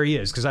to pin it where he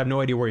is because I have no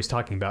idea where he's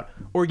talking about.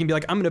 Or you can be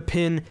like, I'm going to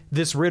pin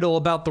this riddle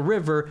about the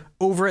river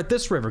over at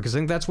this river because I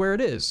think that's where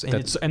it is.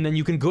 And then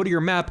you can go to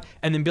your map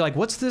and then be like,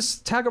 what's this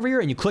tag over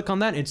here? And you click on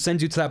that and it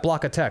sends you to that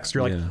block of text.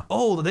 You're like,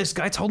 oh, this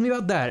guy told me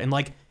about that. And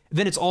like,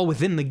 then it's all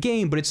within the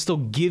game, but it still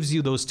gives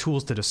you those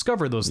tools to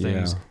discover those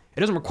things. It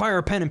doesn't require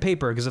a pen and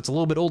paper because it's a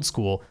little bit old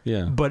school.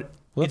 Yeah. But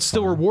it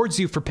still rewards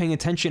you for paying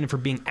attention and for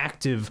being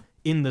active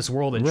in this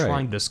world and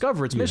trying to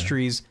discover its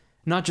mysteries.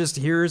 Not just,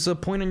 here's a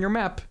point on your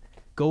map,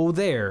 go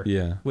there.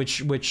 Yeah.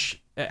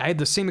 Which I had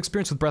the same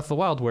experience with Breath of the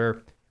Wild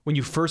where when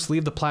you first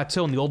leave the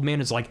plateau and the old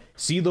man is like,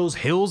 see those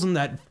hills in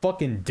that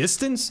fucking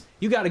distance?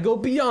 You got to go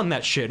beyond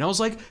that shit. And I was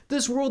like,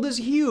 this world is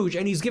huge.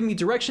 And he's giving me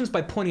directions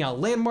by pointing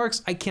out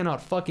landmarks. I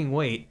cannot fucking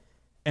wait.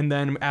 And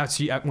then once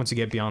you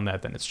get beyond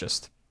that, then it's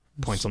just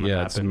points on the map.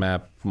 Yeah, it's a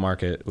map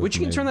market. Which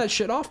you can turn that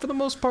shit off for the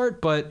most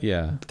part, but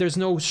there's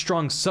no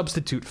strong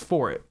substitute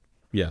for it.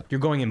 Yeah. You're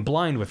going in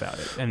blind without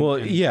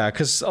it. Yeah,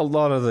 because a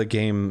lot of the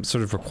game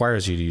sort of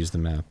requires you to use the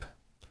map.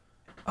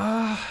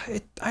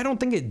 I don't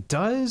think it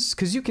does,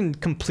 because you can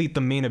complete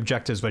the main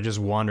objectives by just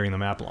wandering the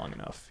map long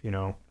enough, you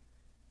know?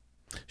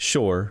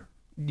 Sure.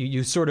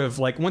 You sort of,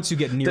 like, once you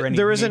get near any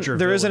there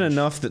major isn't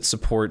enough that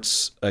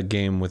supports a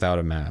game without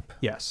a map.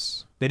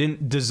 Yes. They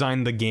didn't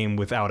design the game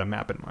without a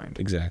map in mind.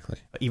 Exactly.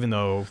 Even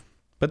though...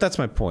 But that's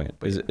my point,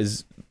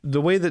 is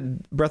the way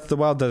that Breath of the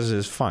Wild does it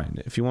is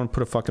fine. If you want to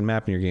put a fucking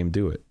map in your game,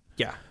 do it.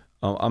 Yeah.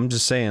 I'm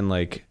just saying,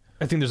 like,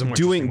 I think there's a more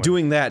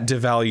doing that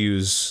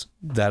devalues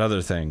that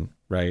other thing,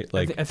 right?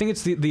 Like, I think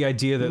it's the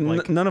idea that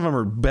like none of them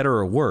are better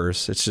or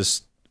worse. It's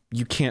just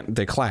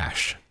they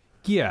clash.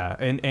 Yeah,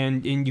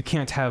 and you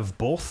can't have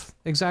both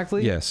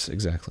exactly. Yes,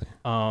 exactly.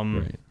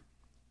 Right.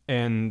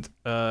 And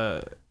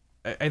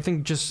I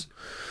think just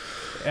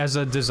as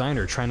a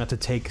designer, try not to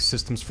take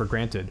systems for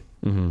granted,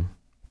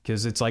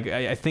 because it's like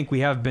I think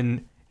we have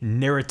been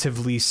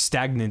narratively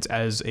stagnant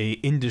as a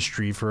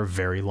industry for a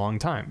very long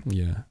time.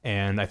 Yeah.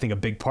 And I think a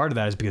big part of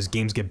that is because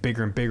games get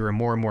bigger and bigger and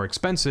more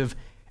expensive,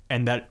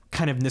 and that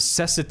kind of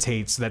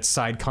necessitates that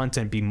side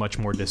content be much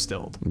more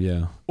distilled.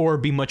 Yeah. Or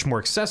be much more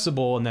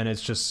accessible, and then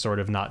it's just sort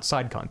of not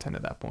side content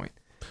at that point.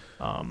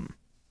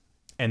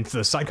 And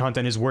the side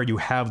content is where you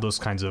have those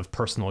kinds of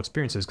personal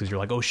experiences because you're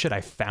like, oh shit,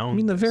 I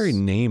found the very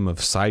name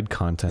of side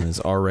content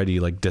is already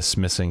like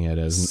dismissing it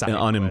as side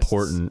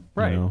unimportant. Quests.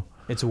 Right. You know?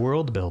 It's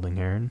world building,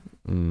 Aaron.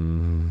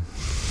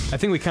 I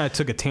think we kind of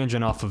took a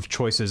tangent off of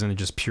choices and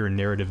just pure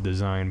narrative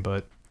design,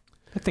 but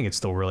I think it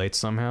still relates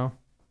somehow.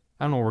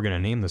 I don't know what we're going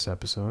to name this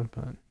episode,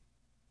 but...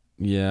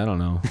 Yeah, I don't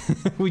know.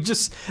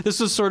 This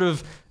was sort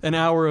of an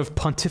hour of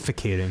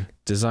pontificating.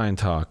 Design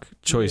talk,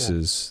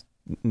 choices,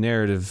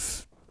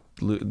 narrative,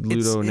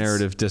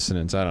 narrative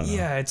dissonance. I don't know.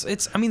 Yeah,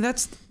 I mean,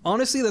 that's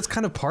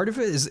kind of part of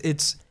it. Is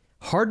it's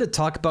hard to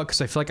talk about because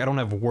I feel like I don't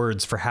have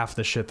words for half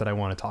the shit that I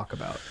want to talk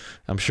about.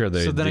 I'm sure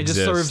they So then exist.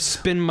 I just sort of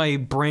spin my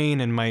brain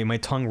and my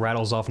tongue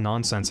rattles off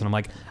nonsense and I'm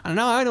like,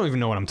 I don't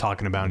even know what I'm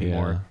talking about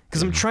anymore.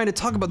 Because I'm trying to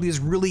talk about these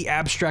really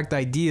abstract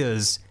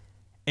ideas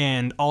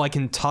and all I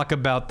can talk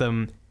about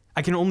them,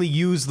 I can only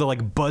use the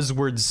like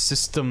buzzword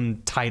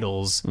system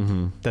titles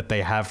that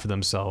they have for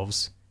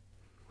themselves.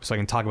 So I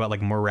can talk about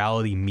like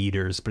morality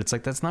meters, but it's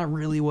like, that's not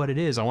really what it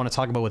is. I want to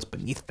talk about what's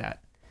beneath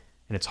that.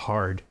 And it's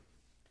hard.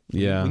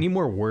 Yeah. We need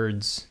more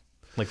words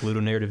like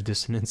ludonarrative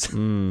dissonance.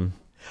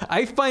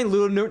 I find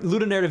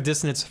ludonarrative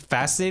dissonance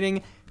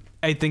fascinating.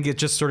 I think it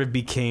just sort of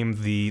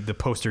became the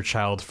poster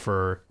child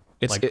for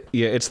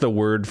it's the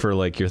word for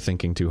like you're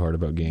thinking too hard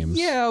about games.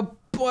 Yeah,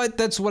 but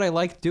that's what I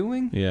like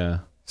doing. Yeah.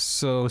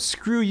 So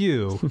screw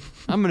you.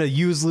 I'm going to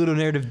use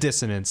ludonarrative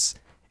dissonance.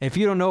 If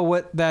you don't know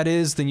what that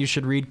is, then you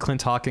should read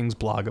Clint Hawking's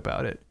blog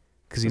about it.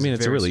 Because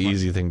it's a really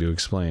easy thing to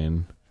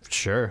explain.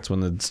 Sure. It's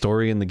when the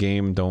story and the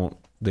game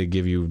they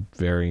give you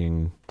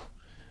varying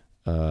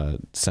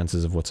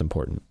senses of what's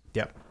important.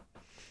 Yep.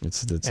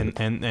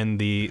 And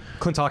the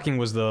Clint Hawking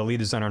was the lead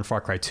designer on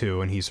Far Cry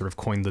 2, and he sort of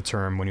coined the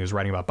term when he was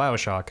writing about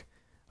BioShock.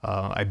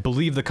 I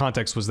believe the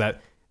context was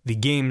that the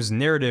game's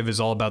narrative is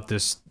all about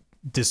this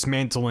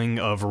dismantling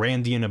of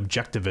Randian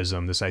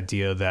objectivism, this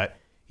idea that,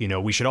 you know,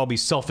 we should all be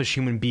selfish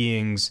human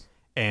beings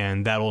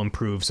and that'll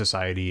improve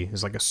society,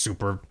 is like a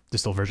super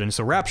distilled version.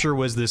 So Rapture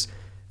was this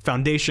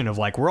foundation of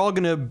like, we're all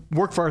going to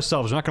work for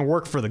ourselves. We're not going to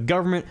work for the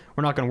government.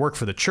 We're not going to work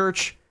for the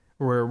church.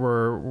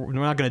 We're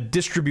not going to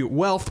distribute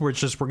wealth. We're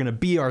going to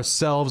be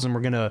ourselves and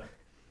we're going to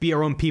be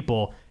our own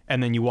people.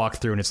 And then you walk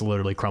through and it's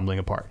literally crumbling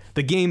apart.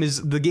 The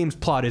game's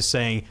plot is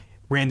saying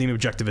Randian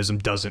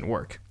objectivism doesn't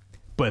work.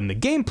 But in the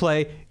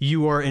gameplay,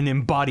 you are an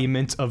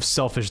embodiment of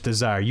selfish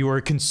desire. You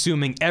are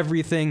consuming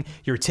everything.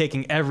 You're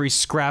taking every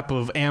scrap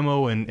of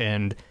ammo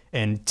and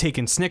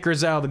taking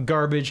Snickers out of the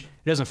garbage.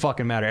 It doesn't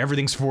fucking matter.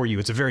 Everything's for you.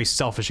 It's a very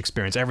selfish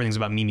experience. Everything's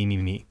about me, me, me,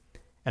 me.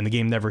 And the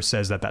game never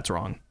says that that's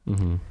wrong.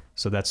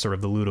 So that's sort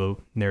of the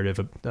Ludo narrative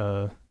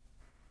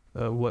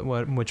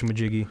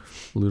whatchamajiggy?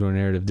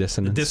 Ludonarrative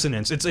dissonance.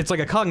 Dissonance. It's like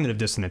a cognitive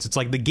dissonance. It's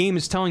like the game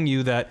is telling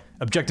you that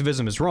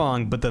objectivism is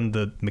wrong, but then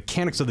the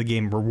mechanics of the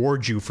game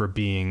reward you for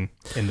being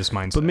in this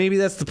mindset. But maybe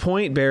that's the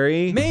point,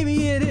 Barry.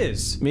 Maybe it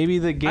is. Maybe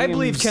the game. I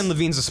believe Ken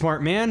Levine's a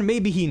smart man.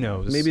 Maybe he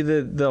knows. Maybe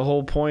the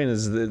whole point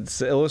is that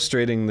it's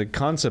illustrating the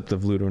concept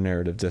of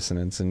ludonarrative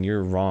dissonance, and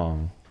you're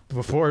wrong.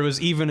 Before it was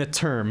even a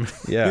term.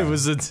 Yeah. it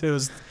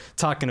was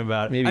talking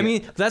about it. Maybe. I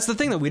mean, that's the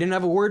thing, that we didn't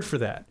have a word for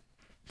that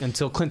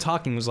until Clint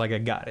Hawking was like, I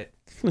got it.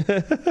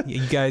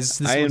 You guys,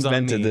 this I one's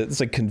invented on me. it. It's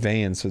like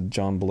conveyance with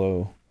John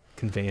Blow.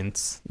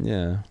 Conveyance.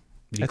 Yeah.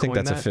 Did he I think coin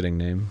that's a that? fitting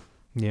name.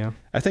 Yeah.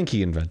 I think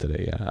he invented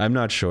it, yeah. I'm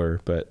not sure,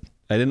 but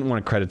I didn't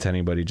want to credit to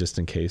anybody just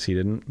in case he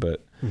didn't,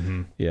 but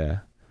yeah.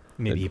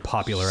 Maybe he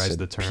popularized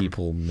the term.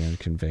 People man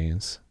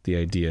conveyance. The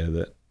idea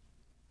that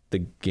the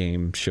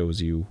game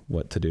shows you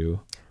what to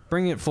do.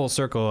 Bring it full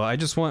circle. I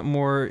just want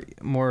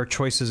more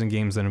choices in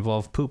games that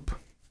involve poop.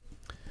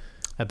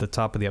 At the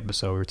top of the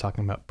episode, we were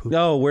talking about poop.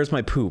 Oh, where's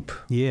my poop?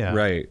 Yeah.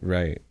 Right.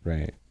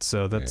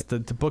 So that's the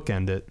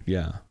bookend it.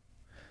 Yeah.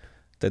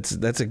 That's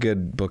a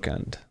good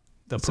bookend.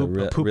 A It's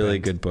poop really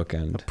end. good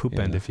bookend. A poop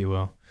end, if you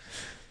will.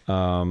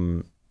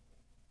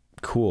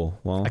 Cool.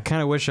 Well, I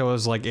kind of wish I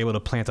was like able to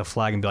plant a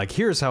flag and be like,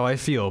 here's how I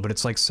feel, but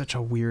it's like such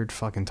a weird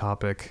fucking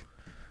topic.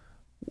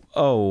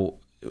 oh,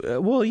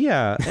 well,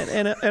 yeah.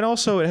 And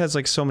also it has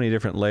like so many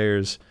different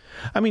layers.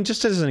 I mean,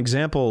 just as an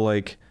example,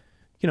 like,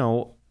 you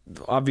know,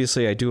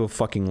 obviously I do a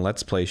fucking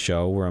Let's Play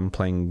show where I'm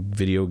playing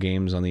video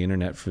games on the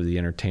internet for the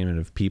entertainment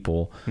of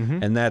people.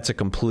 And that's a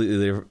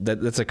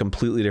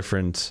completely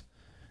different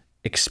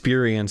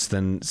experience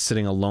than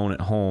sitting alone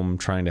at home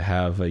trying to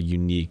have a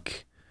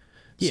unique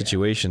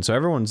situation. So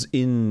everyone's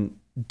in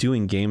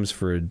doing games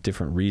for a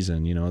different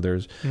reason. You know,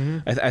 there's,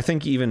 I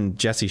think even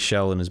Jesse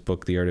Schell in his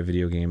book, The Art of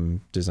Video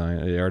Game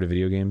Design, The Art of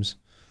Video Games,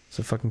 what's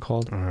it fucking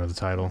called? I don't know the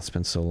title. It's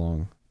been so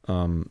long.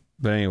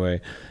 But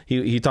anyway,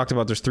 he talked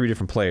about there's 3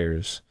 different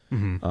players.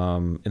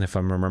 And if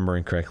I'm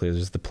remembering correctly,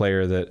 there's the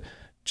player that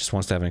just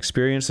wants to have an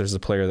experience. There's the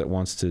player that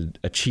wants to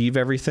achieve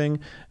everything.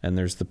 And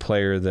there's the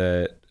player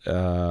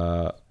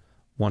that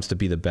wants to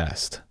be the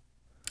best.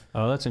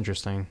 Oh, that's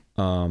interesting.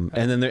 And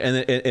then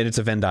it's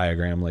a Venn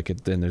diagram. Like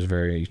then there's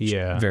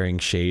varying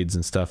shades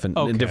and stuff.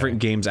 And different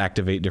games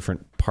activate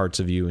different parts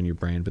of you and your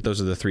brain. But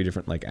those are the 3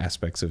 different like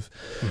aspects of.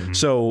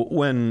 So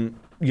when,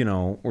 you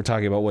know, we're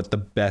talking about what the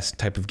best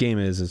type of game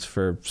is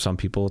for some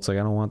people, it's like,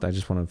 I want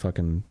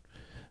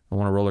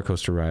a roller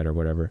coaster ride or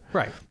whatever.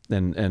 Right.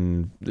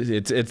 And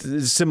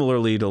it's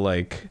similarly to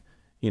like,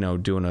 you know,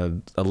 doing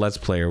a Let's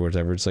Play or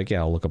whatever. It's like, yeah,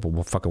 I'll look up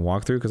a fucking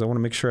walkthrough because I want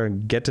to make sure I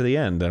get to the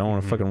end. I don't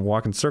want to fucking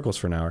walk in circles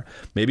for an hour.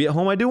 Maybe at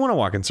home I do want to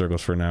walk in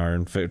circles for an hour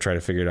and try to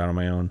figure it out on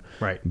my own.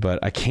 Right.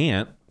 But I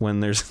can't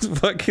when there's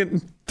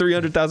fucking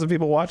 300,000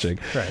 people watching.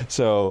 Right.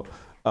 So,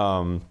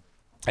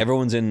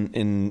 everyone's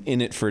in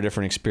it for a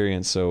different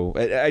experience. So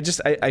I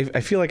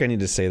feel like I need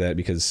to say that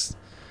because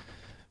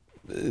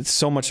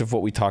so much of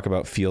what we talk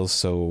about feels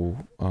so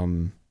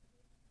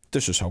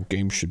this is how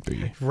games should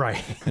be,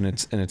 right? And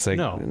it's like,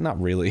 no,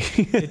 not really.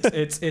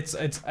 it's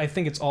I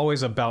think it's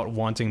always about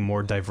wanting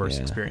more diverse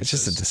experiences.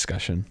 It's just a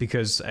discussion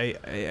because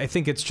I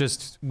think it's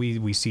just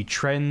we see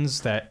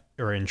trends that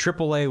are in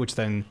AAA, which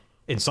then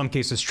in some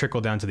cases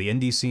trickle down to the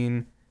indie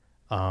scene,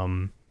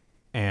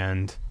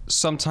 and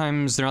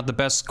sometimes they're not the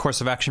best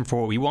course of action for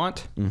what we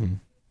want.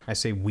 I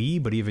say we,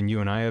 but even you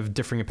and I have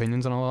differing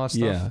opinions on a lot of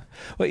stuff. Yeah,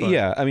 well,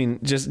 yeah. I mean,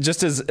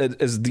 just as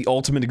the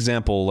ultimate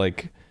example,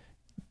 like,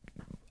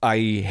 I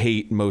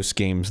hate most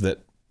games that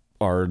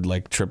are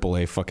like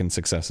AAA fucking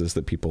successes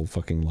that people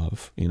fucking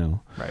love, you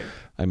know? Right.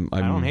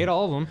 I don't hate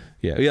all of them.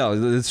 Yeah,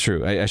 that's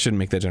true. I shouldn't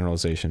make that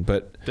generalization,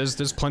 but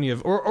there's plenty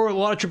of or a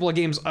lot of AAA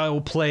games I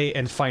will play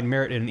and find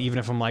merit in, even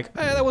if I'm like,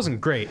 that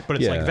wasn't great, but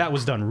it's like that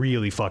was done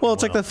really fucking well.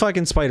 It's like the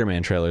fucking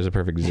Spider-Man trailer is a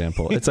perfect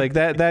example. It's like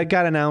that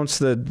got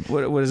announced.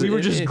 What is it? We were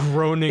just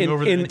groaning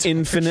over the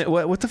Infinite.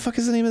 What the fuck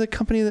is the name of the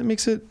company that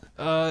makes it?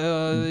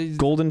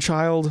 Golden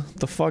Child.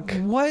 The fuck?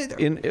 What?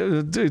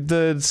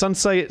 The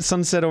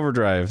Sunset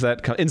Overdrive.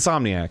 That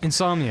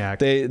Insomniac.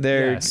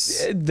 They're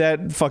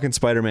that fucking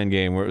Spider-Man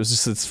game where it was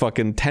just this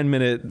fucking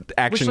 10-minute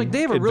action, which, like,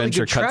 they have a really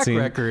good track cutscene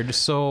record.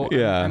 So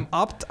I'm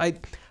up.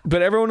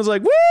 But everyone was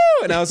like, "Woo!"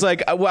 And I was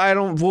like, "I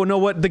don't know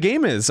what the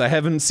game is. I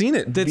haven't seen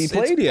it be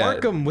played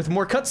yet." Arkham with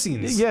more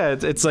cutscenes. Yeah,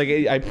 it's like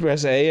I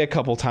press A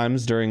couple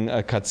times during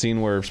a cutscene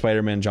where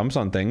Spider-Man jumps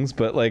on things,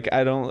 but like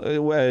I don't.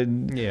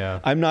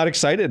 I'm not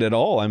excited at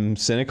all. I'm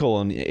cynical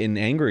and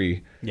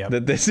angry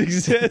that this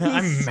exists.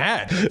 I'm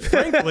mad.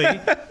 Frankly,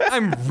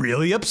 I'm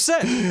really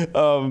upset.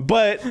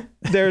 But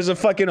there's a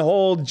fucking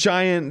whole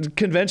giant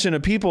convention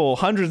of people,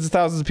 hundreds of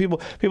thousands of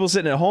people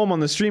sitting at home on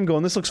the stream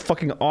going, "This looks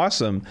fucking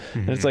awesome,"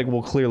 and it's like,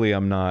 well, clearly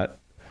I'm not.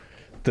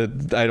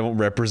 I don't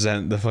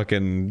represent the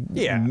fucking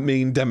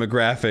main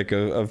demographic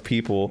of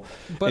people.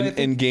 But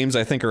in games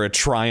I think are a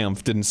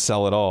triumph didn't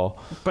sell at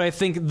all. But I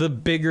think the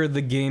bigger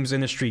the games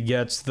industry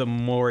gets, the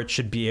more it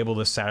should be able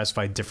to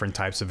satisfy different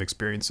types of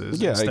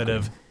experiences instead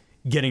of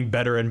getting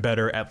better and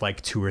better at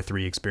like 2 or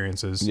 3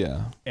 experiences.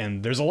 Yeah.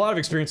 And there's a lot of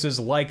experiences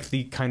like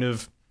the kind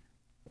of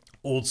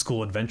old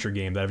school adventure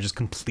game that have just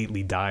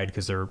completely died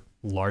because they're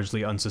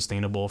largely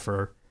unsustainable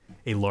for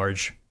a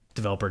large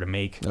developer to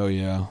make. Oh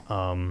yeah.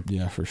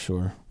 Yeah, for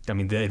sure. I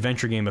mean, the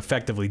adventure game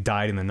effectively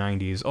died in the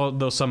 90s,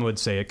 although some would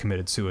say it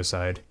committed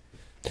suicide.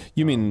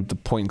 You mean the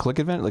point and click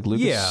event, like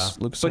Lucas? Yeah,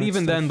 Lucas but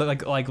even stuff?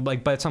 then, like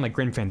by the time like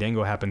Grim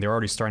Fandango happened, they're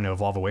already starting to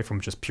evolve away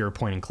from just pure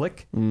point and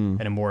click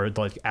and a more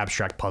like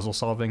abstract puzzle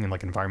solving and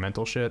like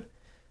environmental shit.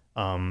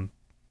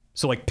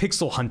 So like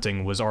pixel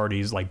hunting was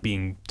already like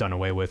being done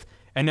away with,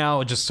 and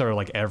now just sort of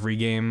like every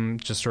game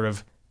just sort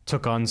of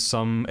took on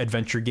some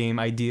adventure game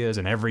ideas,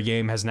 and every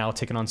game has now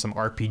taken on some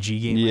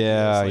RPG game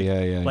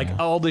ideas. Like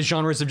all the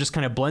genres have just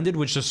kind of blended,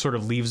 which just sort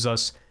of leaves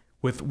us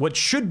with what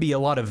should be a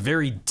lot of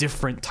very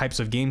different types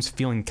of games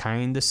feeling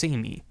kind of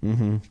samey.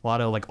 A lot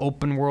of like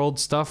open world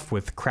stuff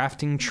with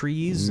crafting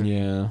trees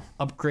and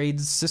upgrade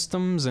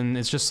systems, and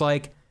it's just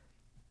like,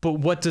 but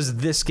what does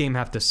this game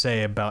have to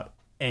say about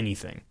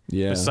anything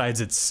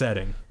besides its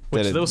setting?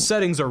 Which those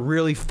settings are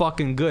really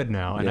fucking good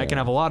now, and I can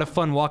have a lot of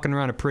fun walking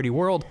around a pretty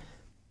world,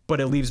 but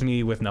it leaves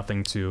me with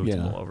nothing to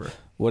mull over.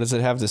 What does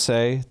it have to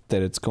say?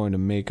 That it's going to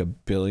make $1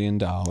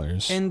 billion.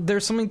 And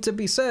there's something to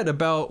be said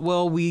about,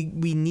 well, we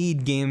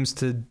need games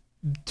to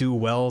do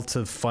well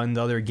to fund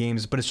other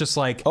games, but it's just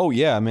like, oh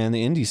yeah, man,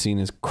 the indie scene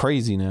is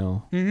crazy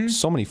now.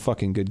 So many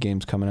fucking good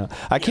games coming out.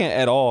 I can't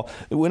at all,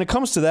 when it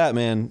comes to that,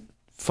 man,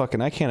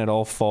 fucking I can't at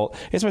all fault.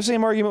 It's my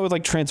same argument with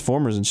like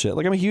Transformers and shit.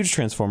 Like I'm a huge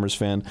Transformers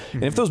fan,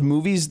 and if those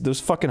movies, those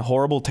fucking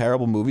horrible,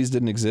 terrible movies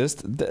didn't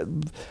exist,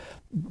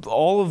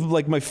 all of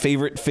like my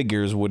favorite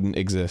figures wouldn't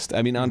exist.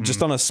 I mean, on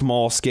just on a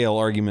small scale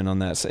argument on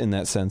that, in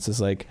that sense,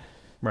 is like,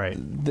 right,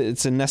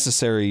 it's a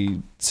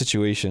necessary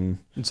situation.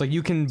 It's like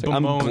you can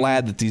bemoan, I'm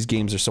glad that these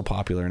games are so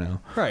popular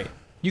now. Right,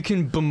 you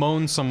can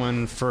bemoan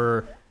someone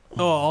for,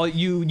 oh,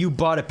 you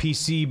bought a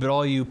PC, but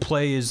all you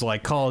play is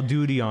like Call of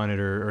Duty on it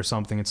or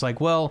something. It's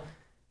like, well,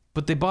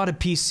 but they bought a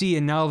PC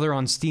and now they're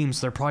on Steam,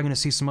 so they're probably gonna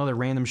see some other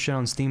random shit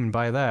on Steam and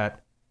buy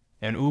that.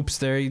 And oops,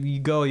 there you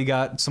go, you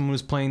got someone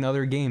who's playing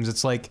other games.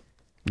 It's like,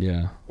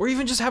 yeah, or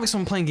even just having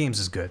someone playing games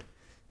is good.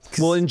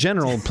 Well, in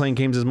general, playing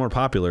games is more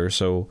popular,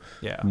 so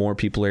more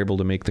people are able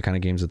to make the kind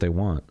of games that they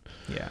want.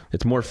 Yeah,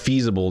 it's more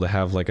feasible to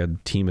have like a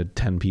team of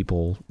 10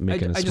 people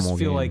making a small game. I just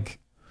feel like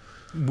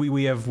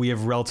we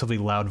have relatively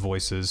loud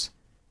voices,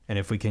 and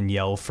if we can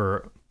yell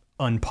for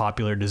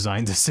unpopular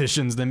design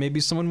decisions, then maybe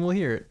someone will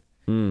hear it.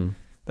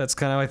 That's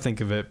kind of how I think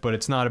of it, but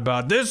it's not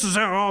about this is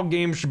how all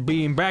games should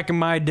be. And back in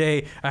my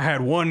day, I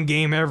had one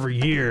game every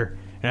year,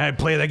 and I'd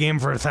play that game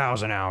for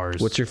 1,000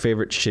 hours. What's your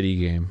favorite shitty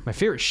game? My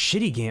favorite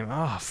shitty game?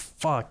 Oh,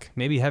 fuck.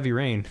 Maybe Heavy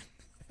Rain.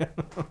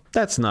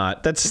 That's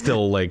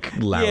still like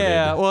loud.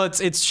 Yeah, well, it's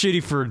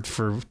shitty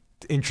for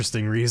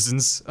interesting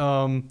reasons.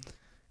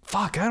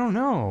 Fuck, I don't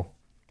know.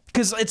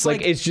 Because it's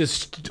like it's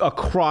just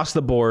across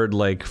the board,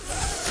 like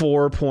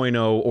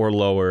 4.0 or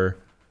lower.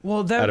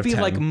 Well, that would be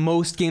like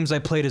most games I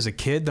played as a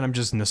kid that I'm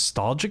just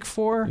nostalgic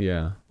for.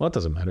 Yeah. Well, it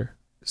doesn't matter.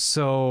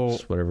 So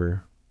just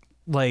whatever.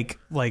 Like,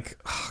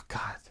 oh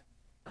god.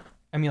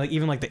 I mean, like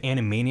even like the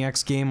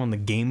Animaniacs game on the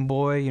Game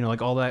Boy, you know,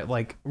 like all that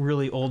like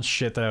really old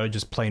shit that I would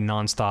just play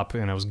nonstop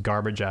and I was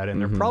garbage at it.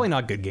 And they're probably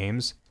not good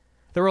games.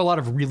 There were a lot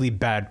of really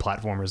bad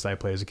platformers that I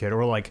played as a kid,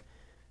 or like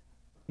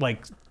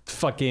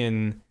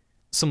fucking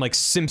some like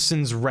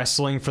Simpsons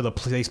wrestling for the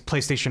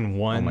PlayStation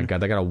 1. Oh my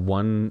god, they got a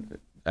 1.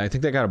 I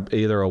think they got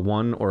either a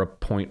 1 or a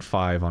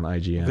 0.5 on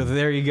IGN.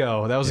 There you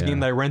go. That was a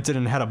game that I rented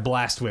and had a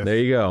blast with. There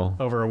you go.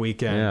 Over a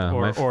weekend.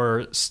 Yeah,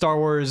 or Star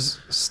Wars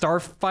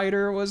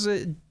Starfighter, was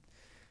it?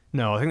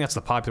 No, I think that's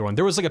the popular one.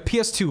 There was like a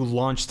PS2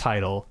 launch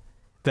title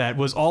that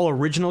was all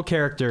original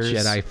characters.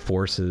 Jedi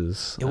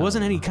Forces. It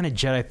wasn't any kind of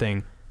Jedi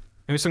thing.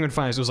 Maybe someone can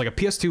find this. It was like a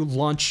PS2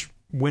 launch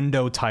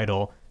window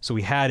title. So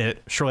we had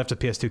it shortly after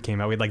PS2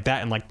 came out. We had like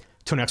that and like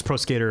Tony Hawk's Pro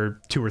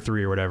Skater 2 or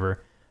 3 or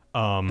whatever.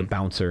 The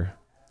Bouncer.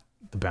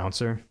 The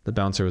Bouncer? The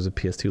Bouncer was a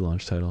PS2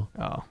 launch title.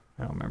 Oh,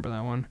 I don't remember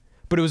that one.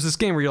 But it was this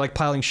game where you're like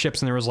piling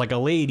ships and there was like a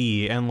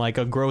lady and like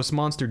a gross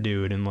monster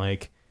dude and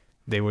like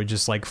they would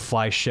just like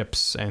fly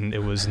ships and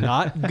it was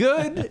not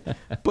good.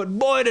 But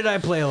boy, did I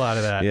play a lot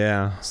of that.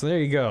 Yeah. So there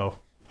you go.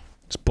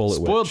 It's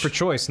Bullet Witch. Spoiled for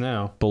choice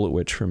now. Bullet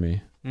Witch for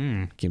me.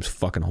 Game's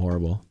fucking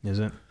horrible. Is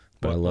it?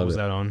 But I love it. What was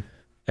that on?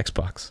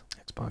 Xbox.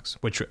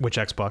 Which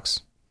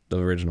Xbox? The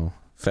original.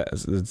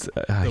 It's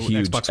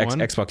huge. Xbox One?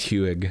 Xbox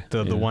Huig.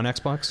 The one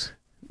Xbox?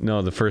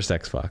 No, the first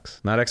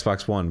Xbox. Not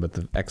Xbox One, but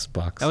the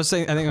Xbox. I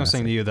think I was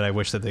saying to you that I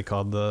wish that they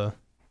called the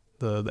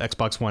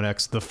Xbox One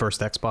X the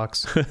first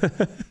Xbox.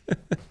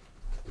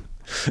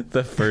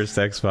 The first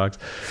Xbox.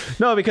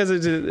 No, because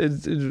it's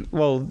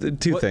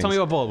two things. Tell me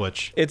about Bullet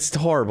Witch. It's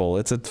horrible.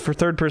 It's a for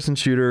third-person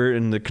shooter,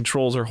 and the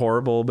controls are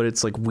horrible, but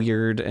it's like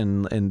weird,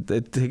 and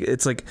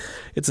it's like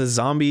it's a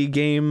zombie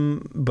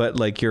game, but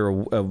like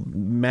you're a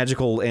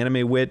magical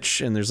anime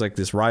witch, and there's like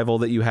this rival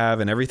that you have,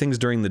 and everything's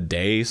during the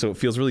day, so it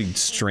feels really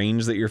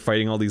strange that you're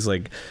fighting all these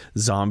like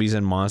zombies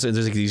and monsters. And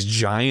there's like these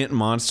giant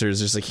monsters,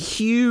 there's like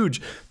huge,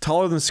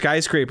 taller than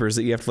skyscrapers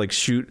that you have to like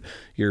shoot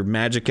your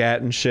magic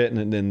at and shit,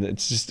 and then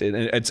it's just and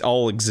it's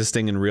all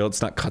existing and real.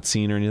 It's not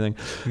cutscene or anything,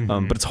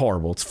 but it's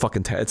horrible. It's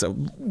fucking. It's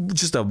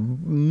just a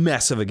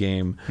mess of a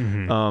game.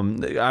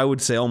 I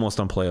would say almost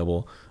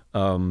unplayable.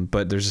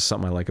 But there's just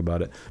something I like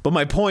about it. But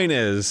my point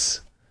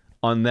is,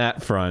 on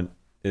that front,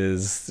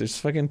 is there's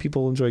fucking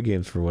people enjoy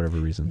games for whatever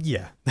reason.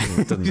 Yeah,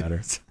 it doesn't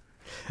matter.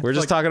 We're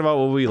just talking about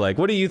what we like.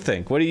 What do you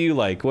think? What do you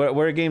like? What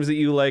are games that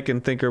you like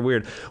and think are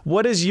weird?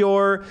 What is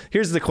your...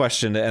 Here's the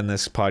question to end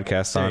this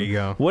podcast on. There you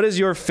go. What is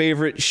your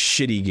favorite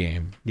shitty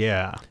game?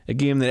 Yeah. A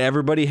game that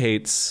everybody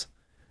hates,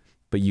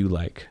 but you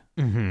like.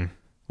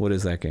 What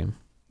is that game?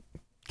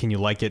 Can you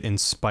like it in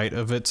spite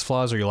of its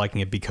flaws, or are you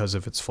liking it because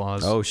of its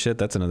flaws? Oh, shit.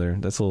 That's a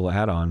little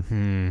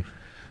add-on.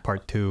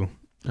 Part 2.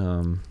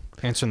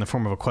 Answer in the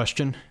form of a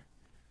question.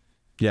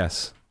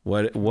 Yes.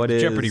 What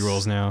is... Jeopardy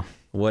rules now.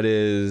 What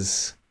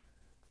is...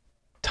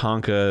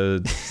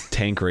 Tonka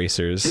Tank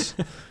Racers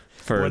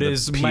for what the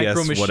is PS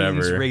Micro Machines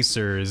whatever.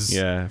 Racers?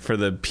 Yeah, for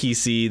the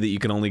PC that you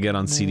can only get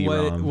on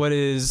CD-ROM. What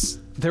is...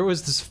 There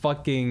was this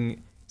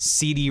fucking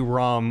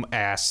CD-ROM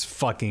ass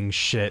fucking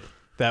shit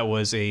that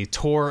was a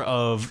tour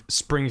of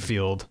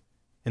Springfield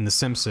in The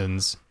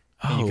Simpsons.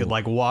 And you could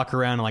like walk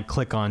around and like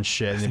click on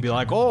shit and they'd be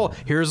like, oh,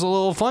 here's a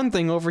little fun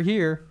thing over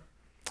here.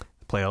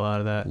 Play a lot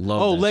of that.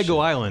 Love that Lego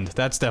shit. Island.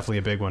 That's definitely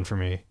a big one for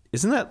me.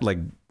 Isn't that like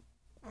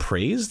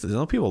praised?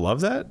 Don't people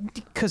love that?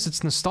 Because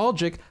it's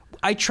nostalgic.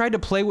 I tried to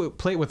play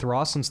it with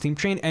Ross on Steam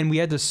Train, and we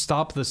had to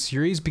stop the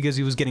series because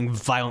he was getting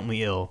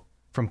violently ill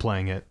from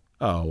playing it.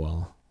 Oh,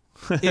 well.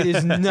 It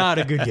is not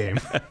a good game.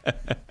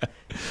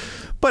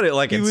 But it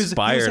like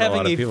inspired a lot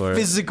of people. He was having a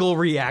physical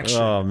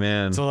reaction Oh,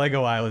 man. to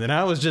Lego Island, and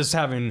I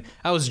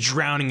was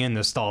drowning in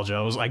nostalgia.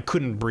 I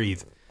couldn't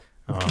breathe.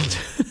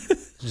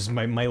 Just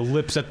my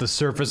lips at the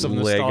surface of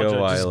nostalgia, Lego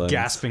just Island.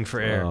 gasping for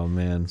air. Oh,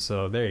 man.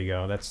 So there you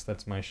go.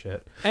 That's my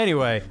shit.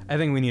 Anyway, I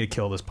think we need to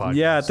kill this podcast.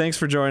 Yeah, thanks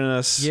for joining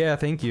us. Yeah,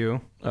 thank you.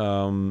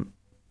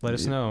 Let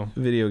us know.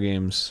 Video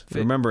games.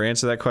 Remember,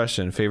 answer that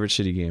question. Favorite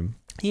shitty game.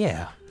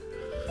 Yeah.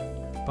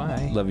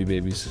 Bye. Love you,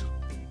 babies.